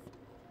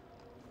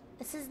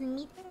 This is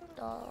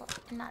Nito,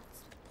 not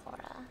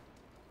Vapora.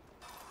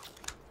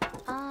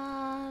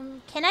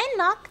 Can I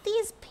knock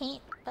these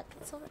paint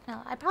buckets over?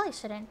 No, I probably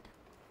shouldn't.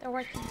 They're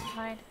working too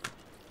hard.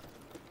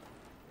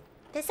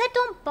 They said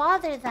don't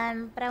bother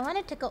them, but I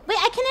wanted to go. Wait,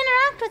 I can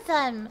interact with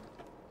them.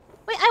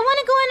 Wait, I want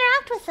to go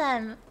interact with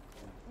them.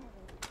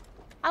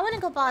 I want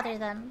to go bother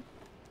them.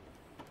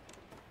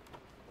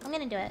 I'm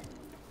gonna do it.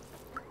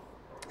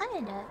 I'm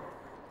gonna do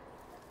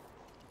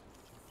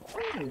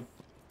it.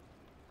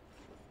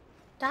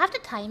 Do I have to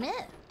time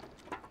it?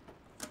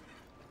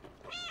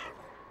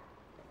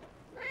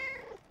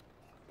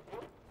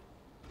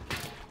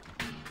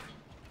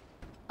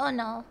 Oh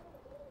no.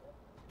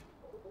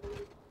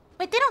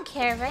 Wait, they don't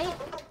care, right?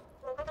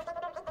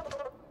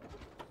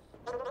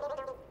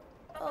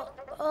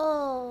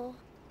 Oh.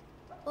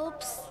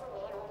 Oops.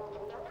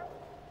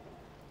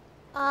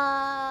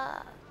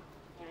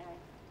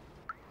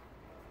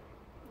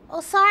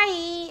 Oh,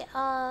 sorry.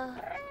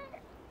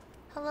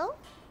 Hello?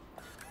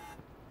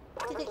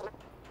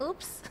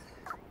 Oops.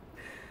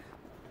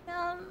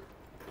 Well,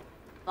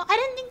 I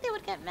didn't think they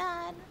would get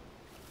mad.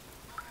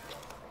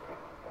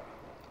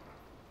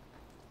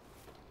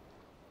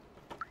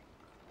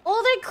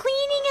 Oh, they're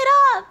cleaning it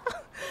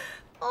up.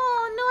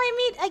 Oh no,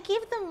 I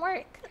gave them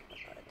work.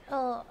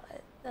 Oh,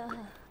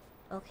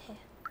 okay.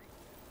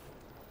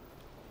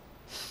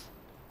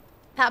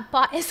 That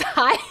bot is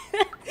high.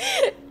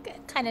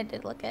 Kind of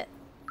did look it.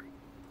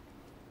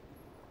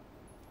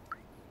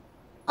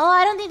 Oh,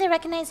 I don't think they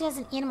recognize you as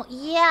an animal.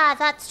 Yeah,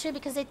 that's true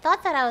because they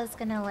thought that I was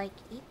gonna like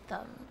eat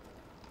them.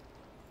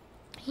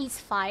 He's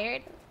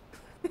fired.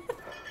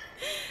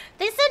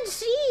 They said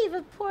she,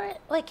 but poor.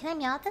 Wait, can I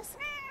meow at this?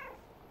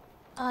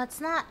 Oh, it's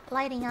not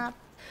lighting up.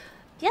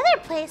 The other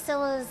place it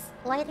was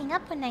lighting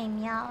up when I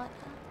meowed.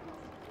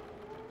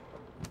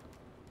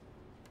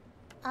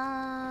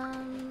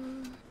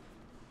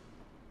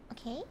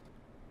 Okay.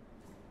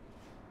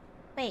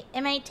 Wait,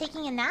 am I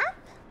taking a nap?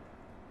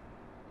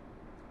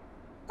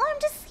 Oh, I'm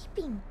just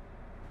sleeping.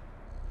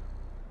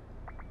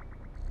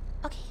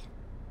 Okay.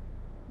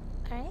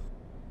 Alright.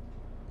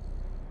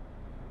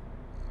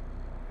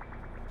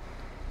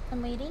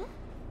 I'm waiting.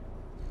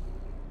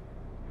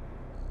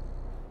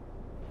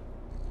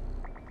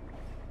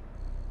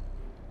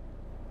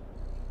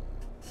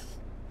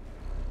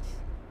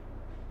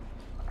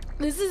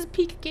 This is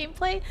peak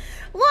gameplay.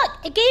 Look,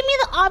 it gave me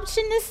the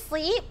option to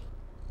sleep.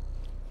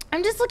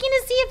 I'm just looking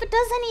to see if it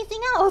does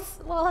anything else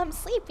while I'm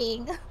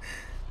sleeping.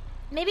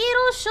 Maybe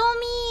it'll show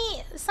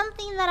me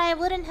something that I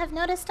wouldn't have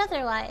noticed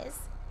otherwise.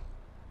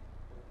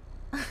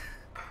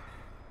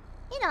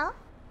 You know,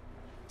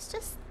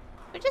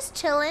 we're just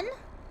chilling,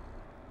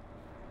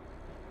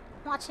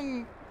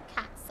 watching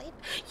cats sleep.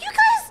 You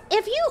guys,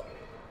 if you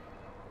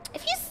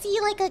see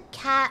like a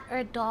cat or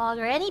a dog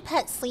or any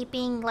pet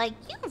sleeping, like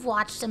you've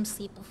watched them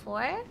sleep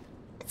before.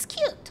 It's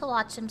cute to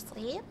watch them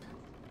sleep.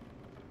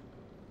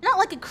 Not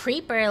like a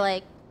creeper,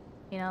 like,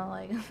 you know,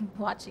 like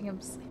watching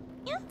them sleep.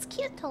 Yeah, it's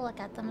cute to look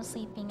at them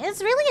sleeping.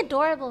 It's really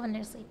adorable when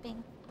they're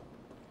sleeping.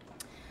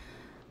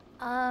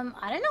 I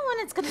don't know when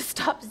it's gonna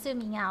stop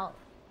zooming out.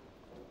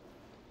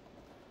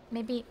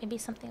 Maybe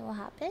something will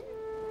happen.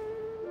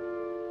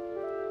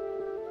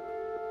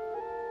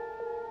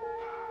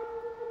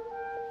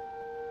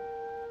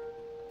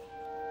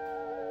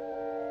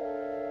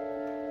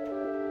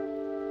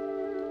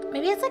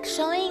 Maybe it's like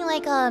showing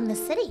like the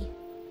city.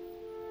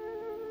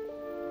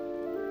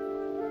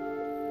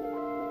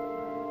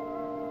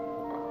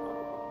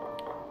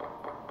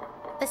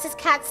 This is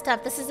cat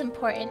stuff. This is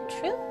important.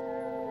 True?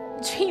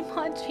 Dream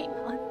on, dream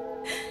on.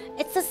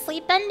 It's a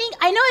sleep ending?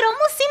 I know, it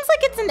almost seems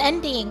like it's an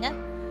ending.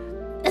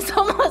 It's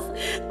almost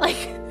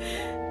like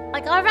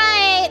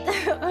alright,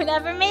 we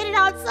never made it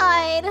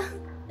outside.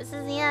 This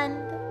is the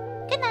end.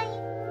 Good night.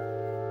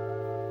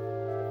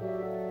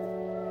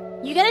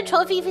 You get a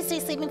trophy if you stay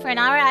sleeping for an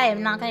hour? I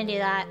am not gonna do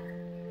that.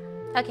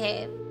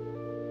 Okay.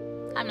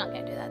 I'm not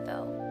gonna do that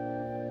though.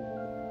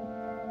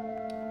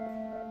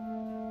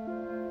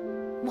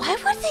 Why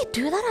would they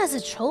do that as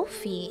a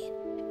trophy?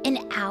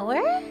 An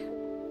hour?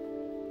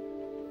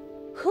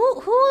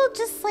 Who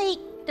just like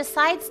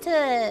decides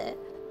to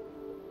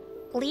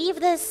leave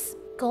this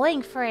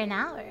going for an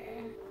hour.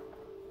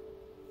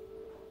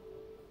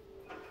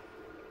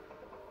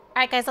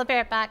 Alright guys, I'll be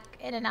right back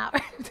in an hour.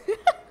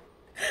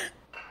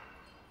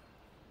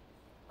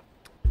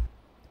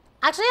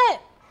 Actually, I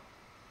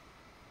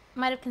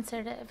might have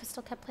considered it if it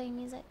still kept playing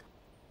music.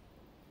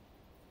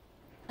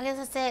 I guess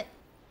that's it.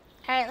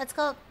 Alright, let's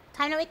go.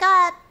 Time to wake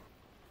up.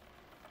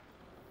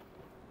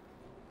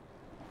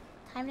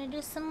 Time to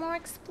do some more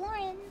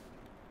exploring.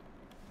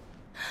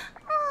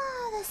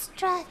 Oh, the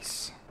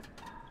stretch.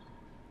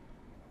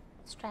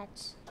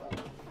 Stretch.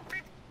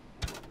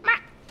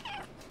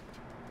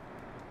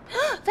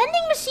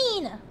 Vending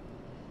machine!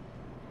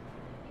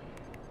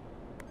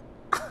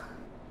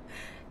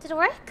 Did it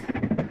work?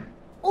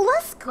 Oh,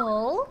 let's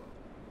go.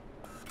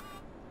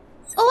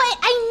 Oh,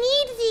 I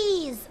need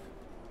these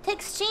to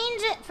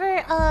exchange it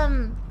for,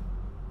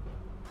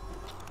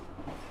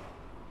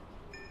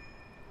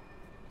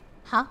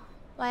 Huh?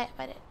 Why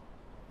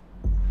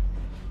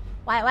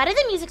did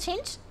the music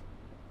change?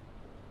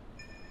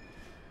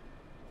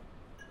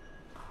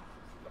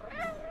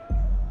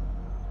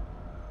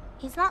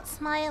 He's not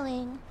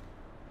smiling.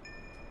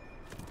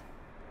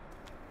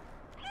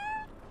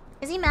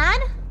 Is he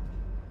mad?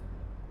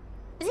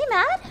 Is he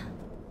mad?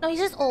 No, he's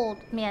just old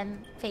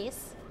man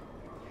face.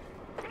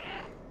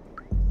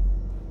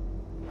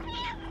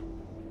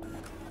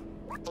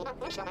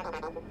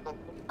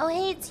 Oh,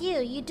 hey, it's you.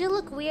 You do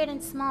look weird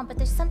and small, but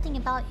there's something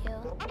about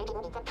you.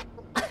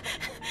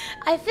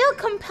 I feel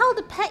compelled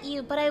to pet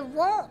you, but I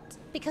won't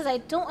because I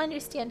don't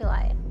understand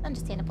why.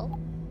 Understandable.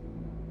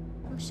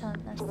 I'm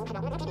showing this.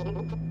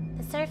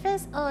 The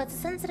surface? Oh, it's a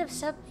sensitive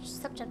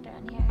subject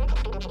around here.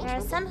 There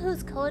are some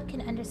whose code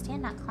can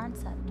understand that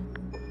concept.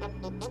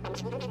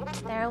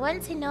 There are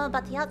ones who know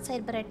about the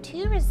outside but are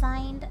too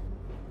resigned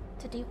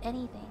to do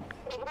anything.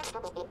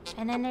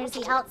 And then there's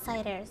the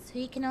outsiders, who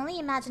you can only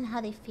imagine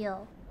how they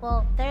feel.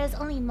 Well, there is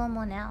only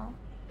Momo now.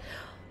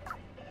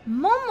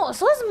 Momo?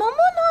 So is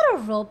Momo not a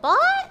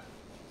robot?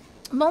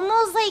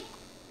 Momo's like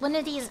one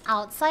of these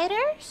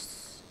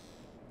outsiders?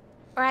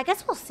 Or I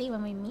guess we'll see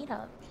when we meet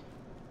up.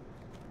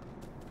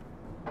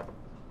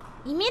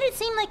 You made it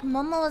seem like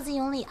Momo was the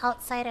only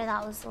outsider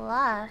that was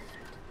left.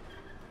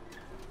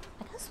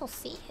 I guess we'll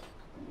see.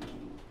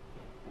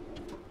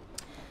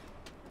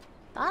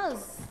 That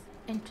was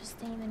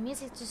interesting. The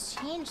music just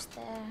changed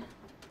there.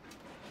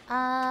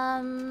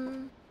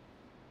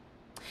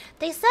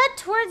 They said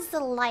towards the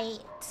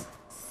light.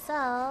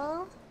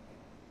 So...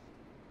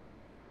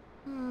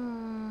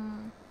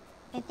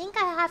 I think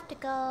I have to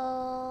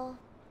go...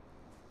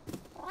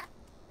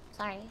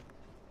 Sorry.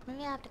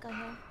 Maybe I have to go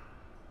here.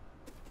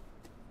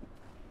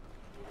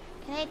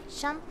 Can I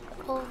jump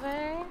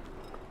over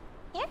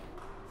here?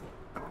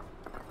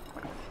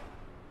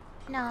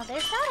 No,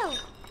 there's not a...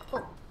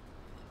 Oh.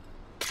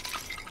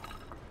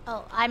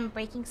 Oh, I'm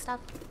breaking stuff.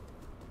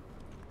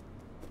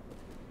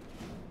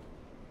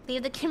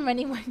 Leave the game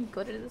running when you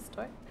go to the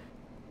store.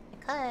 I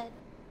could.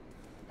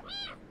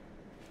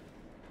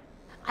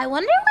 I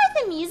wonder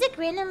why the music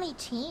randomly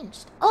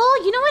changed.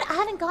 Oh, you know what? I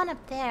haven't gone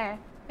up there.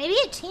 Maybe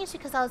it changed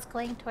because I was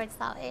going towards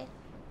that way.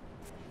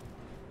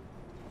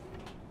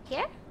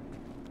 Here?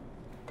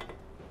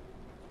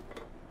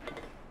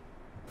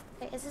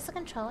 Wait, is this a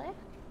controller?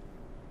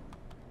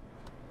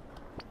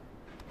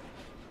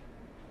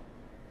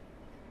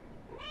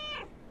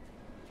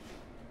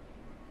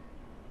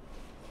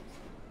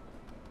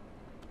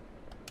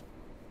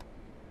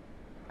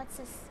 What's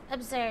this?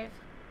 Observe.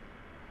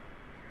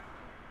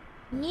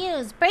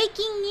 News!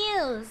 Breaking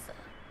news!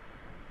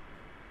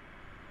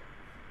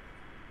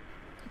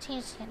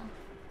 Change channel.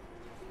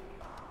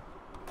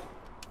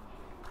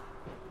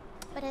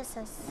 What is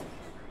this?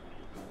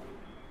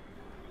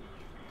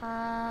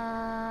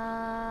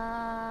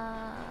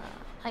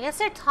 I guess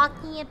they're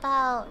talking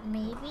about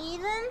maybe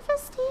the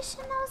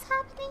infestation that was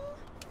happening?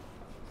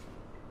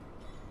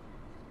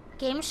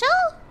 Game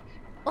show?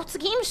 What's a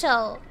game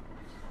show?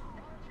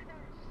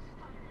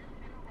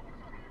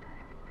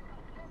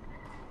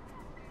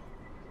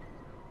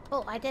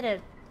 Oh, I did a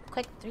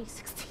quick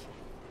 360.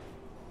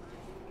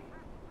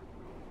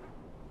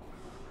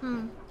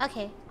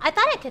 Okay. I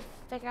thought I could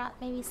figure out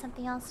maybe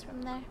something else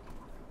from there.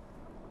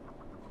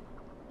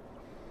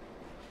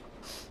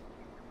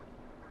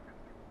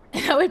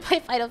 I would play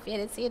Final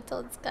Fantasy until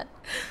it's done.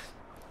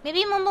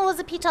 Maybe Momo was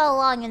a peach all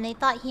along and they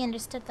thought he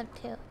understood them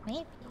too.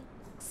 Maybe.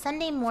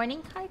 Sunday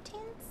morning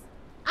cartoons?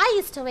 I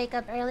used to wake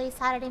up early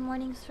Saturday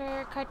mornings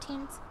for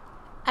cartoons.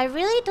 I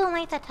really don't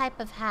like that type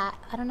of hat.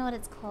 I don't know what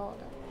it's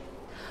called.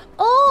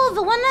 Oh,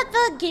 the one that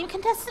the game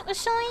contestant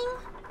was showing?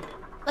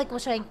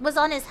 Was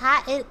on his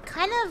hat. It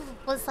kind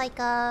of was like,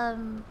 I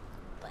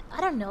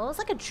don't know. It was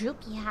like a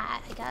droopy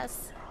hat, I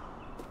guess.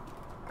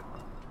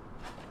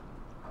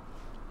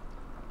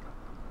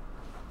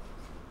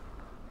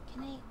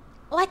 Can I...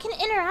 Oh, I can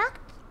interact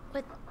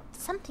with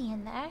something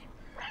in there.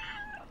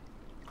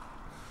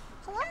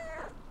 Hello?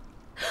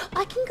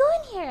 I can go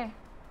in here.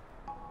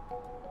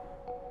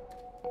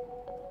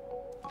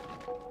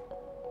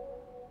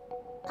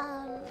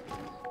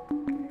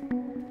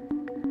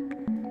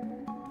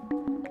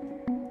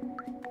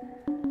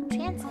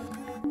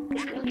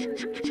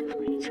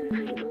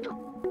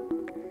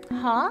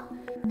 Huh?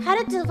 How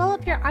to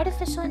develop your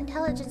artificial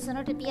intelligence in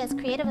order to be as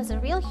creative as a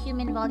real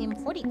human, volume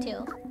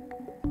 42.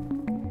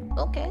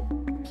 Okay.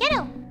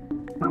 Piano!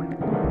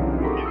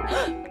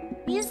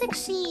 Music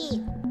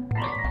sheet!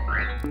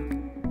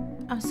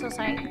 I'm so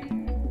sorry.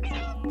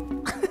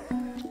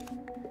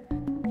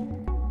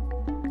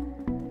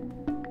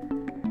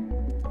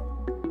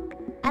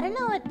 I don't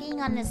know what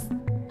being on this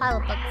pile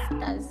of books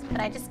does,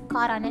 but I just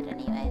caught on it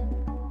anyway.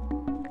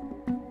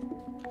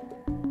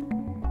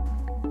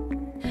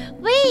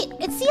 Wait,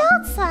 it's the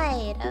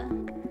outside!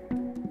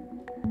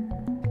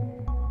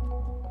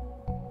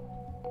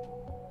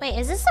 Wait,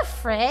 is this a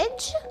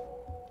fridge?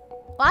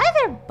 Why are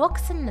there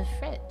books in the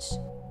fridge?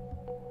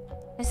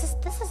 This is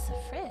the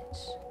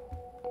fridge.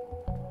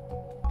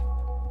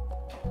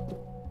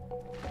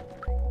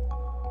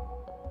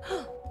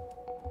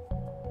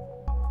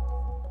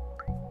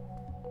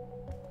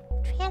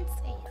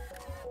 Translate.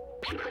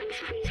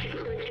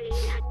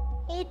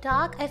 Hey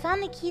Doc, I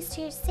found the keys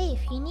to your safe.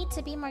 You need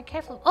to be more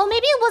careful. Oh,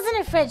 maybe it wasn't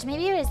a fridge.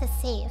 Maybe it was a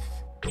safe.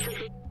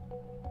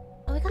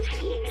 Oh, we got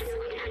keys.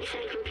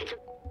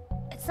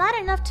 It's not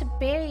enough to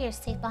bury your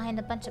safe behind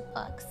a bunch of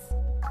books.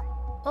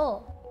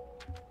 Oh.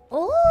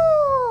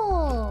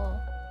 Oh!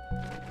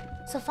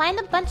 So find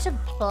a bunch of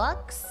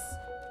books?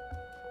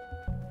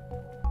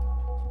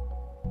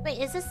 Wait,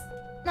 is this...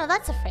 No,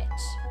 that's a fridge.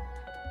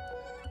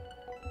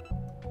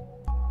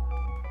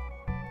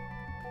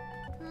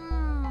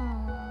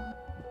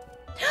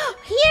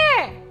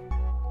 Here!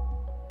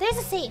 There's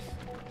a safe.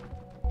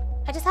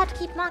 I just have to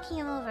keep knocking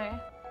him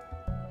over.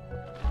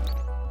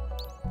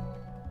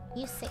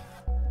 You safe.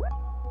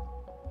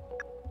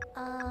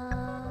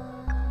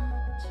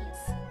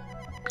 Keys.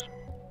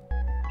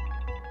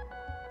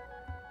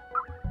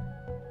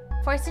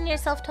 Forcing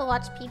yourself to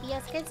watch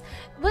PBS Kids.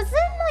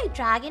 Wasn't like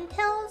Dragon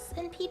Tales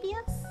in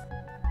PBS?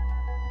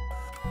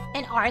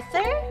 And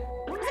Arthur?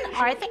 Wasn't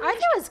Arthur?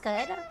 Arthur was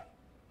good.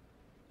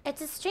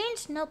 It's a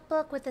strange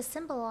notebook with a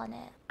symbol on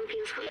it.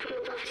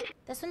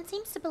 This one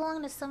seems to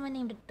belong to someone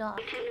named Doc.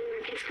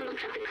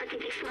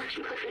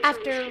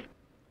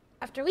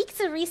 After weeks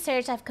of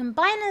research, I've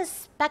combined a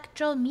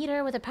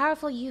spectrometer with a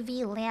powerful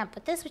UV lamp.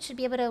 With this, we should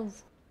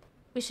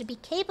be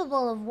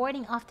capable of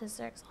warding off the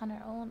Zergs on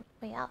our own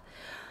way out.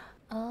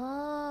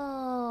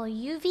 Oh,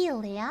 UV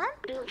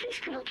lamp?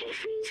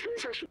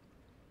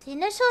 The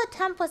initial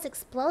attempt was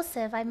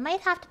explosive. I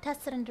might have to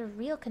test it under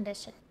real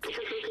conditions.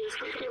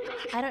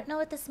 I don't know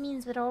what this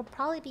means, but it'll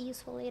probably be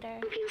useful later.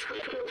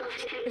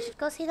 We should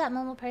go see that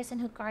Momo person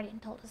who Guardian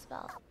told us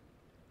about.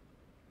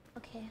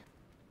 Okay.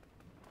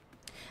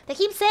 They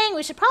keep saying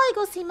we should probably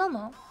go see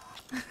Momo.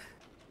 We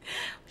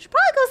should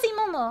probably go see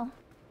Momo.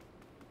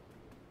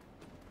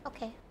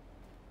 Okay.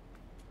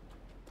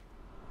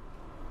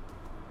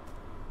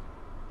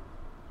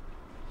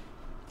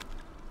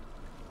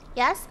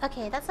 Yes?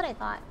 Okay, that's what I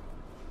thought.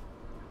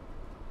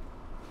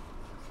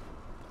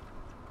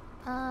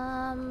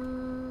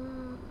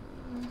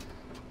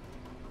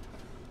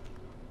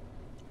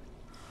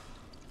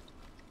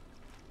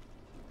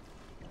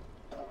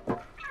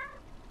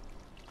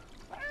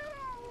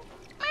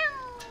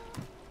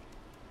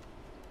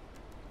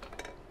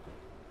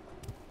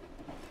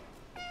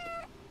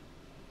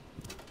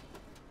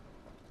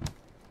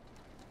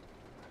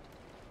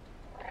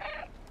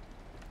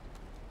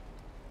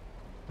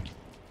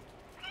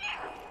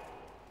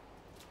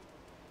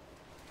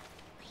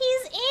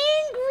 He's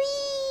angry!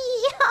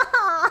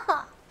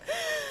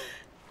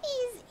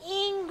 He's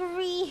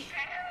angry.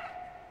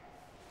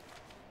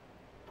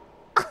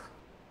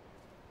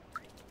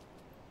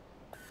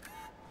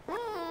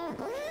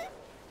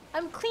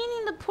 I'm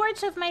cleaning the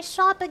porch of my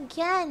shop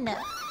again.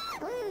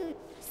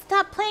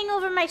 Stop playing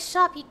over my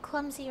shop, you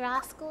clumsy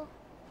rascal.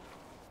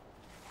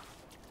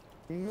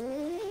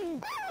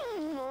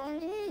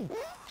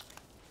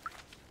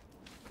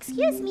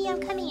 Excuse me,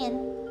 I'm coming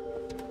in.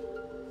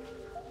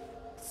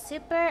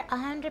 Super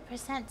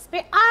 100%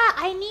 spirit. Ah,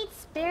 I need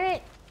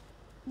spirit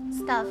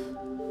stuff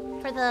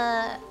for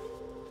the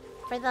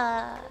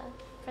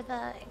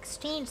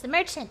exchange, the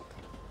merchant.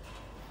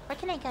 Where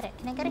can I get it?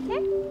 Can I get it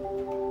here?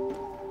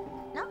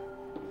 No?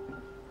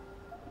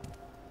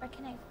 Where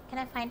can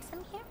I find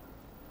some here?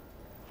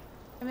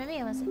 Or maybe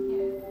it wasn't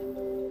here.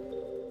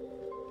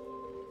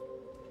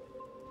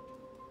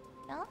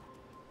 No?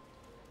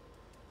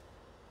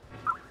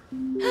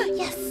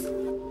 Yes!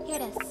 Here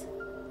it is.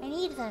 I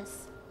need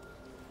this.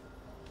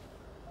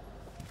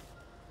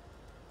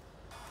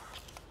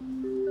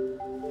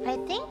 I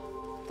think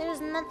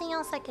there's nothing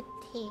else I could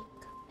take.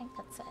 I think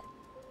that's it.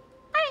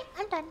 Alright,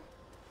 I'm done.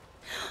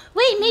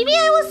 Wait, maybe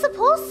I was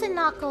supposed to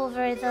knock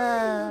over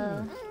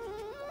the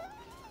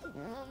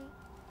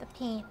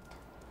paint.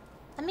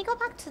 Let me go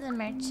back to the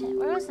merchant.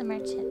 Where was the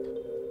merchant?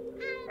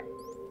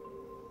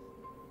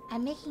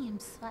 I'm making him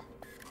sweat.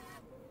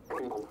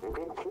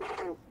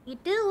 You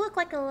do look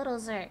like a little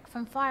Zerg,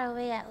 from far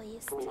away at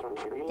least.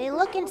 They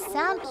look and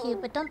sound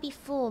cute, but don't be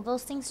fooled.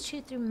 Those things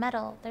chew through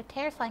metal. They're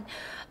terrifying.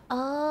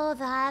 Oh,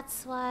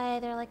 that's why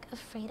they're like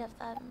afraid of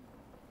them.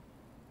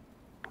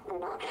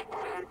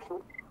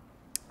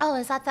 Oh,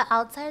 is that the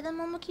outside that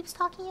Momo keeps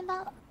talking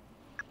about?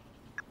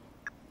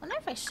 I wonder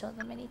if I show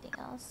them anything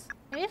else.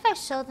 Maybe if I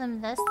show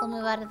them this, they'll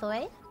move out of the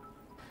way.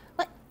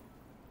 What?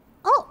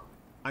 Oh!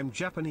 I'm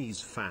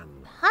Japanese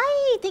fan.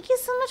 Hi! Thank you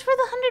so much for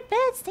the 100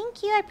 bits.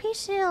 Thank you. I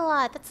appreciate it a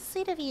lot. That's so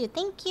sweet of you.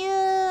 Thank you.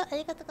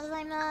 Arigatou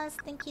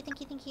gozaimasu. Thank you,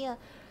 thank you, thank you.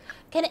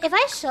 If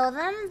I show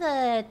them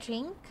the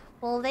drink,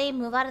 will they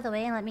move out of the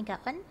way and let me get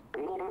one?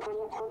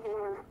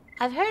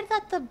 I've heard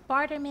that the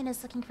barterman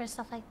is looking for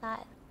stuff like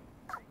that.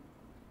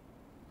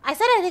 I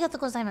said arigatou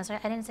gozaimasu,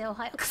 right? I didn't say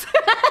Ohio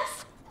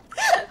gozaimasu.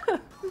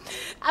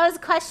 I was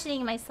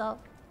questioning myself.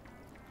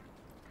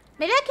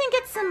 Maybe I can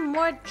get some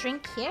more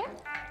drink here?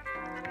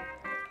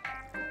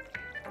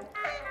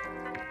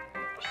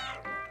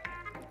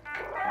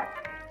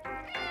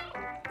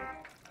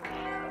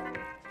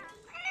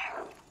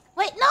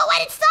 Wait, no, why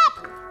did it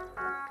stop?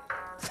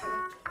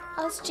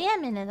 I was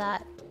jamming to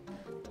that.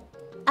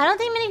 I don't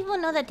think many people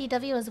know that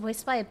DW was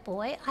voiced by a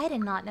boy. I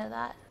did not know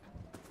that.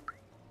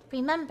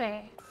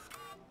 Remember.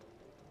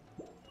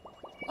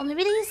 Oh,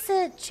 maybe they used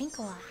to drink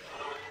a lot.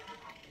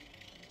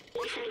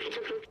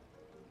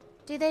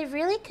 Do they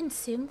really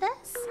consume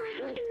this?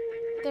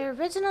 Their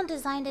original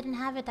design didn't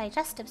have a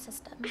digestive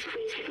system.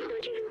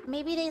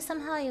 Maybe they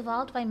somehow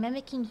evolved by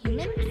mimicking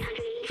humans?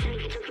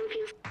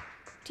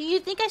 Do you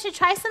think I should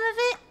try some of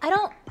it?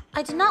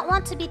 I do not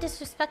want to be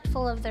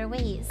disrespectful of their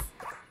ways.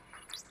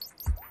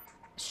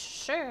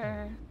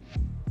 Sure.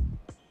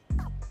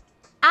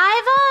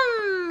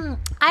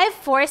 I've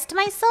forced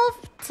myself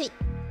to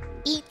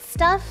eat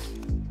stuff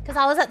because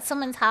I was at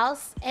someone's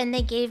house and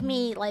they gave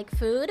me like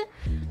food,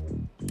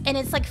 and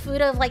it's like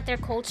food of like their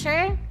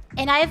culture,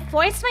 and I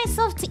forced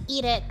myself to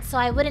eat it so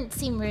I wouldn't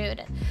seem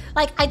rude.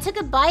 Like I took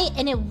a bite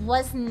and it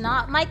was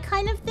not my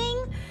kind of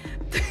thing.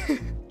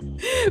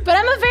 But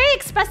I'm a very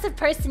expressive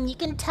person. You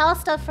can tell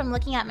stuff from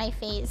looking at my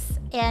face.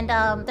 And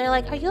they're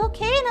like, "Are you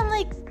okay?" And I'm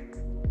like,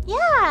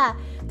 "Yeah."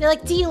 They're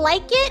like, "Do you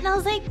like it?" And I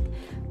was like,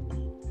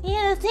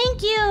 "Yeah,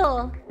 thank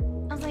you."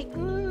 I was like,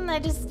 I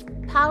just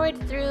powered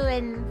through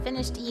and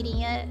finished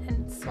eating it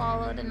and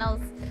swallowed, and I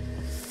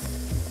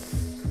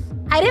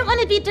didn't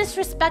want to be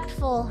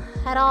disrespectful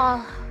at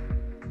all.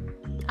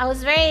 I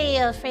was very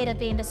afraid of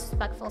being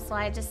disrespectful, so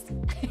I just...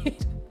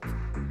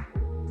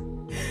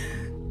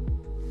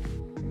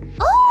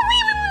 Oh,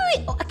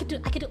 wait. Oh, I could do.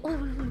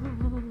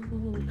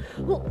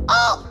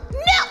 Oh,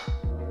 no!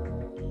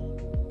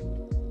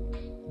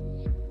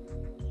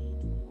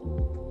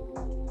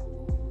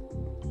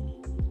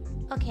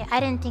 Okay, I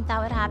didn't think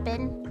that would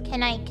happen.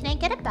 Can I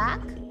get it back?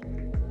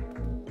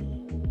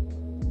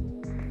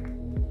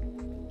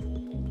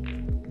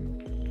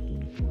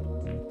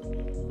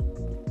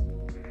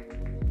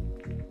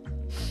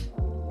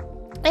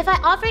 If I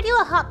offered you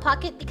a hot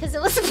pocket because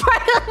it was a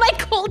part of my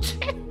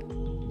culture.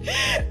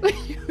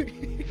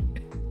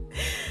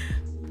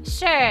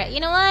 Sure, you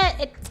know what?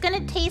 It's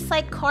gonna taste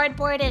like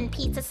cardboard and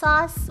pizza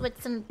sauce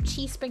with some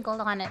cheese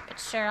sprinkled on it, but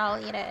sure,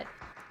 I'll eat it.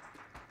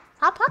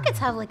 Hot pockets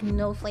have like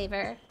no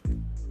flavor.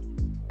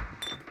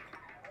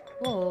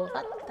 Whoa,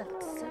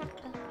 that's so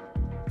good.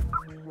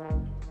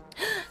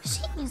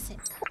 Sheet music.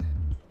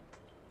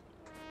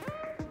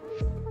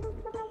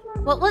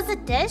 What was the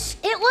dish?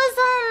 It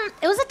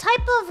was a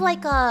type of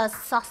like a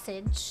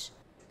sausage.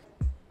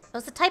 It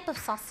was a type of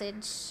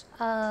sausage.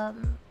 I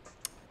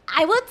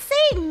would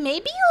say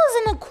maybe it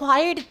was an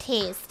acquired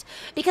taste,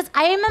 because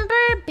I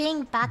remember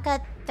being back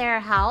at their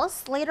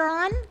house later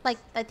on, like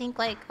I think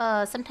like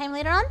sometime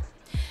later on,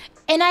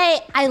 and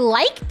I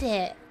liked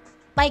it.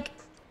 Like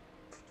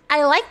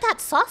I liked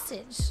that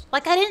sausage.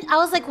 Like I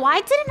was like,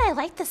 why didn't I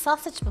like the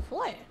sausage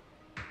before?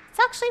 It's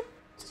actually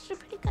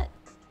pretty good.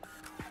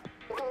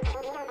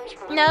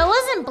 No, it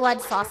wasn't blood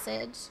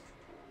sausage.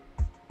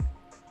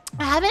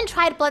 I haven't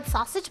tried blood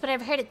sausage, but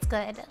I've heard it's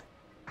good.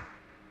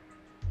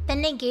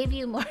 Then they gave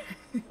you more.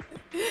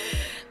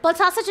 Blood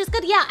sausage is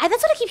good. Yeah,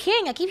 that's what I keep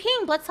hearing. I keep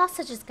hearing blood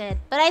sausage is good.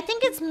 But I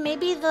think it's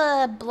maybe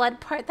the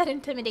blood part that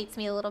intimidates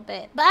me a little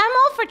bit. But I'm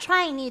all for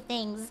trying new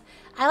things.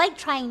 I like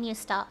trying new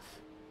stuff.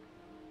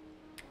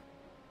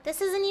 This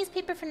is a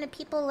newspaper from the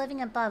people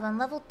living above on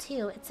level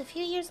 2. It's a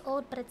few years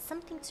old, but it's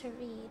something to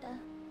read.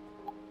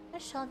 I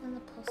showed them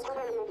the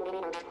postcard.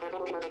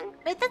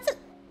 Wait, that's a...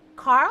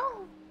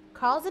 Carl?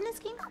 Carl's in this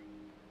game?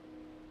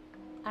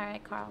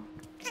 Alright, Carl.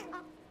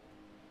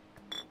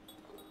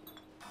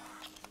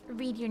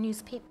 Read your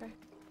newspaper.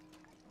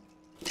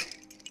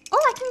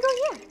 Oh, I can go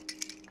here.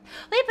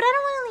 Wait, but I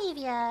don't want to leave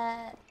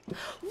yet.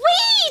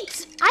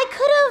 Wait! I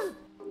could have...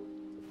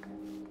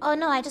 Oh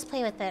no, I just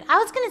play with it. I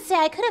was gonna say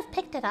I could have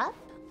picked it up.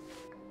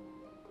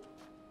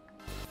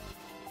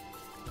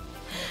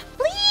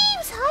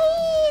 Please!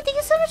 Hi! Thank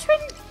you so much for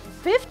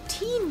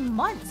 15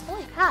 months.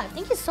 Holy crap.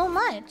 Thank you so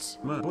much.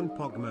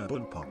 Merbunpog.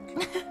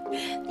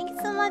 Thank you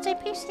so much. I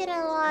appreciate it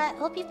a lot.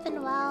 Hope you've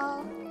been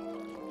well.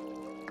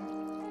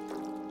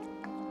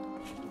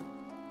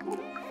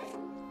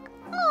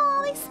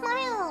 Oh, they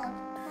smile.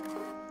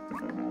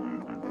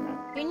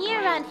 You're new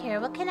around here.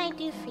 What can I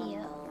do for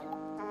you?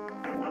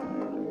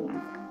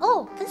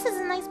 Oh, this is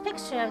a nice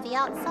picture of the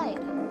outside.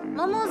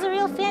 Momo's a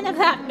real fan of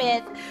that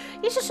myth.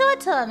 You should show it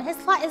to him. His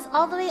slot is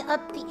all the way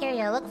up the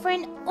area. Look for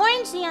an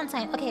orange neon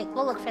sign. Okay,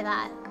 we'll look for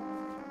that.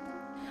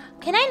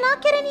 Can I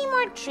not get any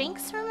more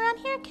drinks from around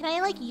here? Can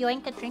I like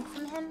yoink a drink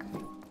from him?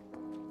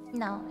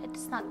 No, it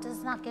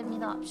does not give me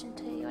the option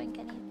to yoink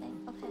anything.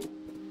 Okay.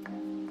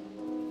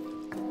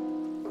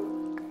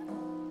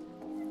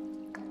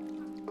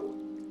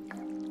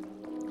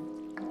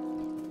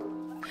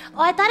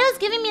 Oh, I thought it was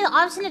giving me the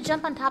option to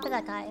jump on top of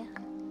that guy.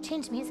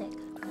 Change music.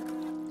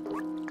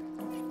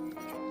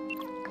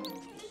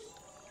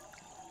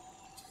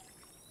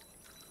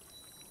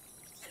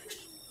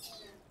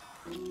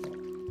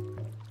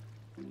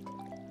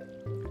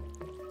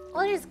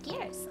 Oh, there's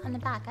gears on the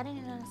back. I didn't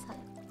even notice that.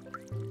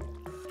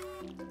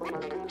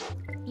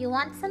 You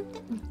want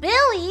something?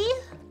 Billy!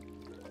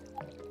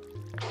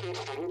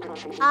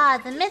 Ah,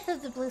 the myth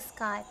of the blue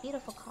sky.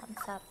 Beautiful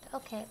concept.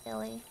 Okay,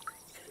 Billy.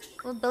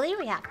 Will Billy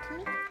react to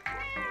me?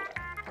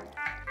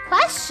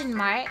 Question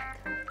mark?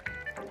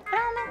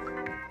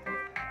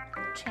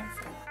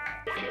 Translate.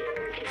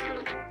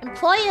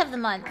 Employee of the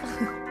month.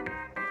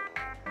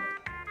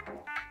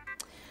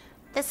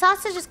 The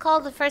sausage is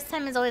called the first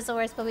time is always the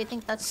worst, but we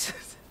think that's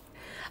just...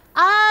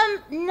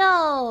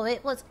 no,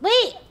 it was...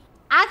 Wait,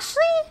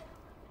 actually?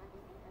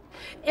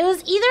 It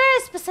was either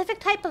a specific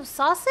type of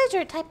sausage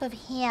or a type of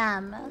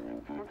ham.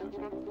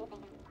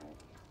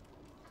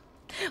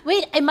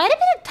 Wait, it might have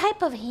been a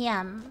type of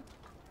ham.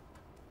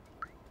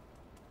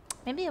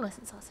 Maybe it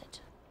wasn't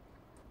sausage.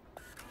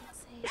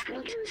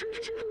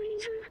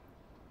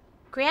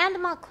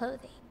 Grandma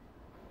Clothing.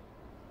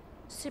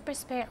 Super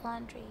Spirit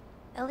Laundry.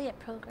 Elliot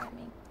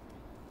Programming.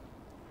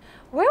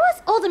 Where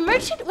was... Oh, the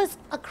merchant was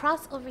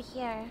across over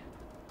here.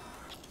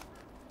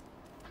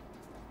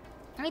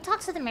 Let me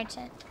talk to the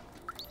merchant.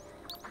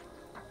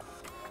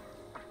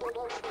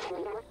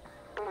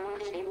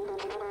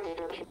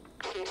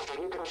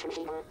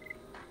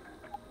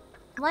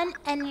 One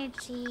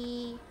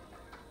energy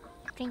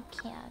drink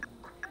can.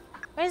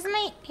 Where's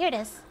my... Here it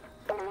is.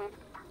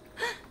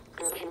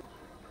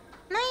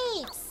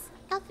 Nice!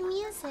 Got the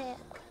music.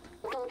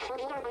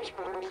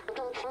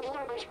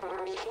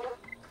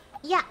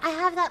 Yeah, I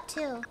have that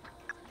too.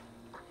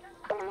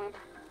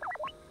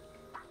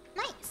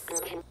 Nice.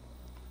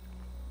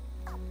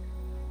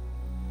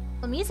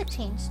 The music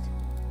changed.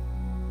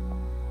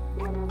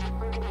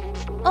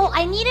 Oh,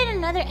 I needed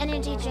another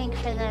energy drink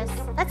for this.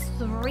 That's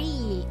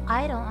 3.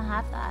 I don't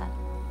have that.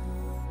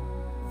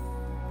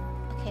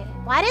 Okay,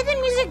 why did the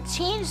music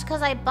change?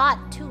 Because I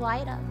bought 2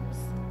 items.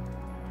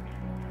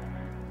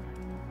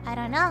 I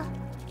don't know.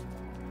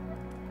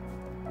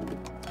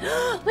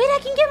 Wait, I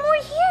can get more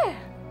here.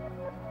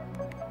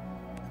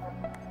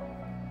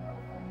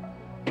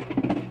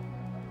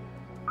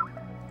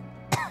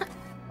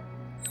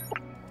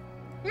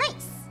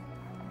 Nice.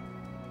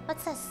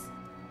 What's this?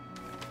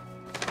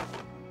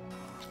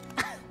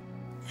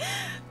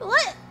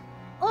 What?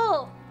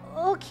 Oh,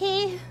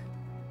 okay.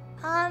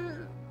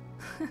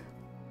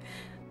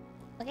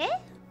 Okay?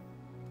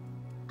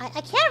 I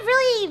can't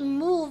really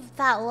move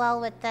that well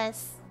with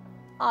this.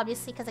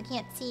 Obviously, because I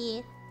can't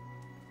see.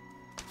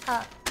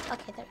 Oh,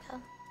 okay, there we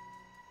go.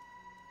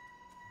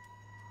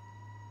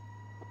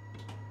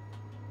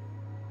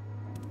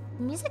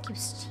 The music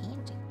keeps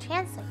changing.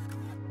 Translate.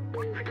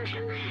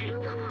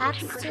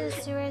 Access to the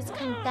sewer is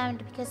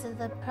condemned because of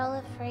the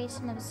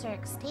proliferation of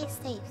Zerg. Stay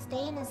safe.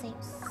 Stay in a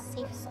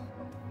safe zone.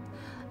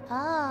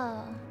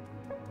 Oh.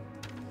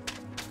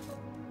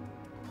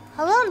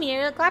 Hello,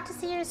 Miru. Glad to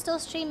see you're still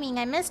streaming.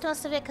 I missed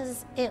most of it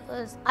because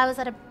I was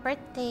at a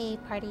birthday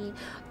party.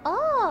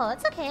 Oh,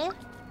 it's okay.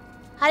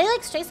 How do you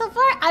like Stray so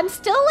far? I'm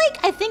still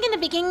like I think in the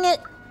beginning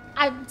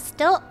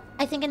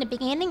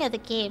of the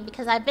game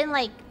because I've been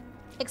like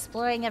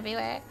exploring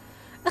everywhere.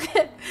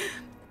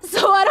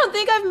 So I don't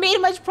think I've made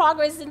much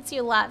progress since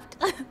you left.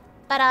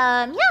 But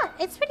yeah,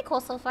 it's pretty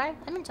cool so far.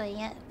 I'm enjoying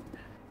it.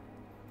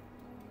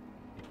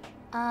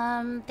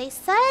 They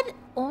said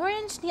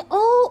orange neon.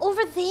 Oh,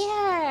 over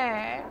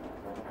there.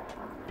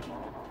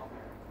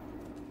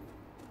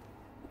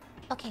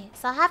 Okay,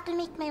 so I have to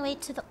make my way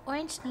to the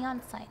orange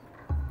neon sign.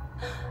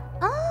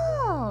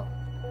 Oh.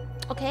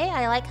 Okay,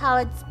 I like how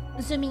it's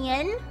zooming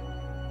in,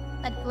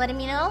 letting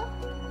me know.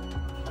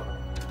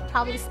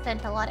 Probably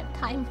spent a lot of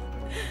time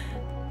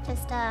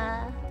just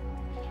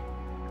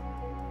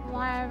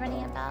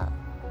running about.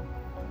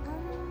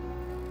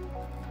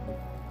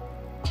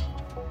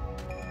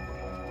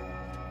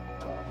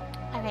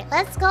 Alright,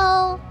 let's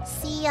go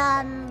see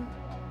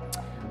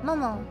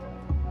Momo.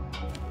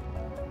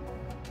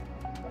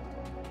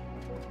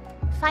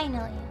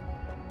 Finally.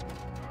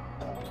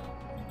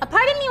 A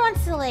part of me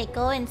wants to like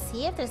go and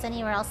see if there's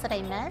anywhere else that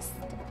I missed.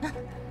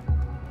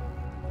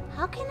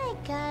 How can I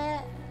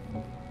get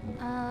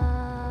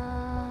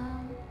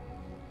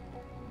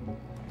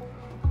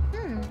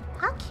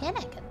how can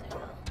I get there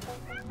though?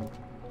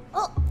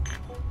 Oh.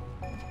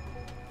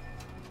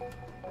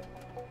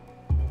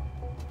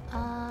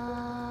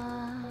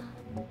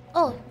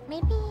 Oh,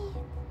 maybe.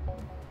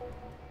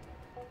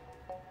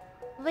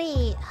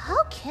 Wait,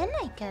 how can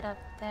I get up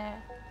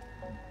there?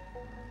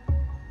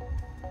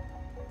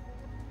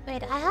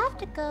 Wait, I have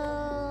to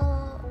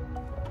go...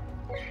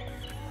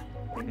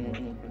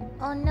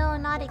 Oh no,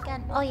 not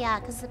again. Oh yeah,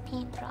 because the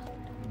paint dropped.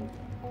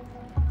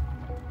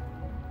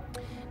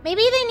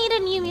 Maybe they need a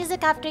new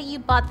music after you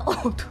bought the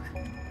old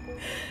one.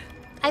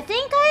 I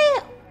think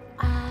I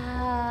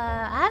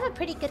have a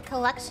pretty good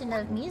collection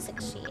of music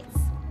sheets.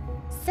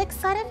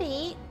 6 out of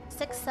 8.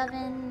 6,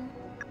 7,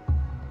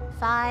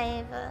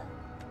 5,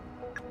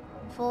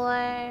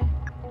 4.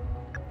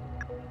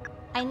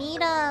 I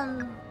need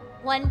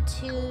 1,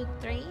 2,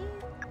 3,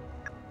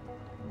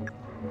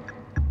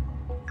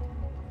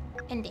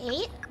 and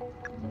 8.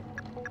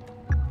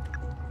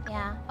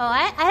 Yeah. Oh,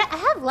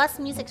 I have less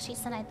music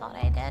sheets than I thought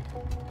I did.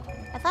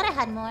 I thought I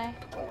had more.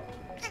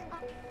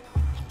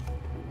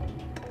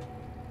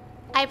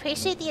 I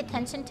appreciate the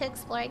attention to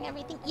exploring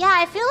everything. Yeah,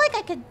 I feel like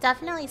I could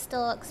definitely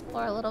still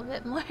explore a little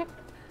bit more.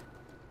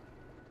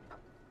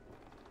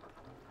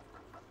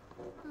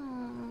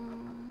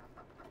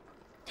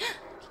 Can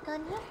you go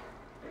in here?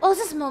 Oh, is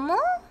this Momo?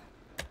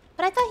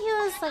 But I thought he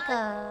was like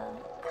a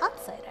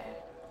outsider.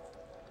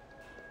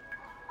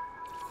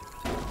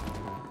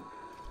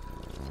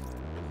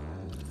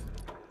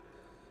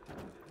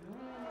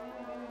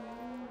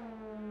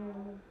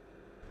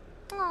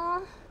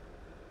 Aww.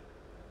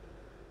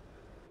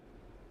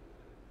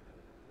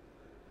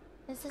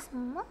 Is this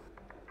Momo?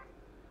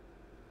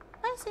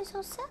 Why is he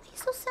so sad?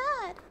 He's so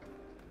sad.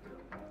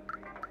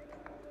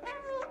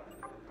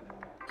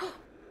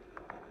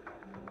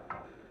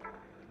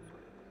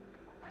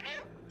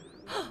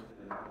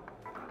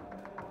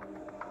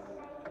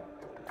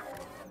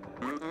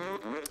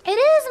 It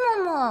is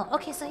Momo!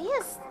 Okay, so he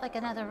is like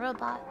another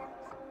robot.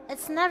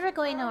 It's never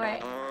going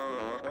nowhere.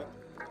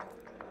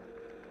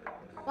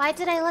 Why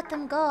did I let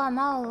them go? I'm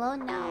all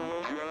alone now.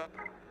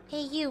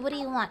 Hey you, what do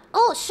you want?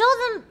 Oh, show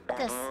them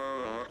this.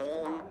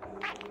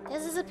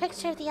 This is a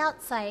picture of the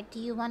outside. Do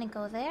you want to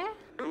go there?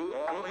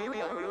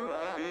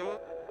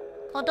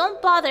 Oh,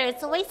 don't bother.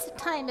 It's a waste of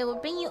time. It will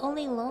bring you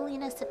only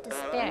loneliness and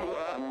despair.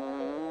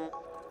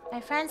 My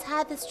friends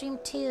had this dream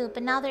too,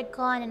 but now they're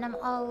gone and I'm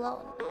all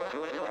alone.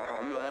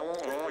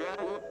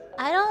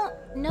 I don't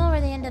know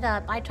where they ended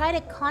up. I tried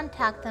to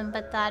contact them,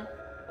 but that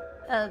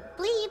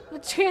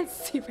bleep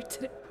transceiver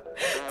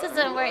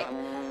doesn't work.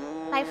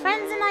 My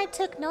friends and I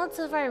took notes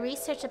of our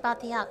research about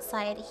the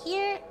outside.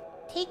 Here,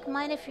 take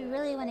mine if you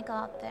really want to go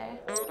out there.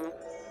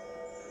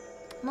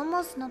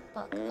 Momo's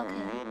notebook.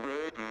 Okay.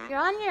 You're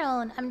on your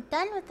own. I'm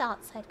done with the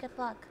outside. Good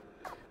luck.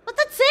 But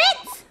that's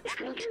it?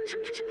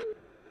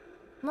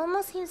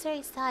 Momo seems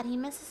very sad. He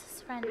misses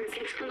his friends.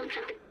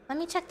 Let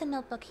me check the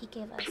notebook he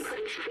gave us.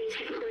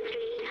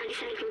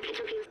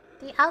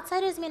 The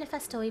Outsider's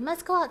Manifesto. We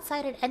must go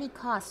outside at any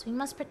cost. We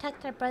must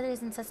protect our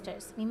brothers and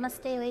sisters. We must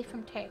stay away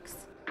from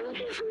Turks.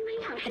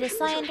 It is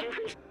signed...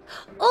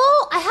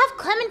 Oh! I have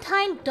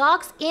Clementine,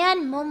 Dox,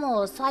 and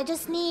Momo. So I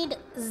just need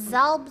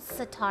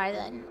Zalbsatar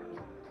then.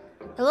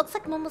 It looks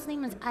like Momo's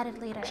name was added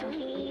later.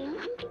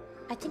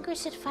 I think we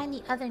should find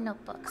the other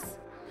notebooks.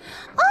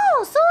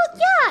 Oh, so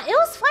yeah, it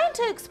was fine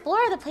to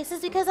explore the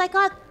places because I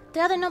got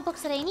the other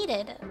notebooks that I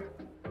needed.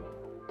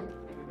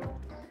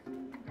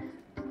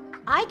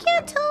 I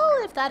can't tell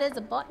if that is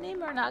a bot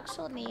name or an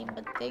actual name,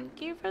 but thank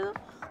you for the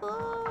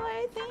follow,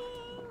 I think.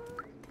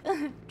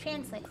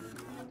 Translate.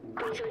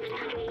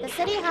 The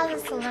city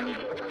has a saloon.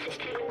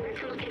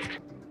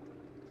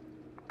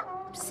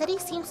 The city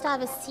seems to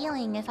have a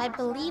ceiling. If I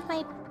believe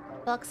my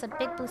books, a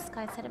big blue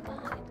sky set it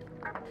behind.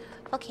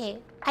 Okay,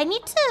 I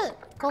need to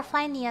go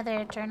find the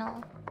other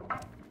journal.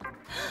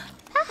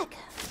 Bag!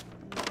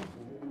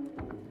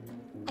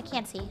 I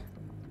can't see.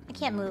 I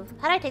can't move.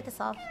 How do I take this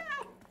off?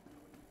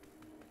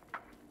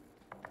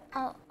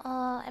 Oh,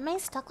 am I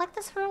stuck like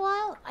this for a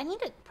while? I need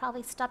to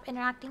probably stop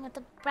interacting with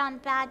the brown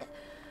bag.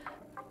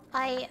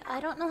 I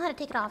don't know how to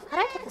take it off. How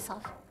do I take this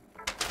off?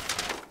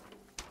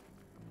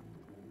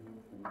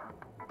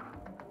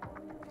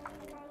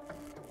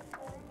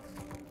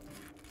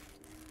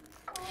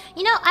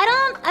 You know, I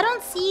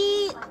don't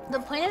see the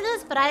point of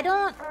this, but I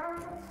don't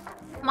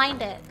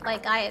mind it.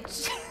 Like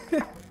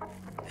Sure.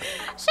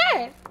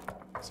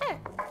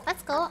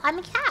 Let's go. I'm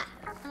a cat.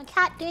 I'm a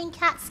cat doing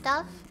cat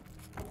stuff.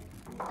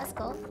 Let's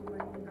go.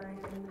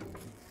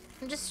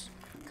 I'm just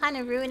kind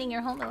of ruining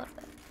your home a little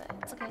bit, but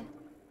it's okay.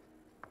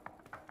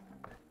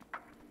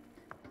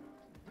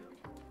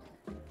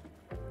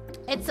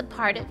 It's a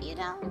part of you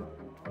now.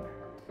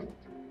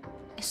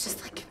 It's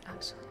just like an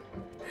actual...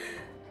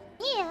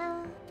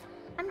 Yeah.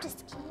 I'm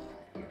just a kid.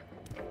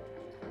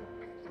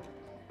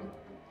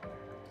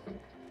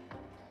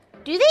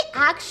 Do they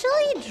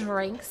actually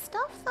drink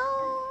stuff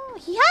though?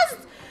 He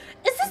has...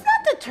 Is this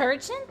not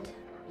detergent?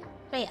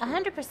 Wait,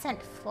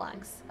 100%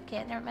 flux.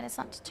 Okay, never mind, it's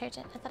not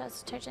detergent. I thought it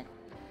was detergent.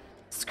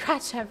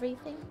 Scratch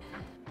everything.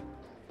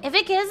 If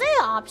it gives me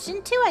the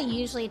option to, I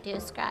usually do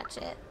scratch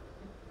it.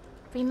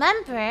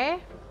 Remember...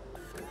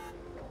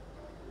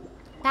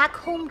 Back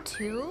Home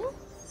 2?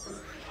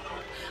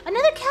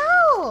 Another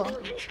cow!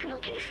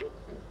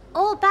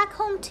 Oh, Back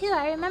Home 2.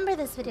 I remember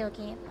this video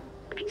game.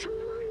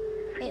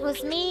 It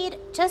was made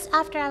just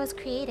after I was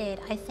created,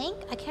 I think.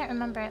 I can't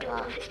remember it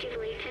well.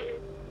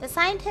 The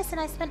scientist and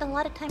I spent a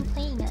lot of time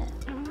playing it.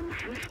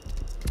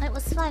 It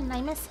was fun.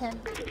 I miss him.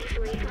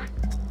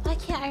 Why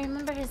can't I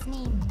remember his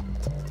name?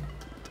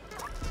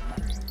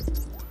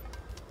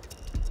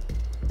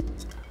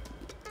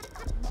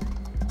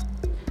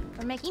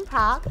 We're making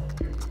Prague.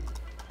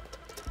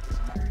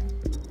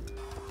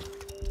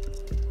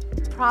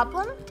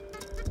 Problem?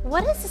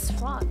 What is this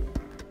frog?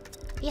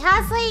 He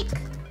has like...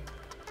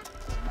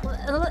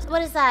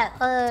 What is that?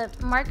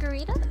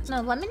 Margarita?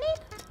 No, lemonade?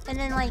 And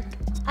then like...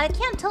 I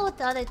can't tell what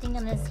the other thing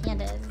in his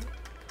hand is.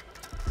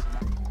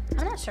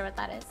 I'm not sure what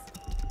that is.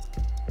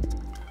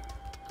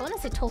 I want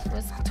to say tofu.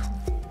 It's not tofu.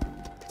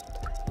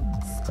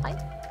 Spike?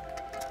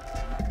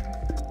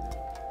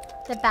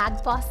 The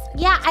bag boss.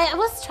 Yeah, I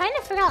was trying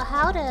to figure out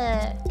how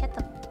to get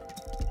the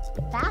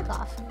bag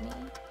off of me.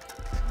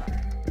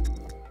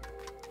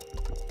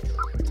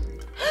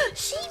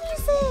 Sheet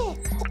music!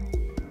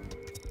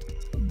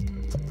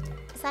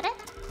 Is that it?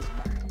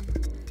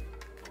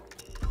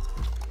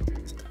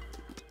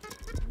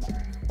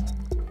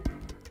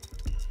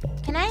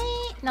 Can I?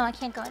 No, I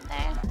can't go in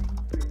there.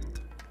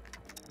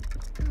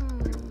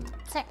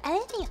 Is there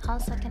anything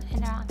else I can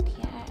interact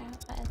here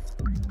with?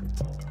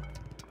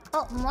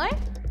 Oh, more?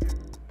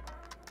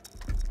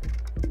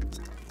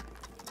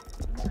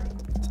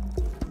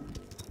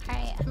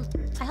 Alright,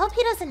 I hope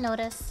he doesn't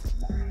notice.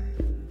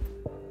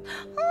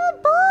 Oh,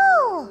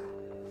 ball!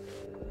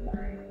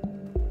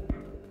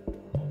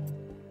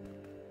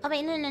 Oh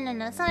wait, no.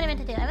 That's not what I meant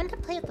to do. I meant to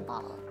play with the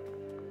ball.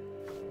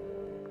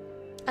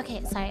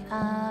 Okay, sorry.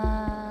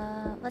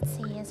 Let's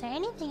see. Is there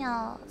anything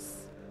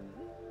else?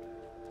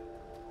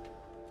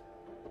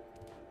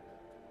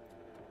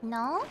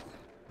 No?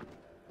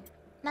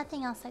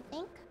 Nothing else, I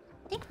think.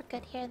 I think we're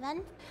good here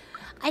then.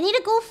 I need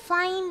to go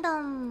find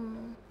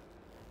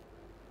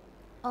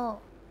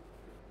Oh,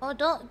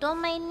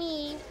 don't mind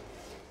me.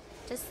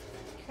 Just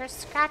you're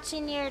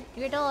scratching your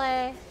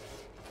door.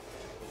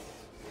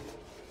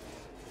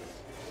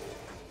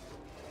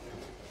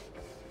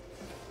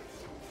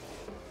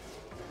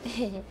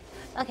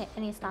 Okay, I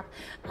need to stop.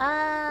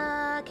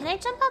 Can I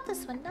jump out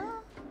this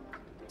window?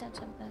 Don't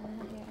jump out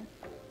here.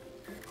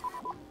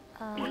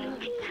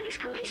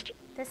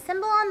 The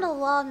symbol on the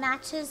wall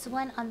matches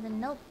one on the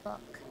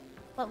notebook.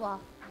 What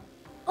wall?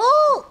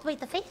 Oh! Wait,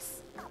 the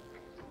face?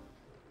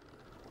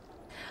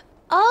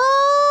 Oh!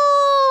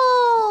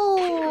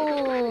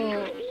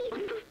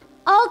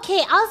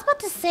 Okay, I was about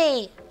to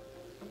say...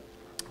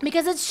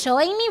 Because it's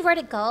showing me where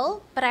to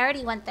go, but I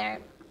already went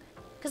there.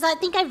 Because I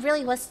think I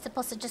really was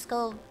supposed to just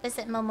go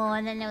visit Momo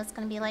and then it was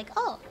going to be like,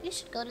 oh, you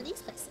should go to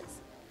these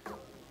places.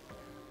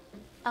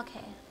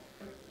 Okay.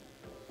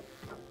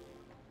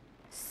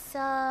 So...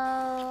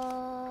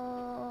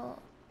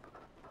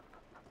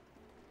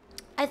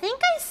 I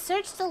think I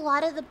searched a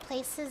lot of the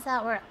places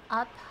that were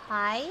up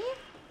high.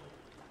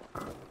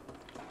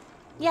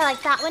 Yeah,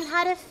 like that one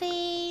had a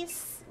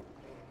face.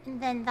 And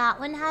then that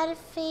one had a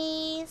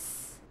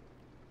face.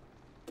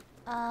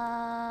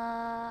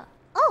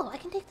 Oh, I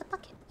can take the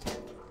bucket.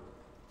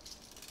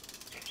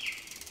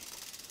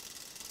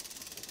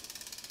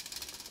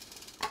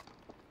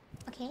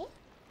 Okay.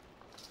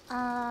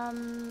 There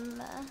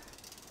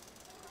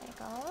it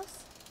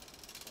goes.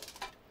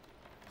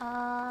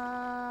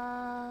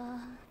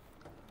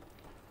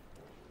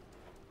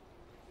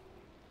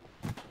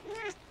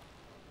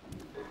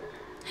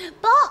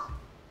 Ball!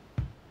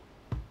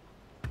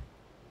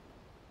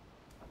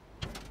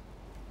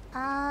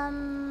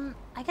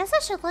 I guess I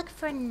should look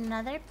for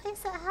another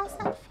place that has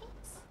that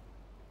face.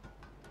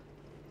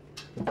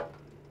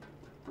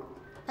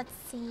 Let's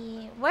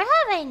see. Where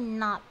have I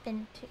not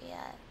been to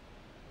yet?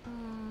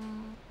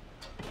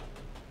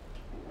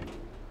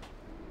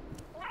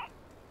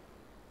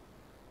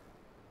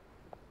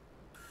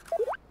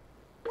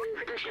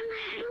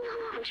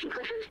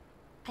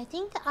 I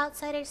think the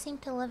outsiders seem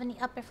to live in the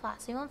upper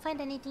flat, so you won't find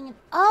anything in...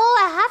 Oh,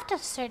 I have to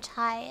search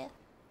high.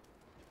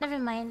 Never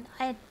mind.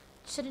 I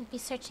shouldn't be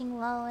searching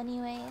low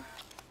anyway.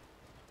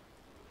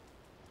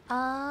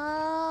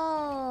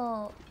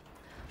 Oh.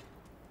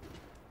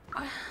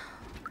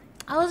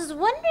 I was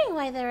wondering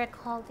why they were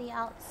called the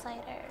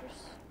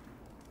outsiders.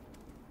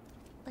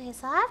 Okay,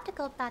 so I have to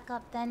go back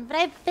up then. But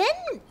I've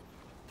been...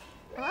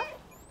 What?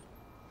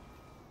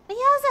 But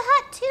he has a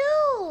hat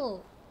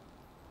too!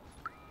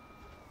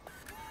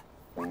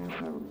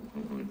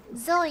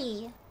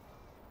 Zoe.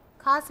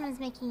 Cosmo's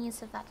making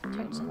use of that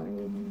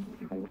detergent.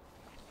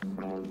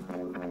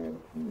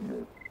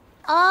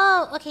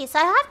 Oh, okay, so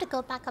I have to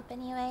go back up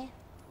anyway.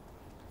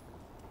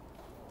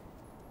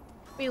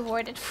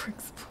 Rewarded for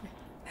exploring.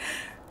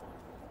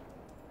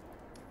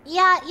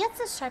 Yeah, you have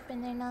to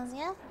sharpen their nose,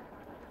 yeah?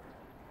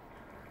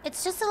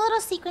 It's just a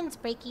little sequence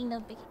breaking, no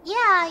big... Yeah,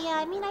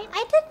 I mean, I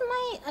did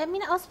my... I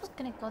mean, I was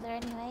gonna go there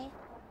anyway.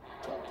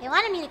 They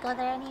wanted me to go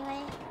there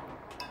anyway.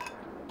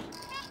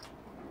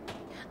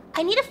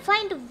 I need to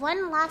find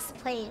one last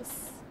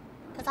place.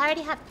 Because I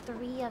already have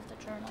 3 of the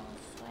journals.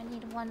 So I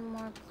need one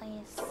more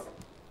place.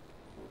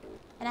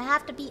 And I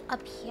have to be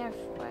up here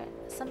for it.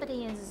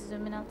 Somebody is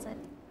zooming outside.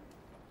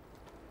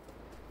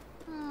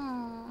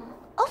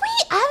 Oh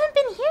wait, I haven't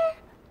been here.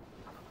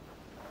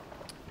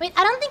 Wait,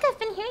 I don't think I've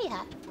been here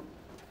yet.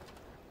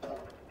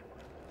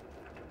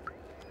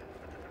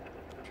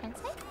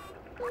 Translate?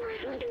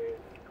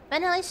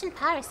 Ventilation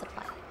power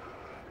supply.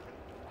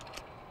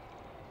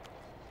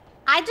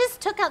 I just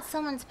took out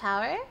someone's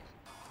power.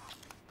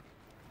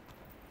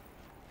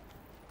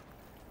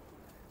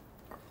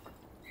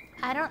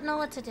 I don't know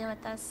what to do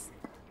with this.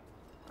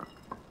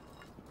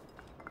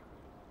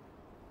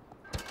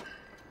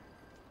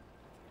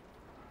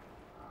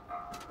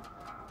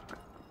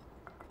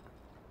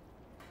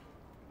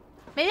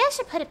 Maybe I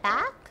should put it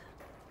back?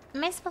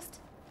 Am I supposed to?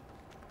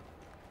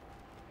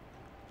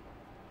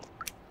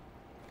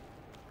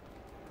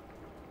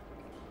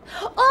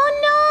 Oh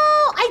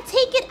no! I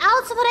take it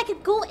out so that I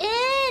could go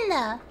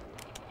in!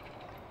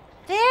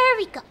 There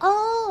we go.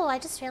 Oh, I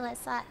just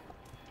realized that.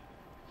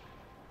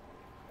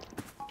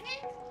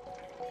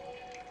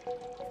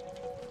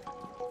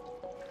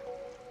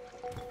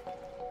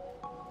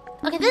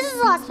 Okay, this is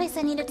the last place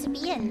I needed to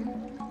be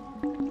in.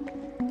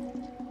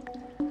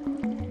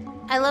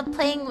 I love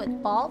playing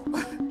with balls.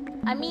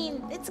 I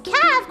mean, it's a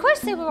cat, of course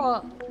they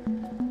will.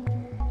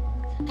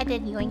 I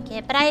did yoink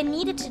it, but I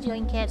needed to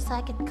yoink it so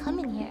I could come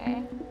in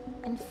here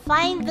and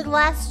find the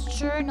last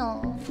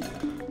journal.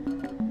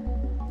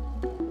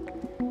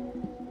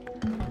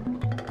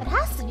 It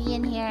has to be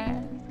in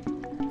here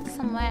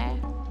somewhere.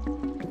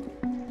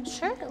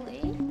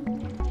 Surely.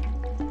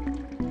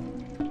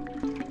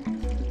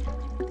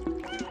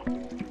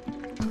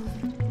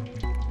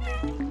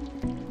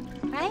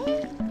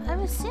 Right? I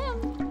would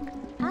assume.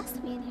 Has to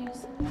be in here.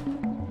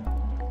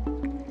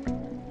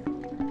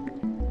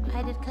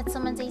 I did cut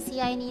someone's AC.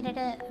 I needed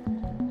it.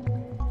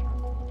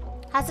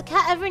 Has a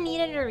cat ever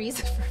needed a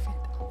reason for it?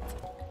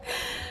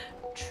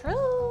 True.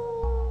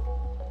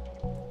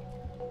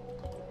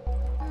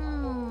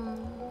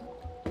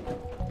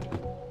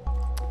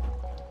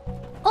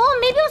 Oh,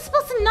 maybe I'm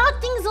supposed to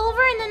knock things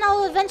over and then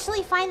I'll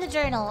eventually find the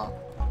journal.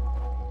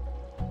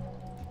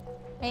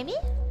 Maybe?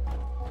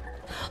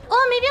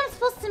 Oh, maybe I'm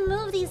supposed to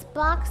move these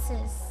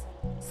boxes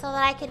so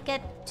that I could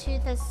get to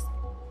this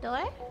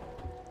door?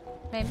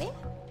 Maybe?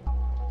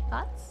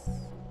 Thoughts?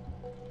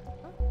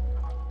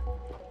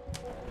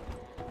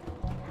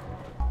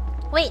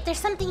 Wait, there's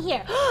something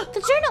here.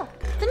 The journal!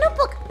 The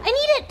notebook! I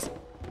need it!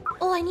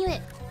 Oh, I knew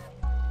it.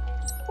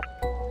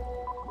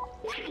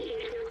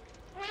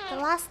 The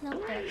last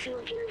notebook.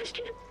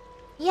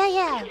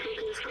 Yeah.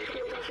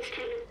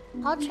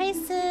 All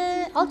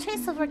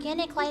trace of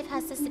organic life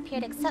has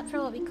disappeared except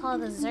for what we call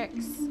the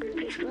Zerks.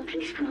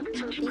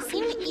 They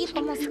seem to eat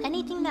almost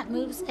anything that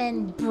moves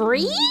and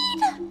breed?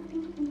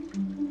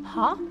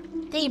 Huh?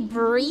 They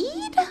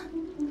breed?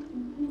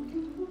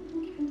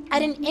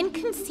 At an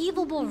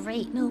inconceivable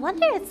rate. No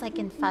wonder it's like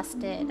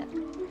infested.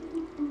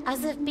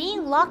 As if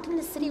being locked in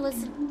the city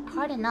wasn't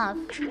hard enough.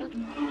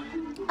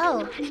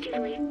 Oh,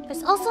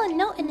 there's also a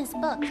note in this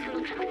book.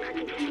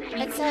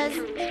 It says,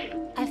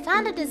 I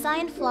found a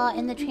design flaw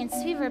in the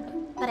transceiver,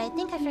 but I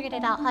think I figured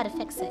it out how to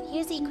fix it.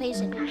 Here's the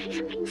equation.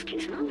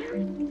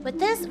 With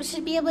this, we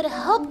should be able to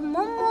help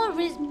Momo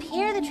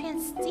repair the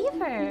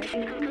transceiver.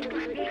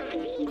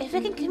 If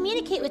we can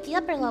communicate with the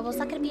upper levels,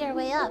 that could be our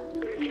way up.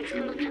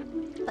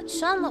 But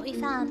show him what we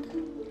found.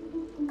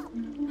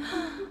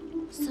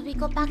 So we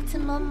go back to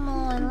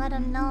Momo and let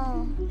him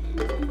know.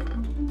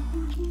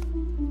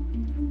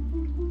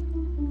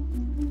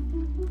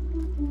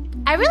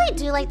 I really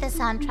do like the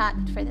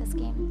soundtrack for this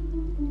game.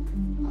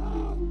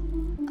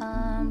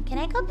 Can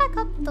I go back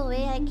up the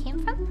way I came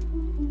from?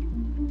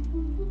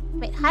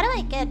 Wait, how do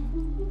I get...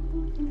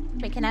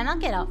 Wait, can I not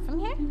get out from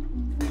here?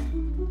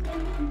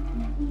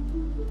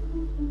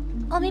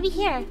 Oh, maybe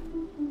here.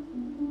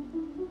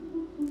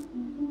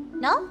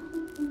 No?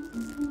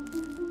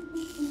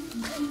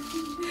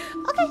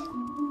 Okay,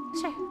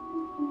 sure.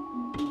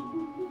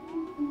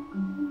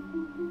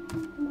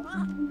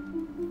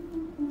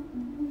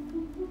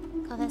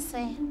 Go this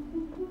way.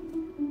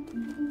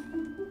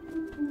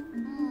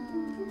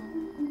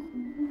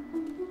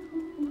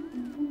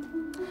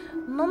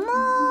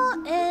 Momo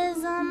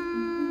is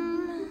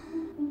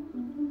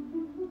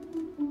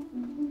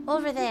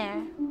over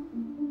there.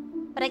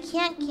 But I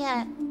can't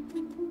get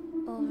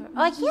over.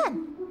 Oh, I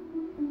can.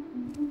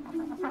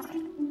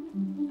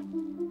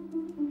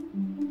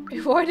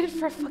 Rewarded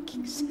for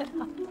fucking shit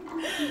up.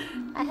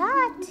 I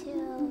had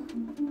to.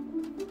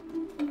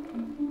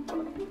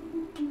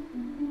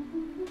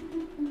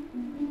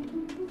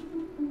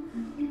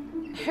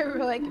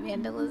 Heroic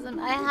vandalism.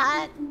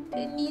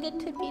 It needed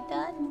to be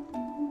done.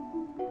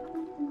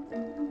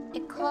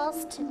 It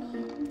calls to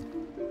me.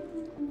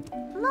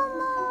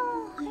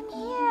 Momo, I'm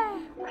here.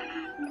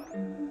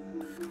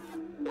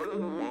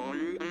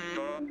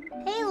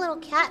 Hey, little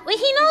cat. Wait,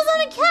 he knows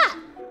I'm a cat.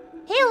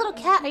 Hey, little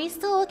cat, are you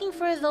still looking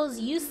for those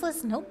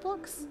useless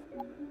notebooks?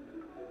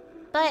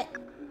 But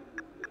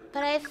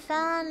I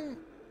found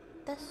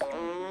this one.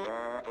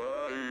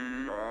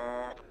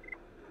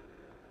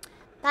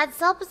 That's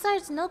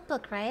Zalbazar's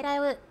notebook, right?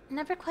 I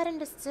never quite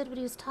understood what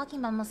he was talking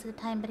about most of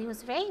the time, but he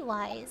was very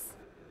wise.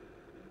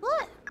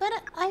 What? But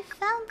I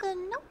found the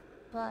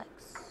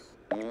notebooks.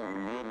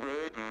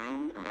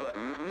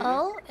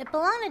 Oh, it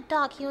belonged to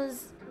Doc. He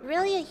was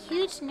really a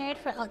huge nerd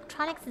for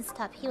electronics and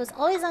stuff. He was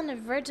always on the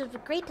verge of a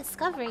great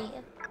discovery.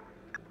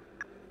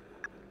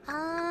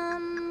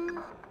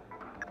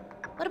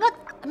 What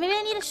about... Maybe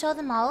I need to show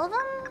them all of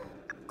them?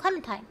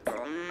 Clementine.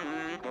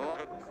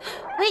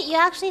 Wait, you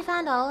actually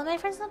found all of my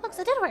friends' notebooks?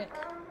 It did work.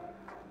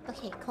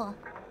 Okay, cool.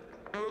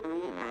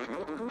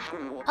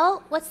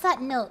 Oh, what's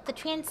that note? The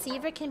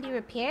transceiver can be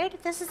repaired?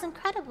 This is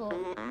incredible.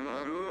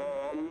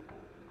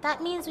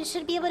 That means we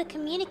should be able to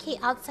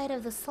communicate outside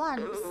of the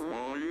slums.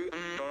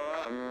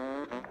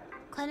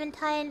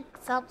 Clementine,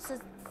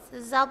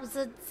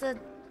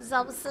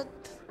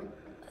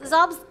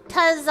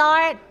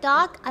 Zobtazar,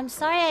 Doc, I'm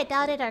sorry I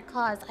doubted our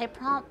cause.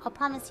 I'll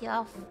promise you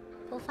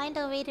we'll find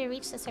a way to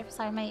reach the surface.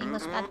 Sorry, my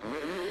English bad.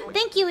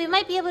 Thank you, we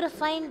might be able to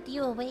find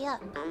you a way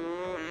up.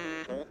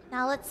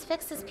 Now let's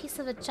fix this piece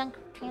of a junk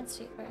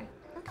transceiver.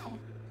 Okay.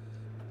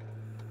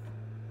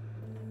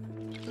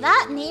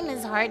 That name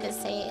is hard to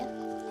say.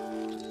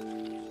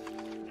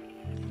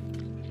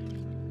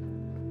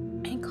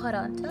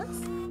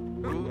 Encorantos?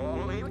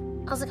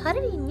 I was like, how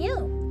did he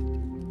know?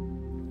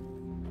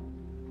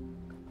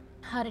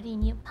 How did he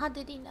know? How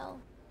did he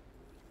know?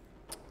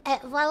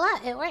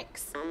 Voila, it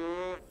works.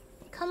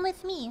 Come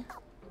with me.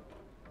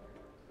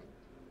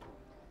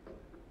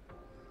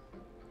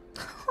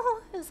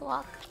 His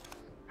walk.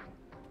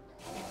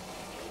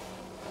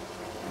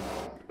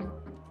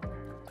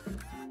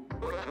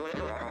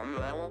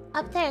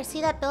 Up there, see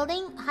that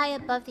building high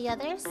above the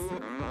others?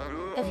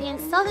 If you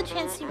install the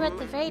transceiver at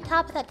the very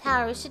top of that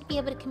tower, we should be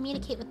able to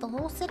communicate with the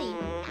whole city.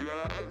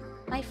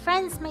 My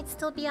friends might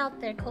still be out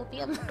there,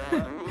 Copium.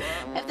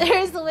 If there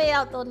is a way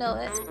out, they'll know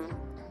it.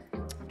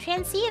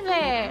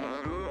 Transceiver!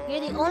 You're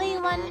the only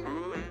one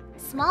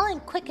small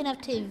and quick enough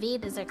to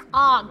evade the Zergs.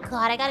 Oh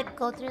god, I gotta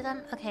go through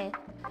them? Okay.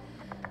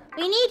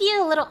 We need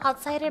you, little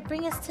outsider.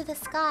 Bring us to the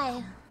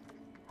sky.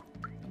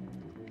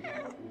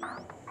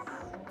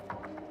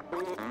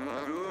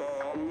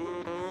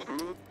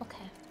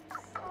 Okay.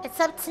 It's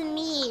up to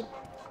me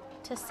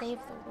to save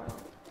the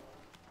world.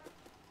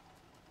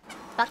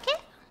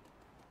 Bucket?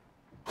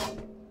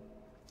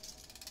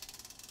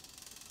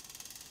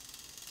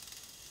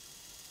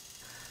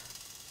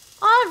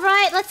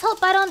 Alright, let's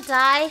hope I don't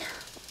die.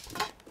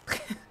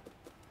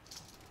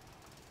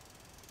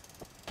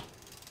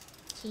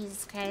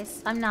 Jesus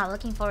Christ, I'm not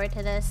looking forward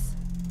to this.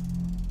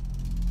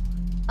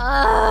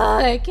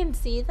 I can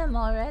see them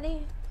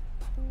already.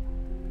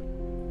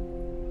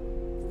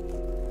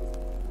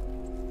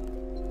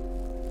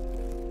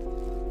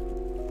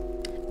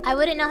 I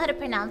wouldn't know how to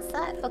pronounce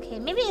that. Okay,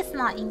 maybe it's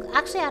not English.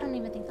 Actually, I don't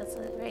even think that's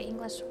a very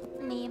English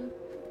name.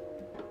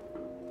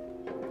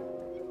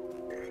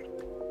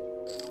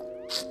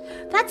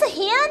 That's a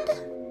hand?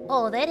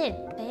 Oh, they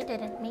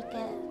didn't make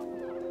it.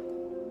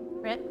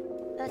 Rip.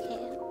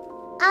 Okay.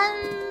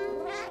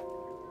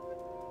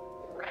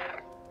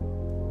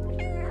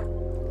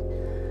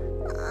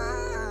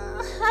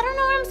 I don't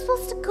know where I'm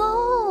supposed to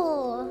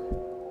go.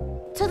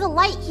 To the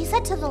light. He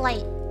said to the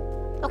light.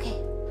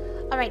 Okay.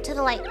 Alright, to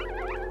the light.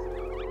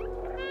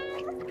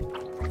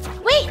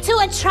 Wait, to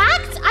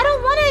attract? I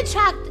don't want to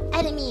attract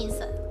enemies.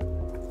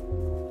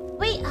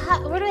 Wait,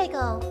 where do I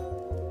go?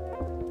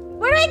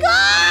 Where do I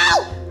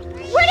go?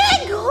 Where do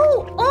I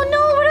go? Oh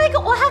no, where do I go?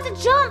 Oh, I have to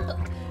jump.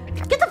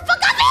 Get the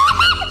fuck out of here!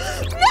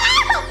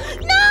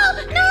 No!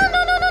 No! No!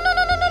 No! No! No!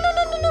 No! No! No! No!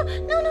 No! No!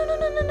 No! No!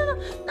 No! No! No!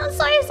 No!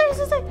 Sorry.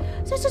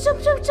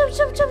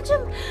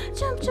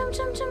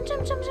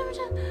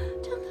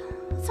 Jump.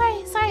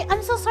 Sorry.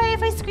 I'm so sorry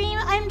if I scream.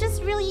 I'm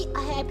just really...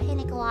 I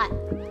panic a lot.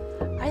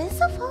 Are they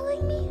still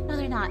following me? No,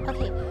 they're not.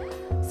 Okay.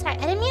 Sorry, I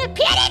didn't mean to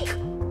panic!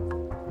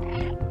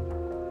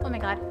 Oh my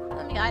god.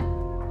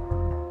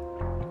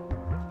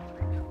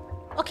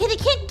 Okay, they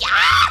can't...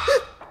 Ah!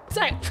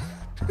 Sorry.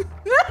 I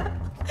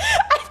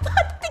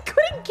thought they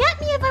couldn't get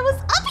me if I was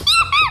up here!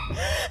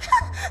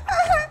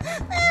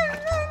 No.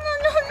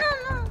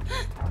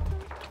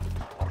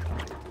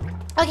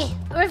 Okay,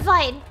 we're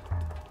fine.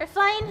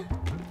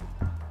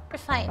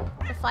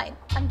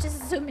 I'm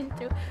just zooming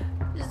through.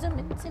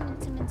 Zooming.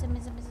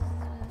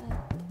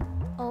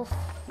 Oh,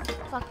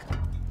 fuck.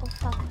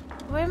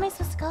 Where am I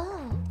supposed to go?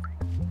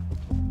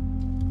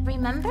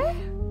 Remember?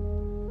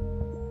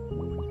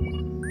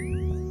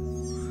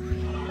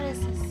 What is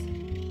this?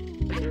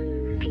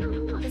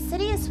 The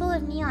city is full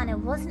of neon. It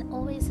wasn't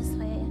always this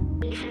way.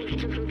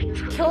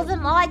 Kill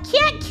them all. I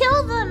can't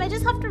kill them. I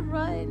just have to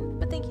run.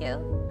 But thank you.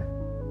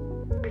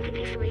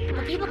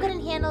 But people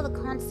couldn't handle the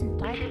constant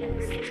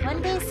darkness.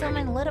 One day,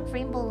 someone lit up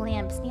rainbow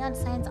lamps, neon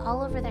signs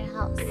all over their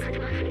house.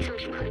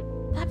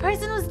 That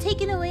person was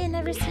taken away and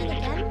never seen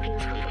again?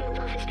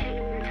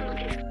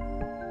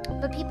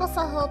 But people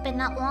saw hope, and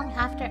not long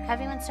after,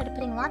 everyone started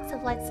putting lots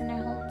of lights in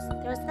their homes.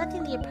 There was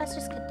nothing the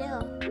oppressors could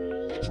do.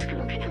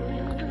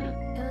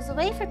 It was a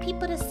way for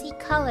people to see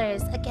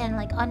colors, again,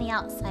 like on the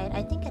outside.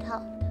 I think it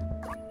helped.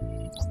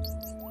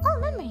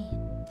 memory.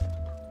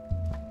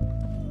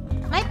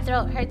 My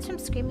throat hurts from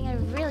screaming. I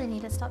really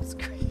need to stop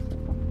screaming.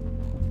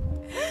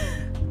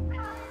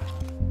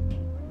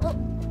 Oh.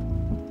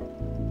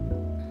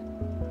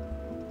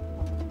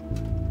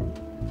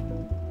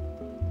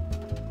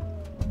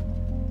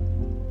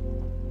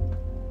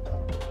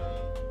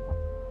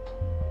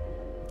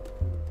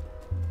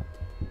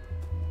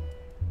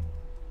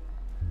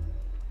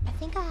 I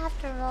think I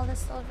have to roll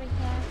this over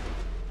here.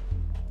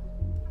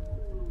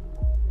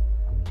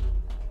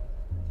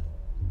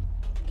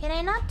 Can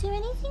I not do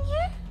anything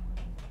here?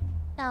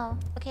 No.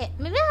 Okay,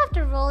 maybe I have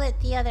to roll it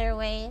the other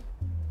way.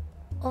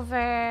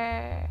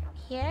 Over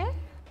here?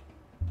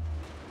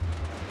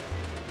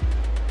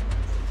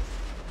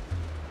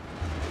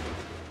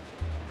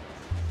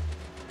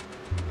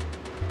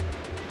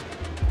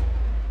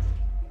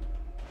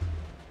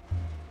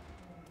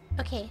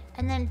 Okay,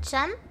 and then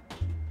jump.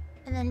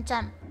 And then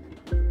jump.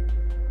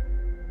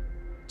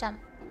 Jump.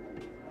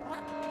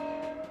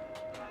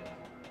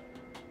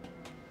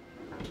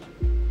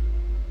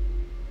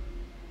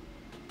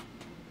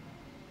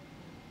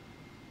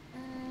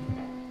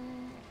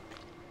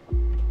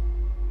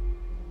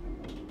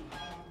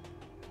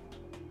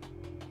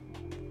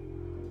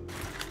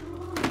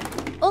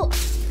 Oh!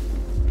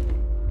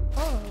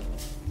 Oh.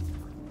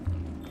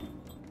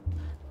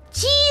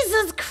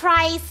 Jesus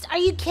Christ! Are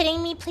you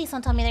kidding me? Please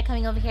don't tell me they're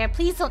coming over here.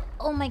 Please don't.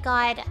 Oh my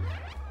god.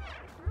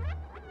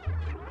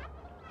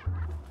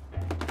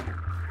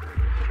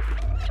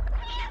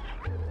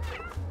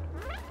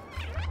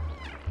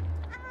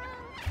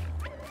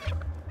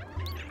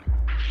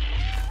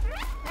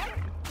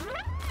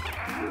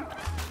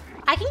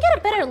 I can get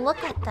a better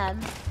look at them.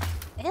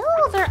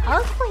 Ew, they're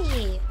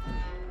ugly.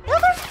 Ew,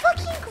 they're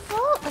fucking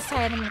gross. Oh,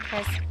 sorry, I didn't mean to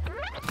curse.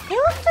 They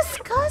look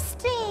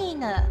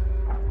disgusting.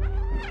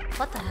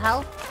 What the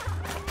hell?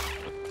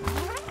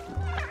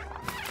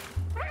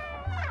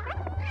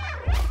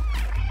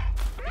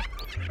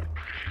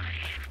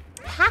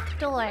 Hack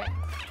door.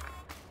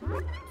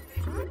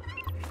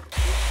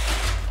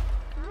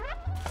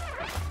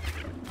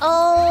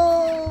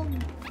 Oh,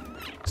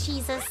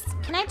 Jesus.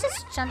 Can I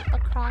just jump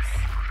across?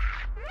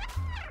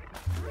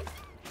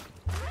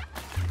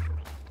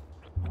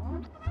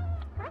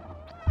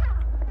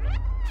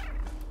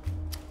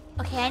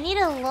 Okay, I need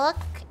to look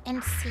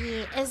and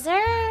see. Is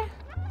there...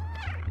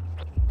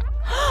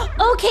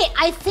 Okay,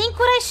 I think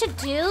what I should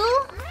do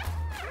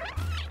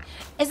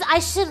is I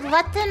should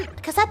let them...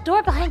 Because that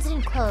door behind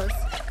didn't close.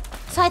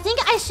 So I think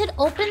I should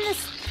open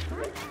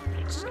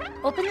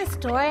this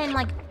door and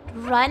like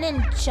run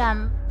and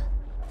jump.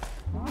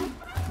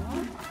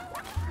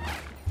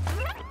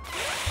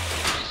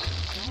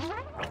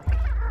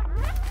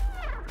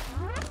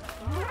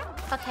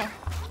 Okay.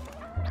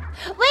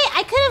 Wait,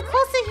 I could have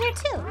closed it here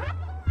too.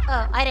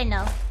 Oh, I didn't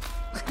know.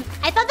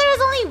 I thought there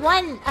was only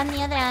one on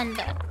the other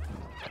end.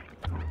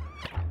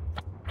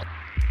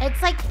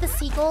 It's like the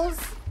seagulls.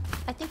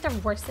 I think they're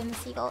worse than the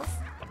seagulls.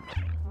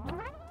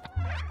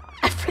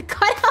 I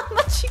forgot how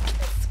much you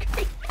can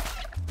scream.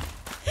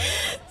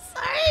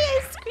 Sorry,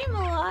 I scream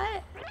a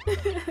lot.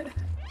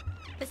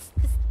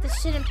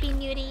 This shouldn't be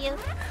new to you.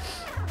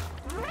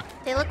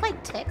 They look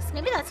like ticks.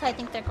 Maybe that's why I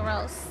think they're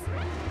gross.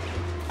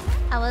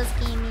 I was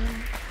gaming.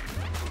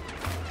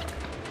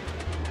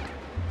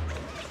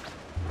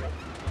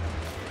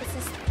 This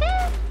is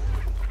it.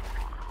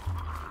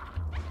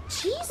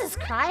 Jesus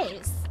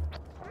Christ.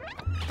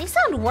 They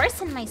sound worse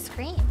than my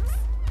screams.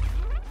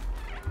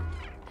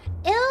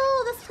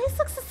 Ew, this place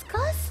looks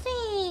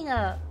disgusting.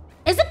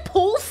 Is it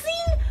pulsing?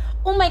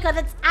 Oh my god,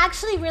 that's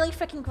actually really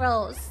freaking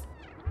gross.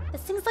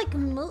 This thing's like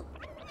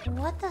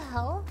what the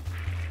hell?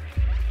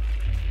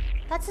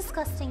 That's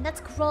disgusting. That's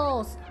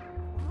gross.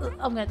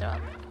 I'm gonna throw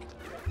up.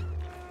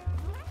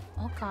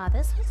 Oh god,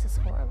 this place is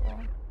horrible.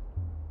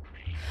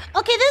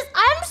 Okay,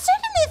 I'm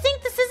starting to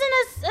think this isn't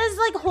as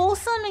like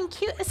wholesome and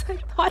cute as I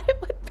thought it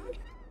would be.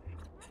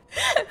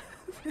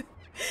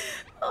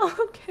 Oh,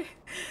 okay.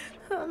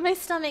 Oh, my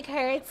stomach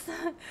hurts.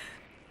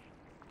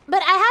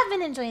 But I have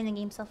been enjoying the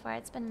game so far.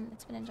 It's been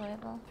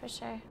enjoyable for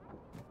sure.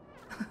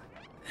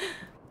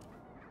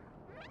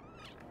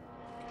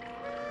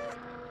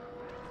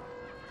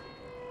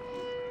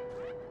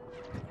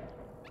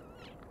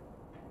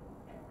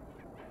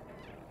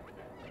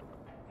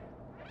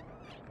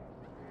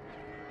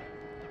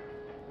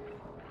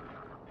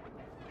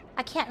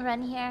 I can't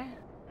run here.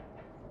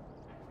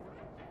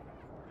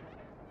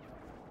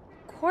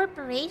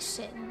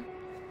 Corporation.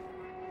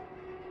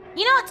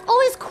 You know, it's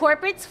always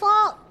corporate's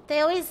fault.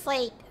 They always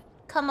like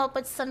come up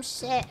with some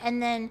shit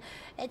and then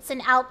it's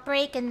an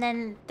outbreak and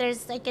then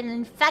there's like an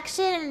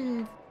infection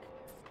and...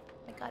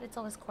 Oh my god, it's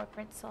always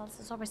corporate, so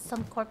it's always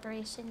some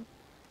corporation.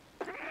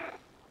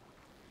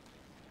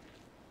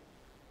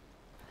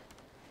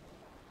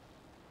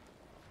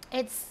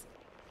 It's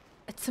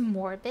a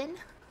morbid.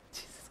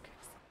 Jesus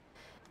Christ.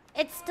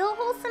 It's still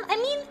wholesome. I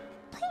mean,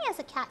 playing as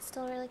a cat's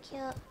still really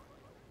cute.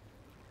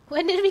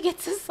 When did we get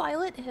to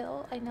Silent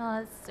Hill? I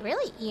know, it's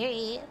really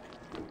eerie.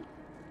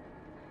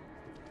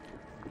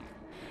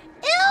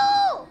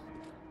 Ew!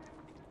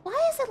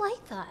 Why is it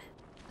like that?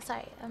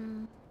 sorry. Let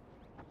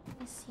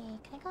me see.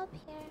 Can I go up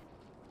here?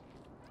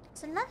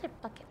 There's another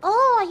bucket.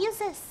 Oh, I use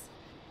this.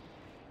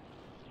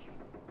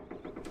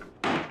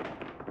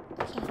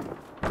 Okay.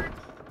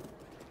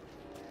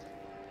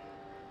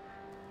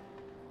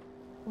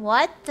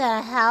 What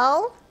the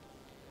hell?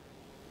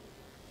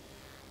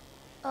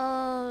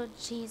 Oh,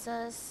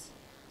 Jesus.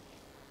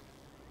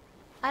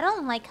 I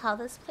don't like how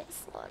this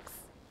place looks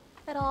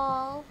at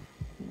all.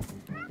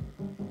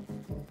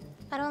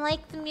 I don't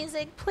like the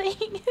music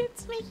playing.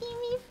 It's making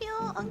me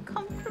feel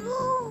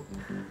uncomfortable.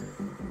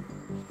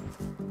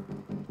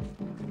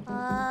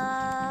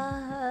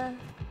 I'm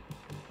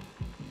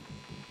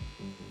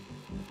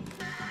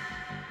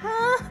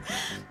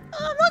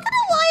not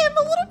gonna lie, I'm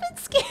a little bit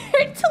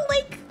scared to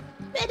like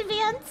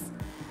advance.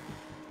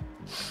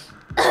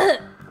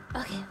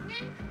 Okay.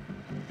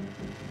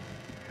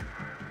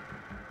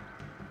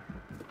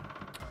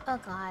 Oh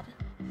god.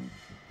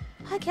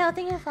 Okay,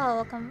 thank you for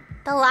welcome.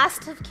 The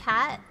Last of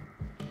Cat.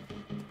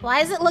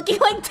 Why is it looking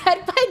like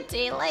Dead by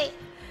Daylight?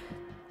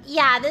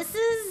 Yeah, this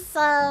is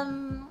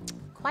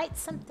quite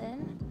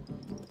something.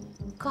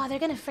 God, they're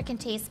gonna freaking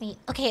taste me.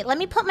 Okay, let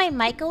me put my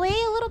mic away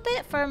a little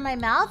bit for my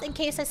mouth in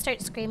case I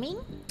start screaming.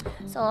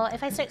 So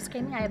if I start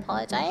screaming, I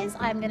apologize.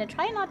 I'm gonna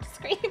try not to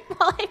scream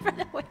while I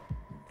run away.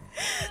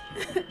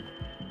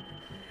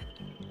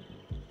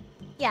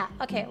 Yeah,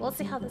 okay, we'll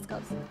see how this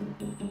goes.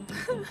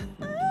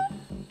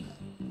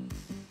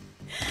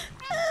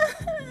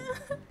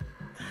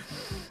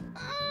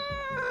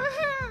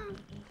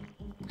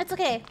 It's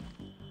okay.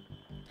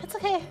 It's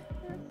okay.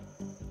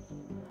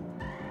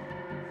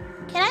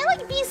 Can I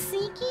like be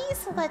sneaky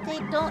so that they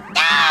don't?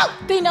 No!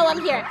 They know I'm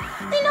here.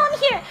 They know I'm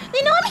here.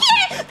 They know I'm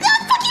here. No,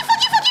 fuck you,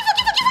 fuck you, fuck you, fuck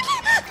you, fuck you, fuck you.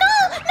 No,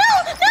 no,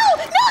 no,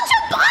 no,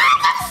 jump on!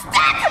 I'm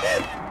stuck.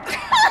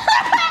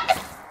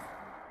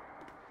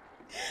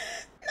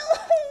 No.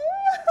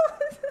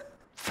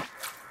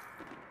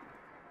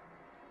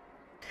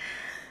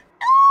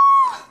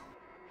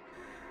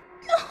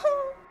 No. No.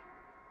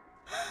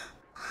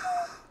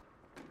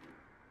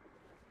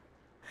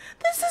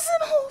 This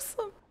isn't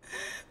wholesome.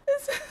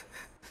 This is...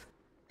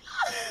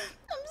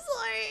 I'm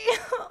sorry.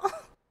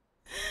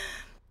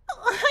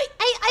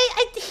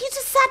 He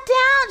just sat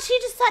down. She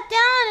just sat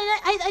down,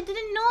 and I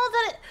didn't know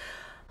that.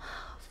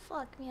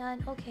 Fuck,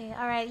 man. Okay,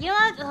 all right. You know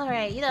what? All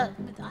right. You know,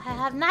 I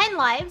have 9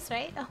 lives,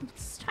 right?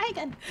 Let's try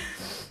again.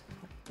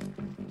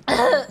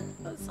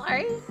 I'm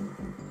sorry.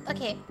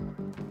 Okay.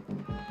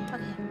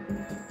 Okay.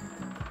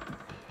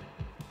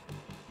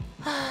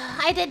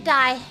 I did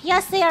die.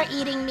 Yes, they are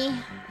eating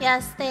me.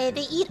 Yes, they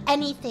eat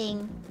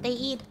anything. They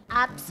eat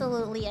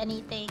absolutely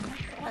anything.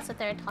 That's what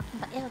they're talking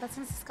about. Ew, that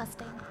sounds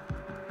disgusting.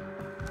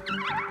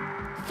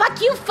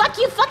 Fuck you, fuck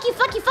you, fuck you,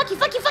 fuck you, fuck you,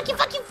 fuck you, fuck you,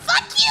 fuck you,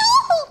 fuck you!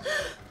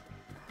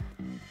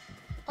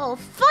 Oh,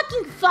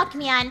 fucking fuck,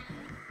 man.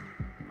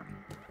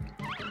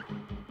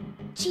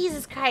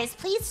 Jesus Christ,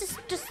 please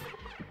just...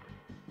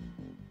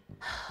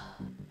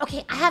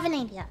 Okay, I have an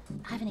idea.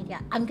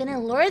 I'm gonna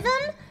lure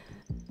them.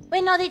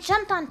 Wait, no, they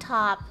jumped on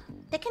top.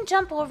 They can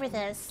jump over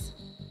this.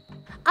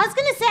 I was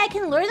gonna say I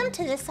can lure them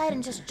to this side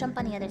and just jump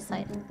on the other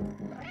side.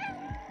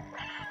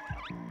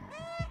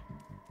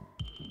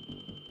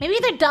 Maybe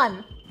they're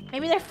dumb.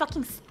 Maybe they're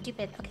fucking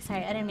stupid. Okay,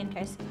 sorry, I didn't mean to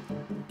curse.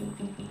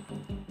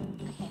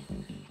 Okay.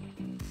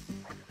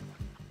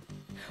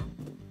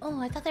 Oh,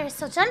 I thought they were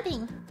still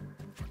jumping.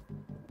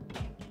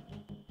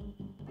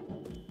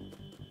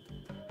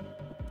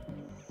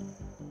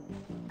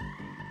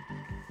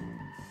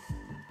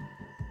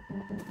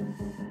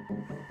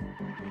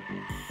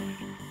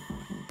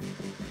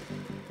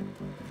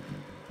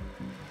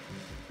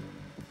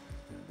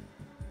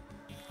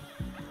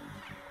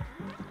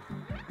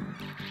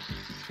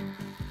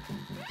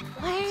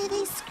 Why are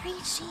they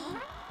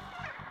screeching?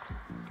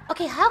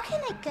 Okay, how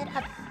can I get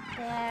up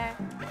there?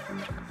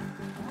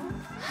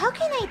 How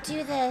can I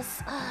do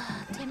this?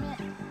 Oh, damn it.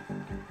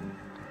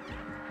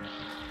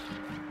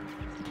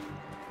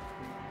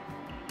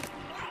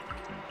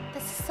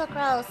 This is so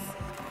gross.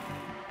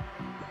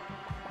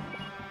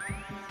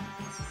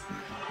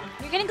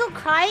 You're gonna go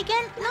cry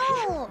again?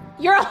 No!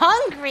 You're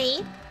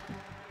hungry!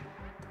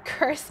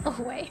 Curse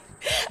away.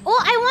 Well,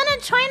 I want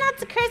to try not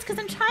to curse because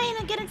I'm trying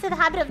to get into the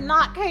habit of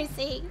not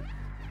cursing.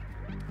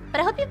 But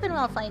I hope you've been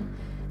well, fine.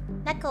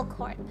 Neko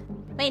Corp.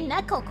 Wait,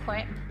 Neko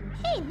Corp.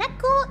 Hey,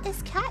 Neko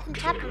is cat in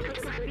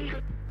Japanese.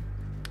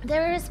 They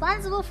were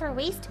responsible for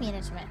waste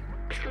management.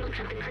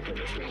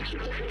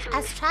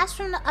 As trash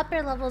from the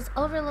upper levels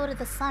overloaded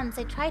the slums,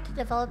 they tried to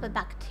develop a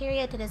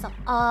bacteria to dissolve.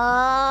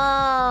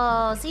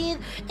 Oh, see,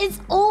 it's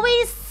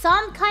always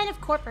some kind of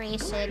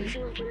corporation.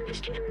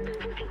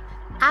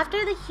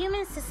 After the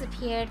humans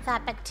disappeared,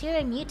 that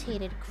bacteria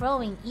mutated,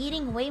 growing,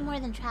 eating way more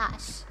than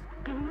trash.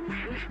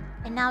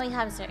 And now we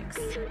have Zergs.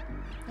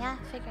 Yeah,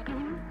 figured.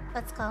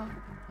 Let's go.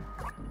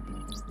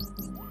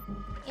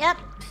 Yep,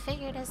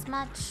 figured as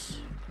much.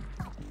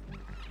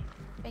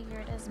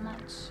 Figured as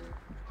much.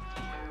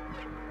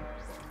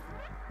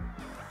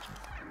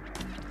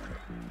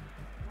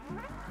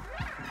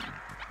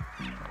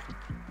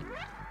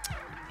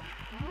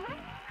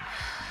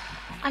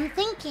 I'm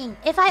thinking,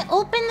 if I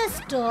open this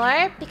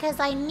door, because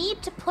I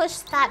need to push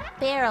that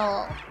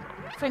barrel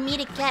for me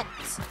to get...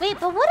 Wait,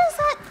 but what is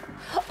that?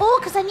 Oh,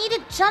 because I need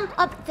to jump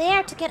up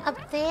there to get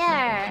up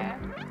there.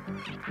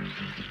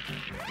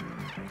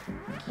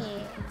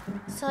 Okay,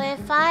 so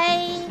if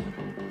I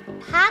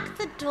hack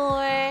the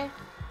door,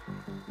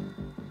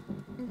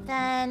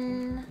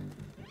 then...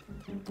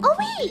 Oh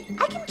wait,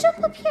 I can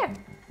jump up here.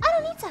 I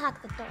don't need to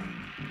hack the door.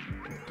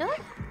 Do I?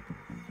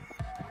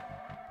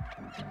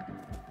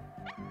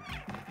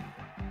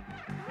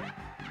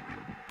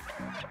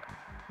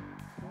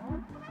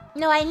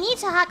 No, I need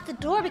to hack the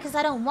door because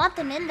I don't want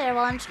them in there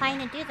while I'm trying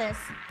to do this.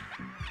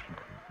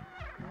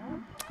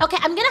 Okay,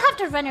 I'm gonna have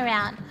to run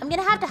around. I'm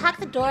gonna have to hack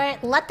the door,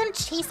 let them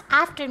chase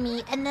after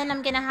me, and then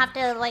I'm gonna have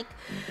to, like,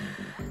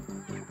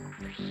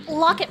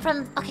 lock it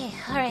from... Okay,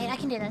 alright, I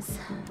can do this.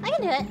 I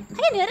can do it. I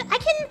can do it.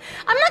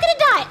 I'm not gonna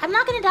die. I'm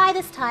not gonna die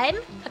this time.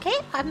 Okay?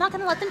 I'm not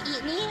gonna let them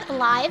eat me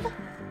alive.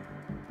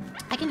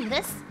 I can do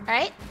this.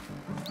 Alright?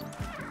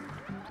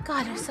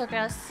 God, they're so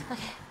gross.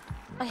 Okay.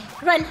 Okay.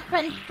 Run.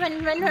 Run. Run.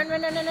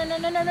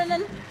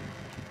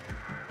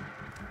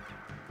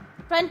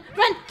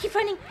 Keep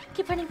running.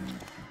 Keep running.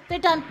 They're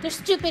dumb. They're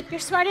stupid. You're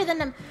smarter than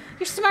them.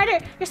 You're smarter.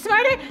 You're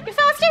smarter. You're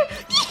faster.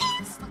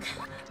 Yes!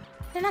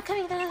 They're not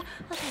coming. They're not...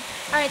 Okay.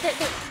 Alright, they're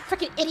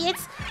freaking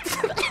idiots.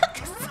 Sorry.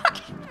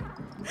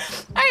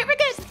 Alright, we're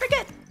good. We're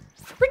good.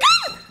 We're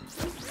good!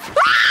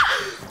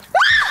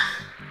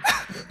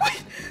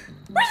 Wait,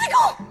 where did they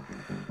go?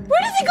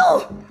 Where did they go?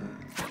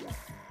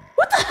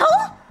 What the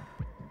hell?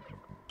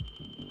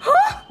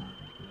 Huh?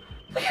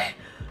 Where?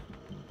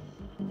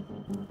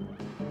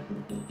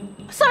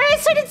 Sorry, I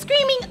started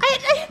screaming.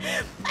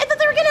 I thought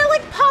they were gonna,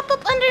 like, pop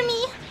up under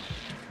me.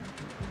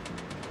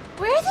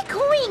 Where are they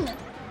going?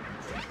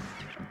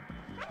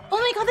 Oh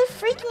my god, they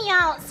freaked me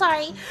out.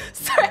 Sorry.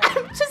 Sorry,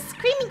 I'm just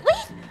screaming.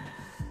 Wait.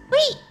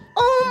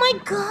 Oh my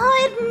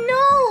god,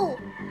 no.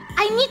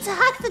 I need to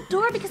hack the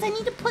door because I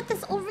need to put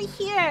this over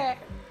here.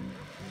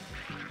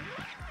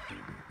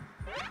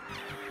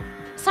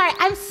 Sorry,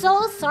 I'm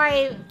so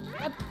sorry.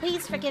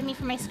 Please forgive me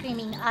for my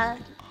screaming.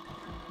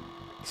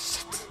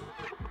 Shit.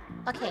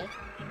 Okay.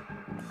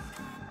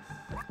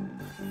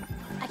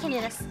 I can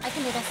do this. I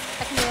can do this.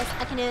 I can do this.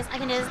 I can do this. I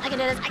can do this. I can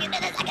do this. I can do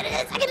this. I can do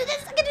this. I can do this. I can do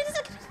this. I can do this.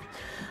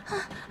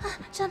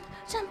 Jump.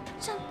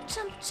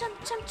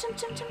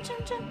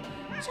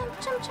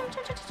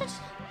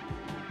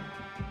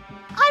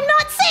 I'm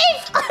not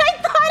safe! I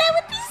thought I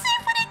would be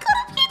safe when I got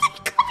up here.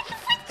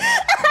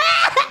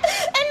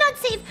 I'm not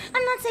safe.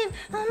 I'm not safe.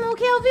 I'm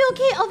okay. I'll be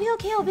okay. I'll be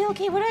okay. I'll be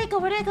okay. Where do I go?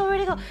 Where do I go? Where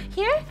do I go?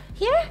 Here?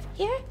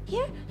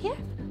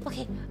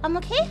 Okay. I'm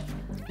okay?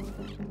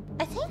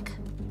 I think?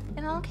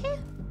 Am I okay?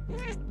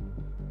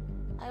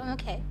 I'm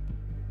okay.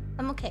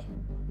 I'm okay.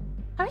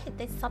 Alright,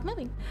 they stopped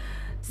moving.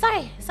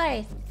 Sorry.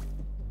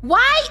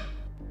 Why?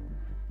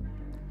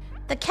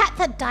 The cat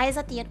that dies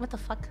at the end. What the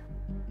fuck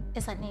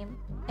is that name?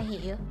 I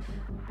hate you.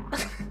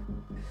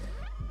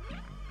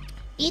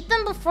 Eat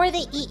them before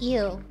they eat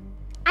you.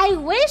 I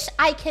wish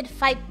I could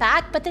fight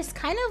back, but there's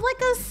kind of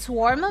like a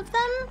swarm of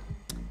them.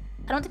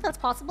 I don't think that's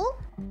possible.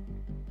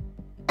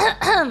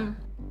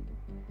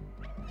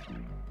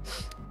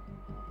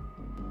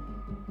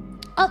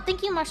 Oh,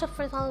 thank you, Marshall,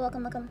 for the follow.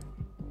 Welcome.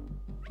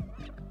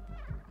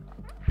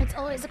 It's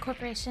always the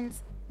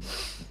corporations.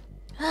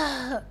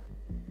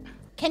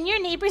 Can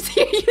your neighbors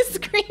hear you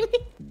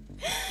screaming?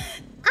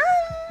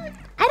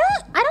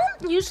 I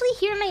don't usually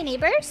hear my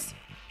neighbors.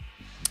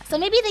 So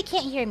maybe they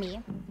can't hear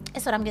me.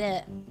 Is what I'm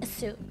gonna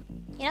assume.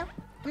 You know?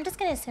 I'm just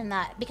gonna assume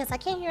that. Because I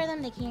can't hear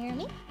them, they can't hear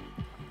me.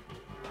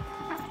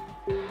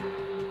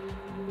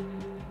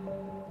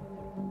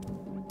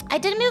 I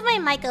did move my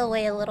mic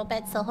away a little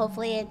bit, so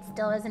hopefully it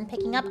still isn't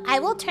picking up. I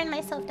will turn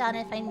myself down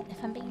if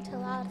I'm being too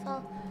loud,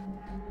 so.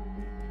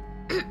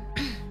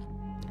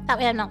 That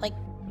way I'm not like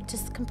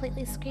just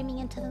completely screaming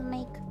into the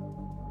mic.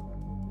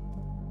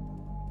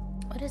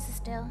 What does this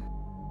do?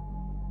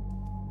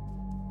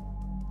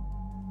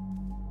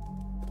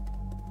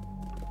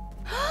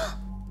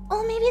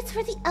 Oh, maybe it's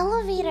for the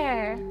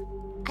elevator.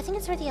 I think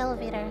it's for the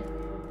elevator.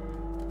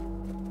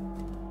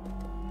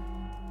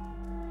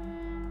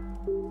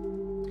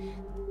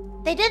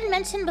 They did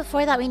mention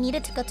before that we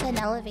needed to go to an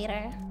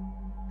elevator.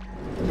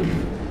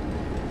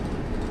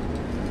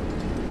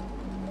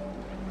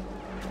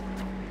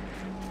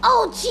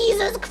 Oh,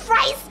 Jesus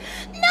Christ!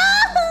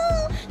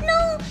 No!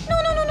 No!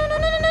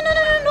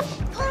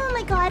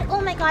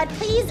 Oh my god,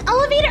 please.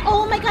 Elevator!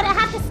 Oh my god, I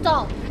have to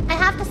stall.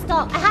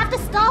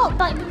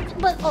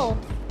 But oh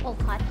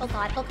god.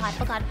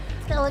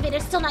 The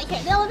elevator's still not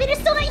here. Elevator!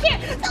 No!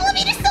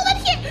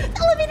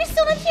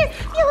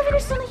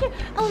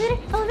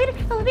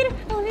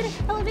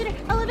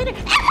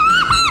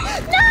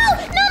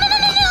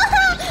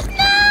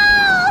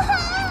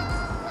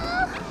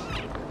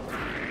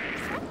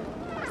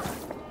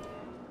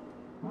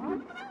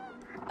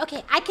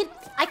 Okay, I could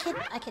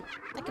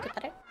do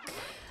better.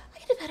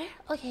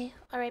 Okay,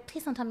 alright,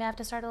 please don't tell me I have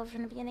to start over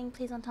from the beginning.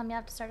 Please.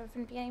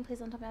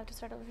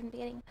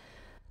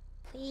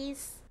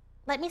 Please,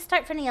 let me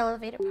start from the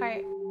elevator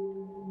part.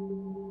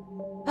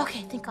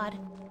 Okay, thank God.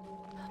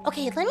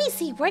 Okay, let me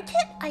see. Where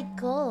can I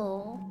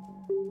go?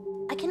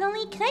 Can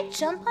I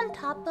jump on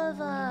top of,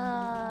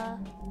 I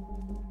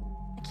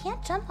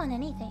can't jump on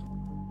anything.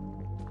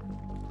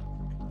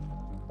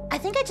 I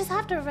think I just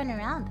have to run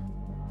around.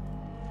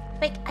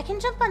 Wait, I can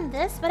jump on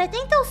this, but I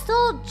think they'll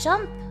still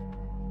jump.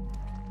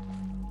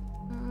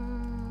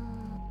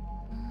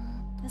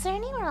 Is there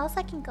anywhere else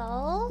I can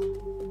go?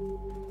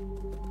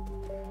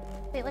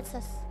 Wait, what's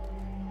this?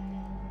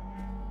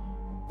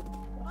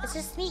 It's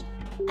just me.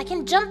 I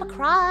can jump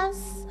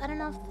across. I don't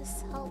know if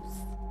this helps.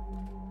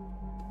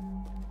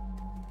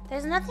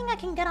 There's nothing I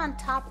can get on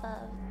top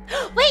of.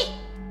 Wait!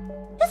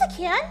 Yes, I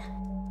can!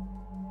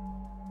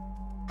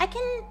 I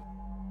can...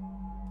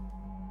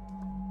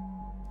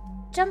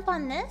 jump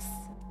on this?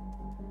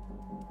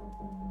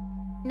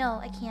 No,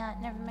 I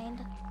can't. Never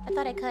mind. I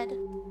thought I could.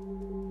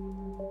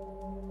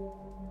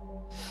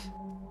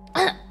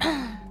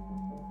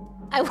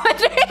 I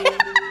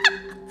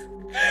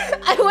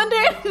wonder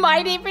if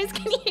my neighbors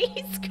can hear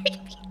you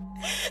screaming.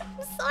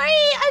 I'm sorry,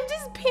 I'm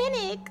just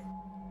panicked.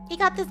 You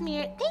got this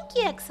mirror. Thank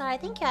you, XR.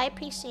 Thank you. I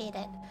appreciate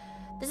it.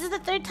 This is the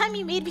 3rd time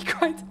you made me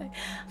cry today.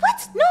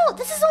 What? No,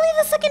 this is only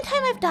the 2nd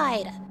time I've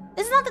died.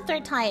 This is not the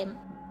 3rd time.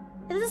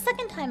 This is the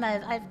 2nd time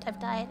I've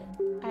died.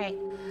 All right.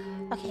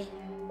 Okay.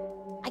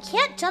 I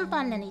can't jump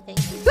on anything.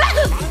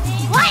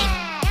 Why?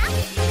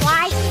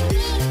 Why?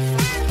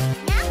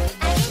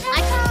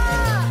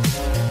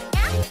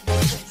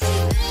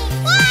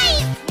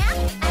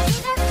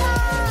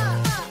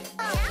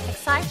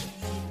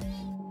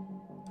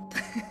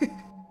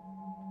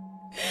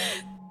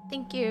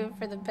 Thank you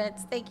for the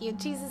bits. Thank you.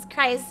 Jesus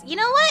Christ. You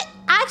know what?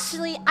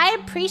 Actually, I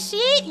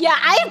appreciate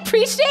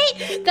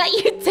that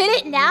you did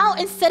it now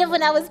instead of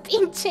when I was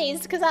being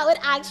chased, because that would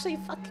actually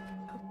fucking...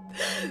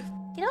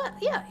 You know what?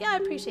 Yeah, I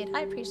appreciate it.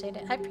 I appreciate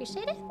it.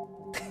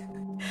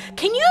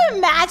 Can you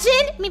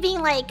imagine me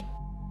being like...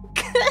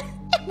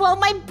 while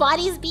my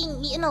body's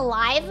being eaten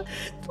alive?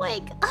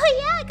 Like,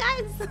 oh yeah,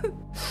 guys.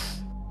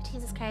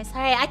 Jesus Christ.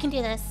 Alright, I can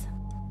do this.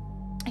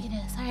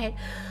 Alright.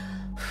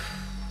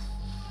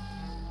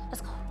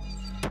 Let's go.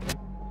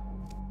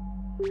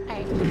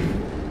 Alright.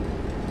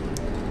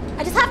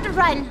 I just have to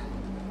run.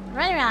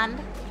 Run around.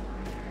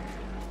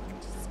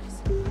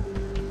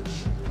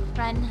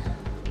 Run.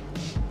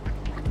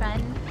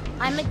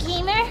 I'm a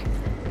gamer.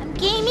 I'm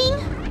gaming.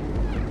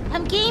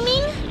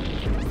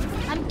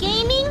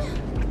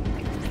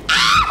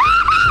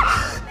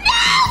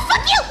 No!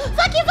 Fuck you!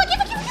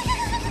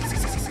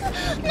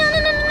 No!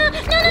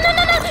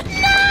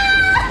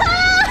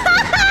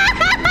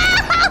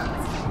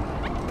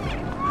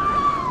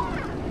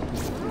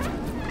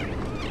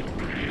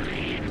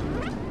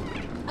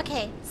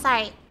 Okay,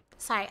 sorry.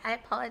 I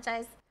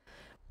apologize.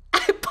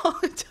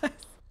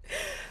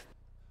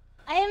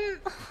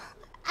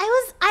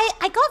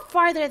 I got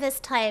farther this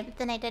time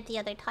than I did the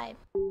other time.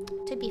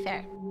 To be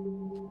fair,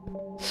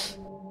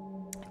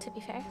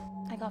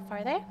 I got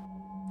farther.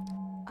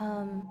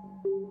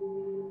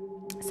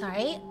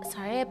 Sorry.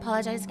 I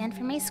apologize again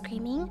for my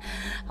screaming.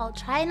 I'll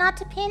try not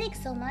to panic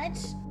so much.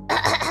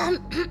 Alright,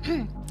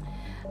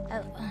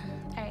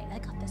 I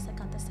got this.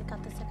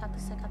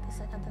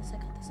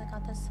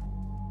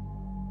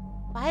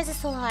 Why is this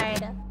so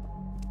hard?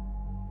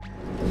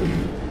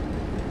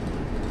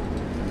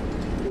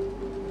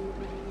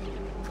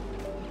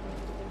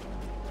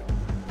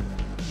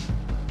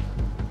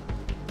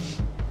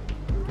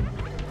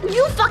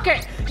 You fucker!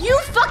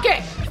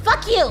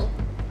 Fuck you!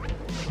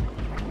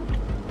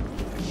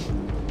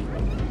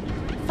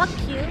 Fuck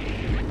you.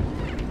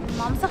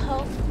 Mom's a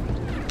hoe.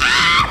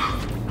 Ah!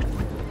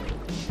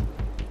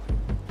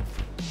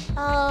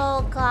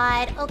 Oh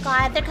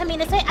god, they're coming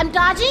this way. I'm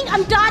dodging.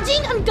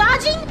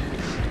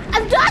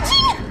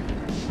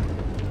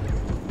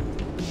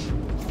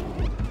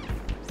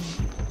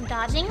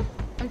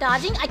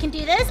 I can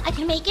do this. I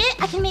can make it.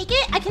 I can make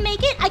it.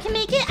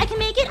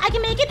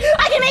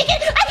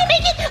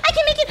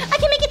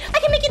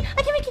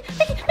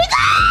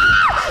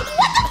 Ah!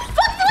 What the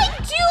fuck do I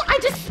do? I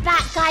just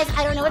spat, guys.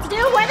 I don't know what to do.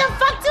 Where the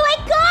fuck do I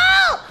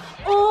go?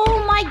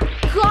 Oh my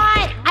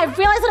god. I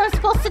realized what I'm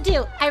supposed to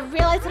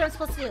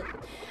do.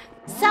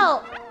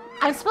 So,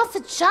 I'm supposed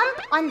to jump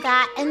on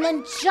that and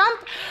then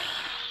jump.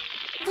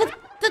 The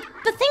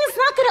thing's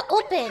not gonna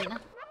open.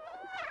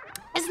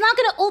 It's not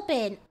gonna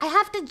open. I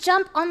have to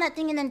jump on that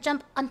thing and then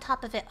jump on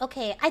top of it.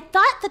 Okay, I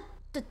thought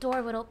the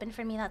door would open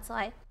for me, that's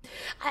why.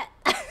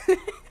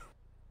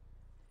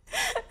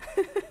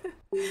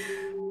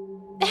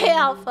 Hey,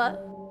 Alpha.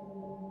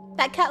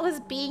 That cat was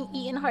being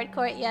eaten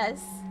hardcore,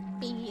 yes.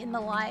 Being eaten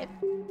alive.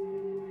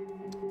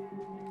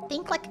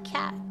 Think like a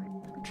cat.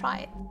 Try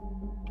it.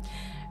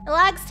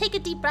 Relax, take a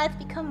deep breath,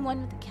 become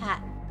one with the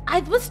cat.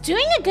 I was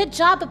doing a good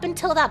job up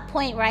until that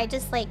point where I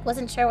just like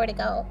wasn't sure where to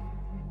go.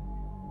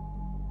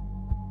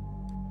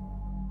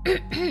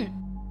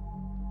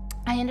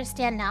 I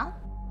understand now.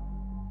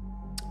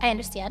 I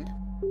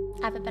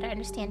have a better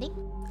understanding.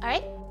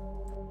 Alright.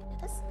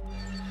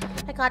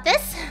 I got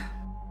this.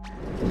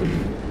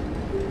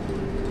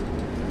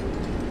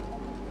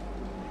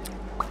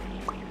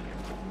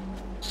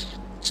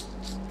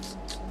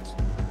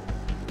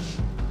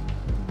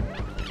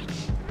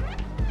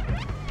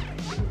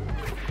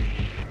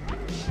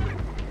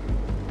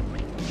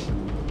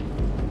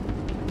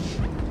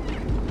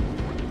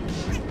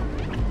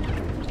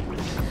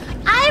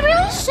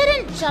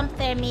 jump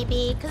there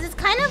maybe, because it's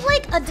kind of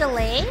like a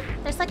delay.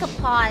 There's like a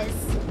pause.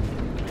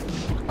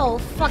 Oh,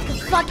 fuck.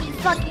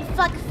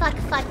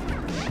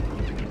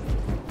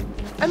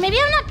 Or maybe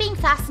I'm not being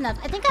fast enough.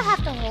 I think I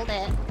have to hold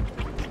it.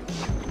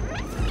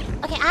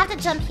 Okay, I have to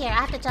jump here.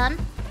 I have to jump.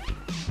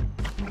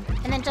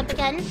 And then jump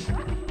again.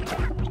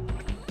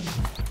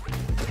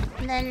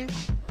 And then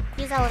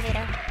use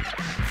elevator.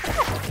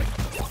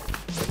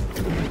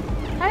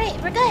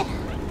 Alright, we're good.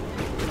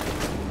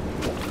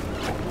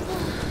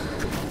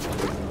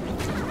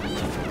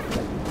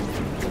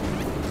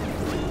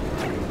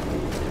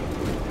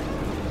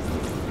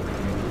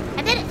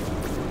 I did it!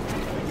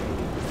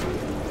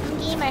 I'm a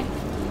gamer.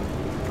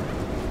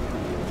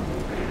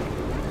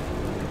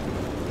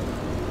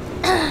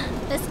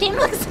 This game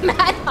looks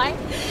mad hard.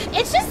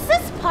 It's just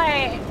this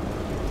part.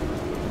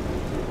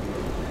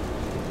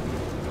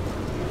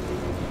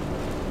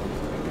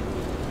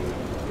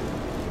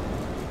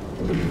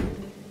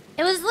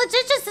 It was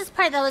legit just this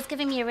part that was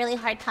giving me a really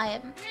hard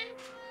time.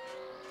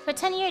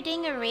 Pretend you're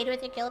doing a raid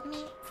with your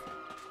guildmates.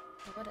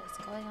 What is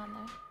going on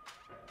there?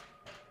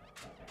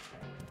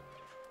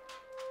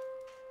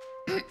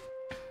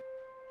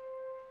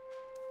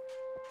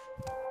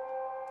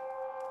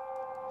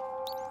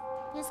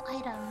 This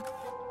item.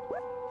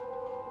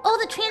 Oh,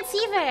 the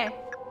transceiver!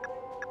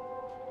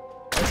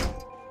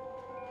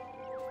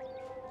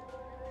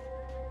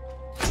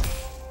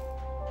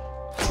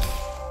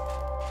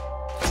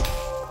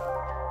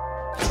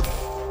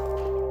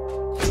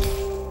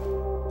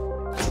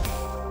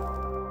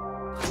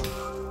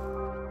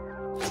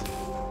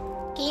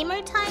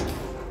 Gamer time?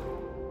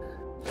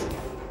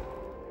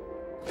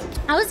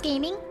 I was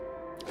gaming.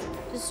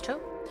 This is true.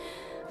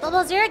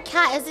 Bubbles, you're a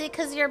cat. Is it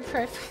because you're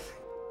perfect?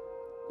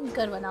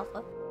 Good one,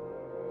 Alpha.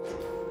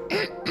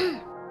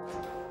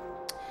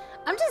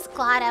 I'm just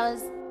glad I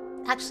was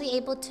actually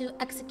able to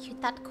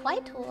execute that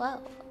quite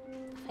well.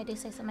 If I do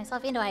say so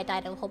myself. You know, I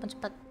died a whole bunch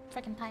of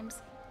freaking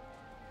times.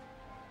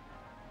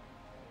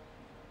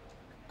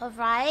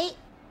 Alright.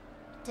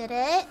 Did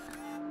it.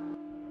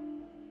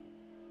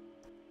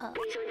 Oh.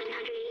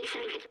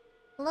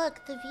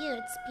 Look, the view.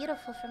 It's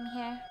beautiful from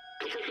here.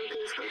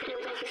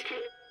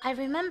 I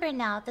remember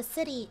now. The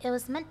city. It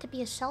was meant to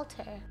be a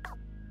shelter.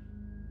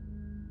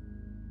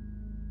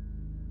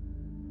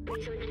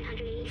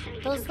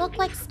 Those look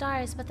like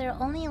stars, but they're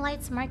only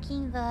lights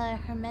marking the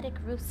hermetic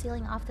roof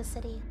sealing off the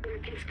city.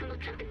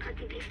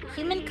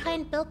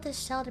 Humankind built this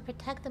shell to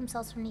protect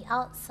themselves from the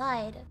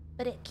outside,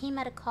 but it came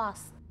at a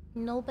cost.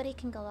 Nobody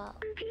can go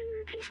out.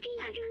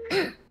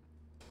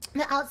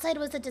 The outside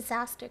was a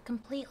disaster,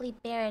 completely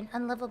barren,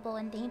 unlivable,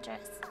 and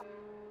dangerous.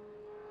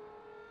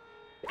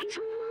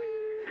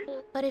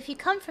 But if you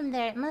come from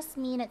there, it must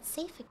mean it's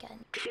safe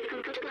again.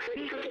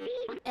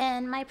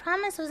 And my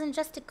promise wasn't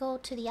just to go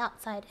to the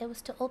outside, it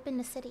was to open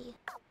the city.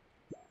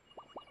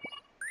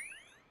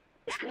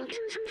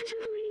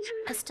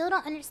 I still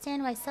don't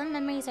understand why some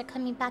memories are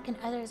coming back and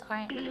others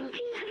aren't.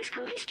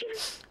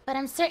 But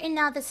I'm certain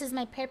now this is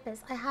my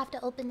purpose. I have to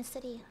open the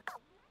city.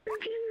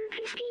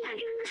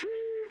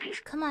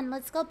 Come on,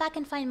 let's go back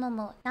and find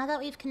Momo. Now that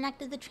we've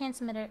connected the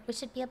transmitter, we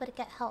should be able to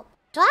get help.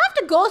 Do I have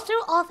to go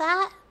through all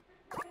that?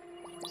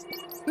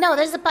 No,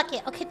 there's a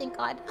bucket. Okay, thank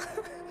God. I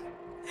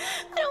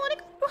don't want to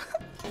go.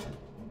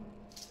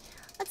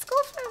 Let's go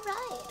for a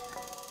ride.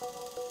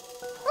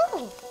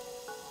 Oh,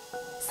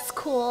 this is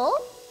cool.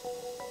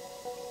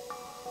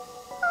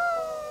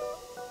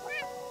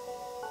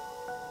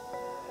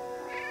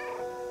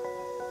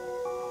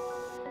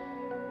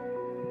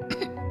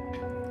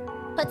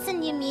 What's a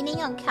new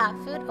meaning on cat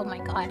food? Oh my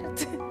God.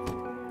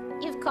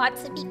 You've got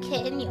to be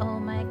kidding me. Oh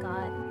my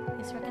God.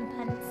 These freaking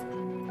pens.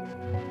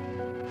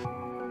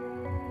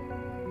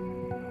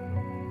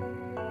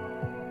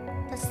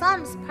 The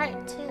Slums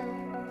Part 2.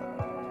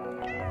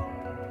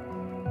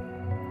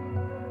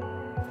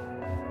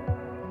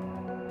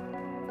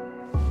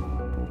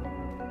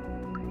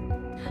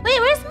 Wait,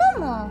 where's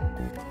Momo?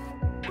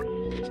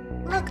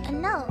 Look, a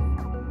note.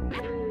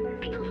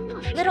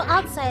 Little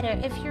outsider,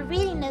 if you're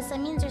reading this, that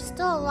means you're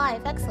still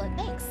alive. Excellent,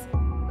 thanks.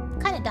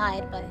 Kinda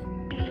died, but...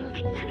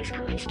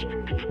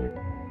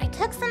 I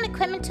took some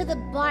equipment to the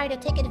bar to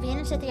take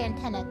advantage of the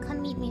antenna.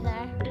 Come meet me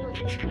there.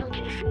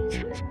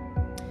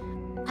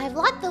 I've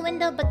locked the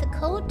window, but the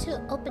code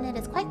to open it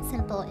is quite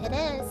simple. It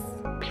is...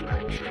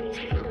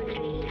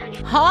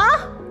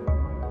 Huh?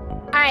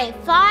 Alright,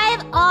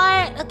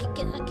 5R... Okay,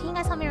 can you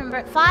guys help me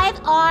remember?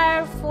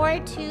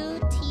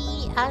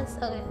 5R42TS...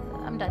 Okay,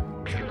 I'm done.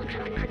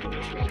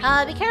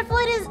 Be careful,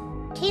 it is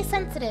case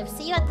sensitive.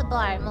 See you at the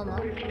bar,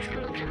 Momo.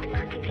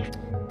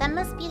 That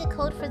must be the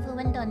code for the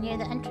window near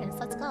the entrance.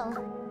 Let's go.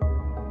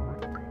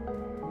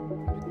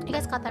 You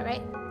guys got that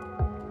right?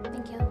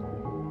 Thank you.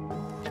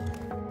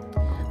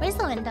 Where's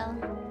the window?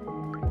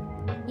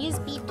 Use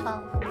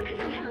B12.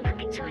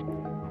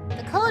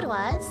 The code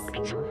was...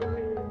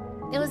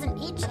 It was an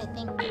H, I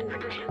think.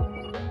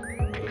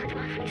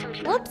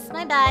 Whoops,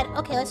 my bad.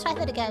 Okay, let's try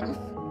that again.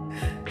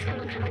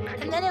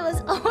 And then it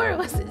was O, or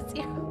was it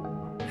 0?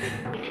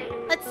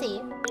 Let's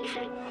see.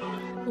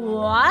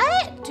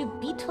 What? Dude,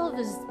 B12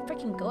 is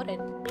freaking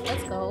goated.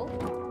 Let's go.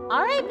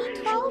 Alright,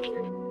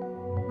 B12.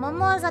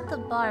 Momo is at the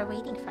bar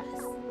waiting for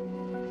us.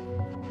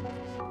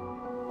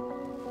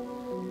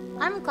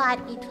 I'm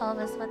glad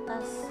B12 is with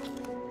us.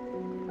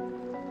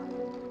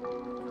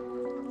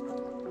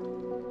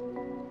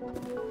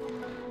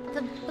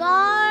 The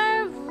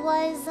bar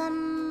was,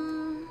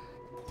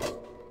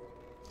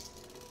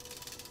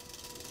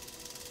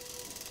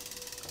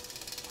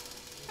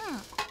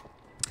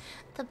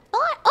 The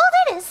bar... Oh,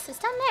 there it is! It's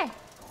down there.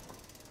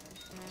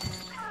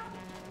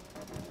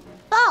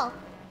 Ball!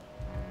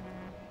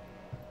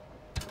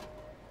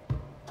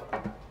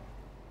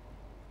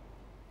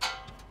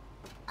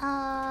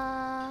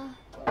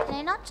 Can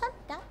I not jump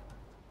down?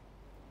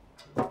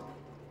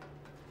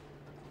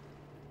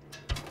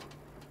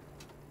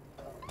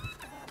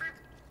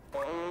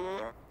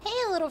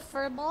 Hey, little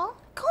furball.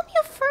 Call me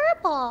a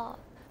furball.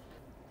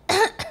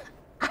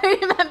 I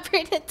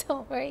remembered it,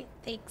 don't worry.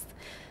 Thanks.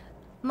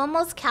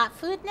 Momo's cat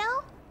food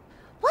now?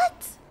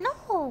 What?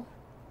 No.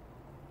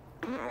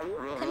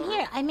 Come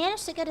here. I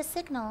managed to get a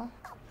signal.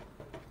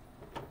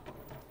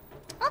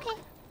 Okay.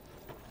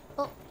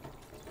 Oh.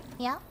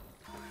 Yeah?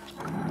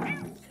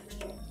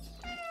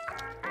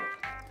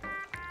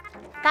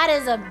 That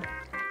is a...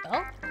 Oh?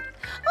 Oh,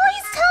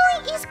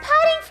 he's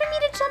patting for me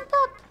to jump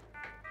up.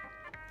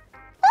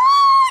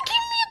 Oh,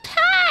 give me a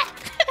pat!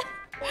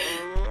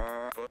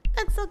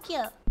 That's so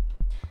cute.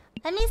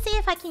 Let me see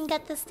if I can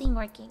get this thing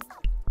working.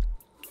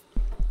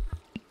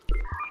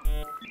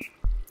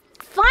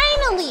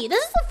 Finally!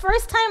 This is the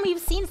first time we've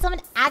seen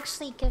someone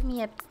actually give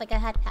me a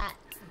head pat.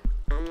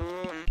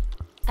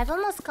 I've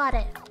almost got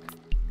it.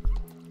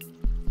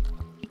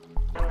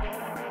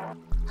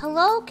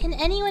 Hello? Can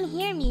anyone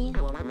hear me?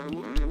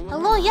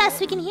 Hello? Yes,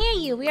 we can hear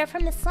you. We are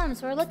from the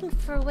slums. We're looking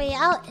for a way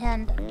out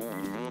and...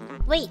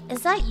 Wait,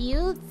 is that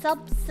you,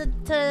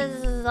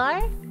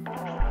 Zalbzatazar?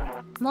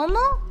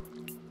 Momo?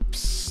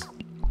 Psst.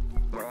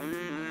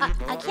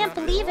 I can't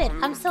believe it.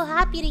 I'm so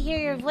happy to hear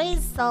your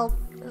voice,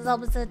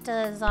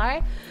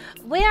 Zalbzatazar.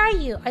 Where are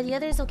you? Are the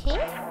others okay?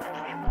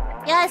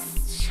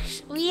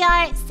 Yes, we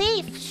are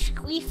safe.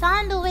 We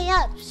found a way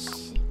up.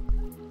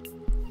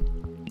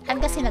 I'm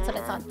guessing that's what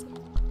it sounds.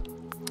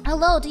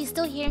 Hello, do you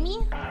still hear me?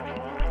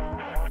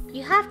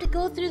 You have to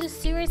go through the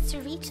sewers to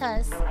reach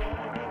us.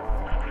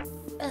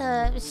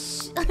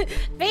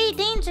 Very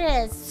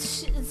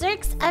dangerous.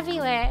 Zerks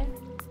everywhere.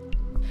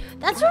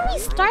 That's where we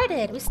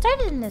started. We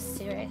started in the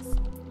sewers.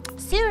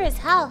 Sewers,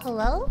 how?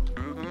 Hello?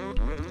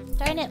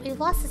 Darn it, we've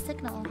lost the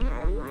signal.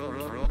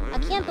 I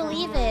can't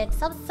believe it.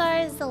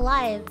 Substar is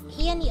alive.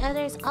 He and the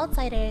others,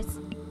 outsiders,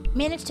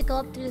 managed to go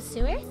up through the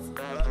sewers?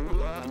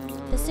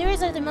 The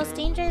sewers are the most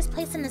dangerous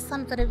place in the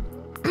slums, but if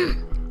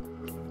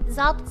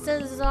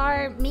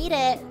Zalbzatazar made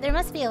it, there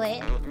must be a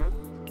way.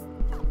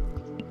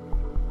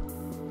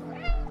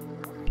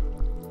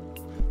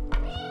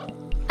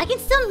 I can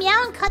still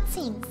meow in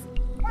cutscenes.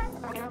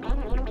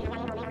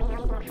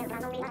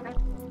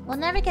 We'll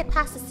never get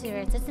past the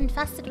sewers. It's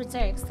infested with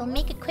zergs. They'll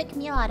make a quick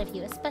meal out of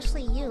you,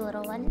 especially you,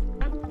 little one.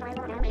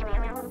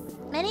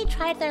 Many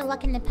tried their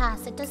luck in the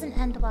past. It doesn't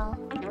end well.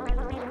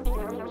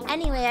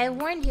 Anyway, I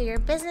warned you. Your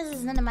business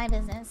is none of my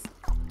business.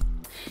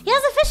 He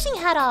has a fishing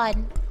hat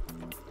on.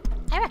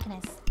 I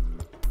recognize.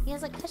 He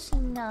has like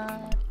fishing,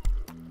 the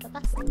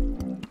best.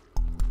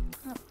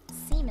 Oh,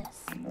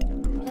 Seamus.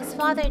 His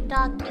father,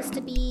 Doc, used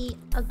to be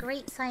a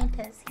great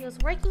scientist. He was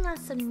working on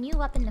some new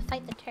weapon to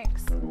fight the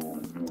Turks.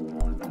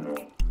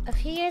 A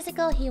few years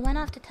ago, he went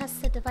off to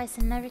test the device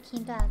and never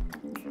came back.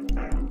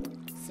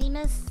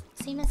 Seamus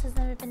has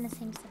never been the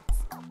same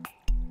since.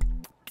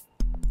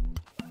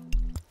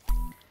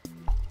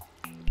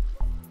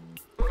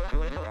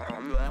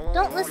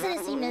 Don't listen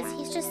to Seamus,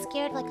 he's just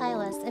scared like I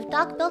was. If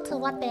Doc built a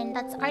weapon,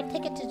 that's our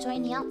ticket to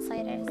join the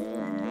outsiders.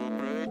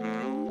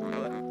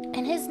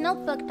 In his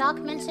notebook, Doc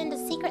mentioned a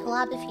secret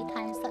lab a few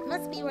times. That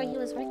must be where he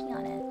was working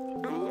on it.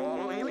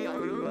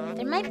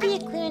 There might be a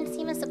clue in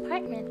Seamus'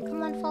 apartment.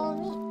 Come on, follow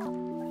me.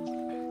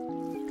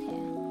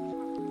 Okay.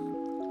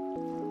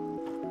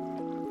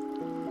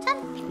 10.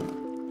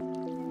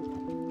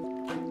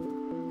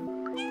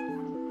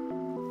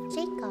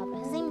 Jacob.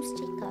 His name's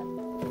Jacob.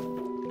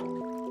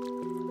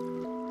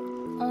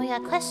 Oh yeah,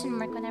 question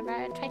mark whenever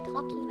I try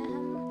talking to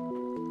him.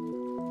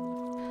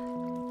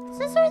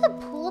 This is where the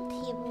pool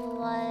table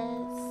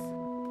was.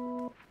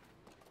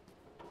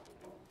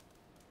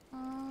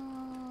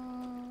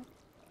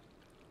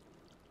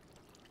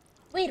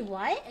 Wait,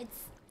 what?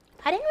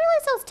 I didn't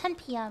realize it was 10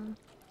 p.m.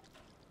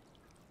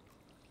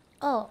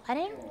 Oh, I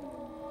didn't...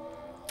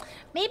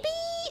 Maybe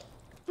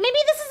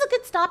this is a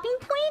good stopping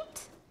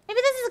point?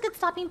 Maybe this is a good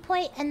stopping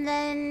point and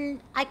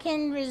then I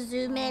can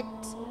resume it.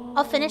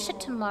 I'll finish it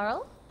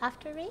tomorrow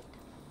after raid.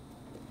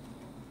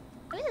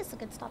 Maybe this is a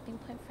good stopping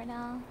point for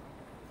now.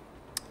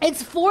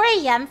 It's 4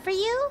 a.m. for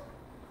you?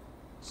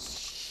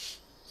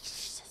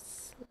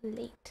 Jesus,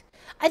 late.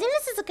 I think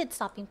this is a good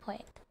stopping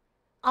point.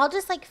 I'll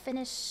just like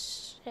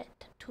finish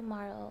it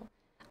tomorrow.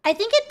 I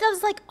think it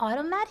does like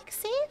automatic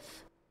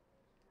save.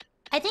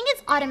 I think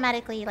it's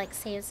automatically like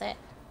saves it.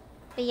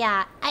 But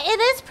yeah, it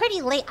is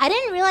pretty late. I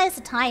didn't realize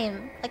the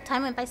time. Like,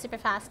 time went by super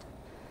fast.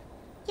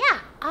 Yeah,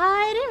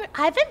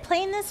 I've been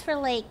playing this for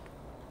like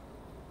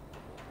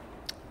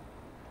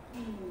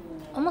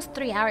almost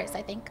 3 hours,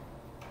 I think.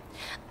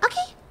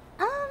 Okay,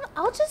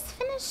 I'll just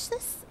finish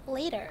this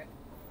later.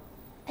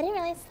 I didn't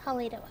realize how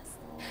late it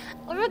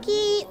was.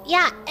 Rookie,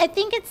 yeah, I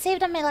think it's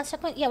saved on my last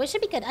checkpoint. Yeah, we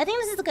should be good. I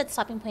think this is a good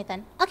stopping point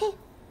then. Okay,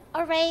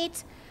 all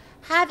right.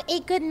 Have a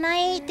good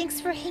night.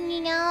 Thanks for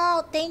hanging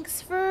out.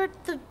 Thanks for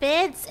the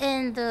bids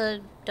and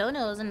the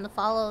donos and the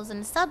follows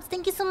and the subs.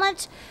 Thank you so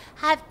much.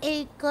 Have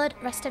a good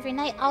rest of your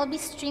night. I'll be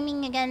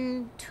streaming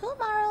again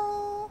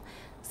tomorrow.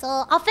 So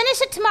I'll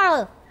finish it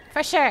tomorrow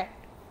for sure.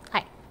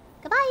 Alright.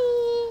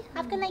 Goodbye.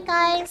 Have a good night,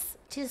 guys.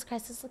 Jesus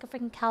Christ, this is like a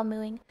freaking cow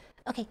mooing.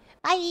 Okay,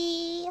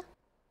 bye.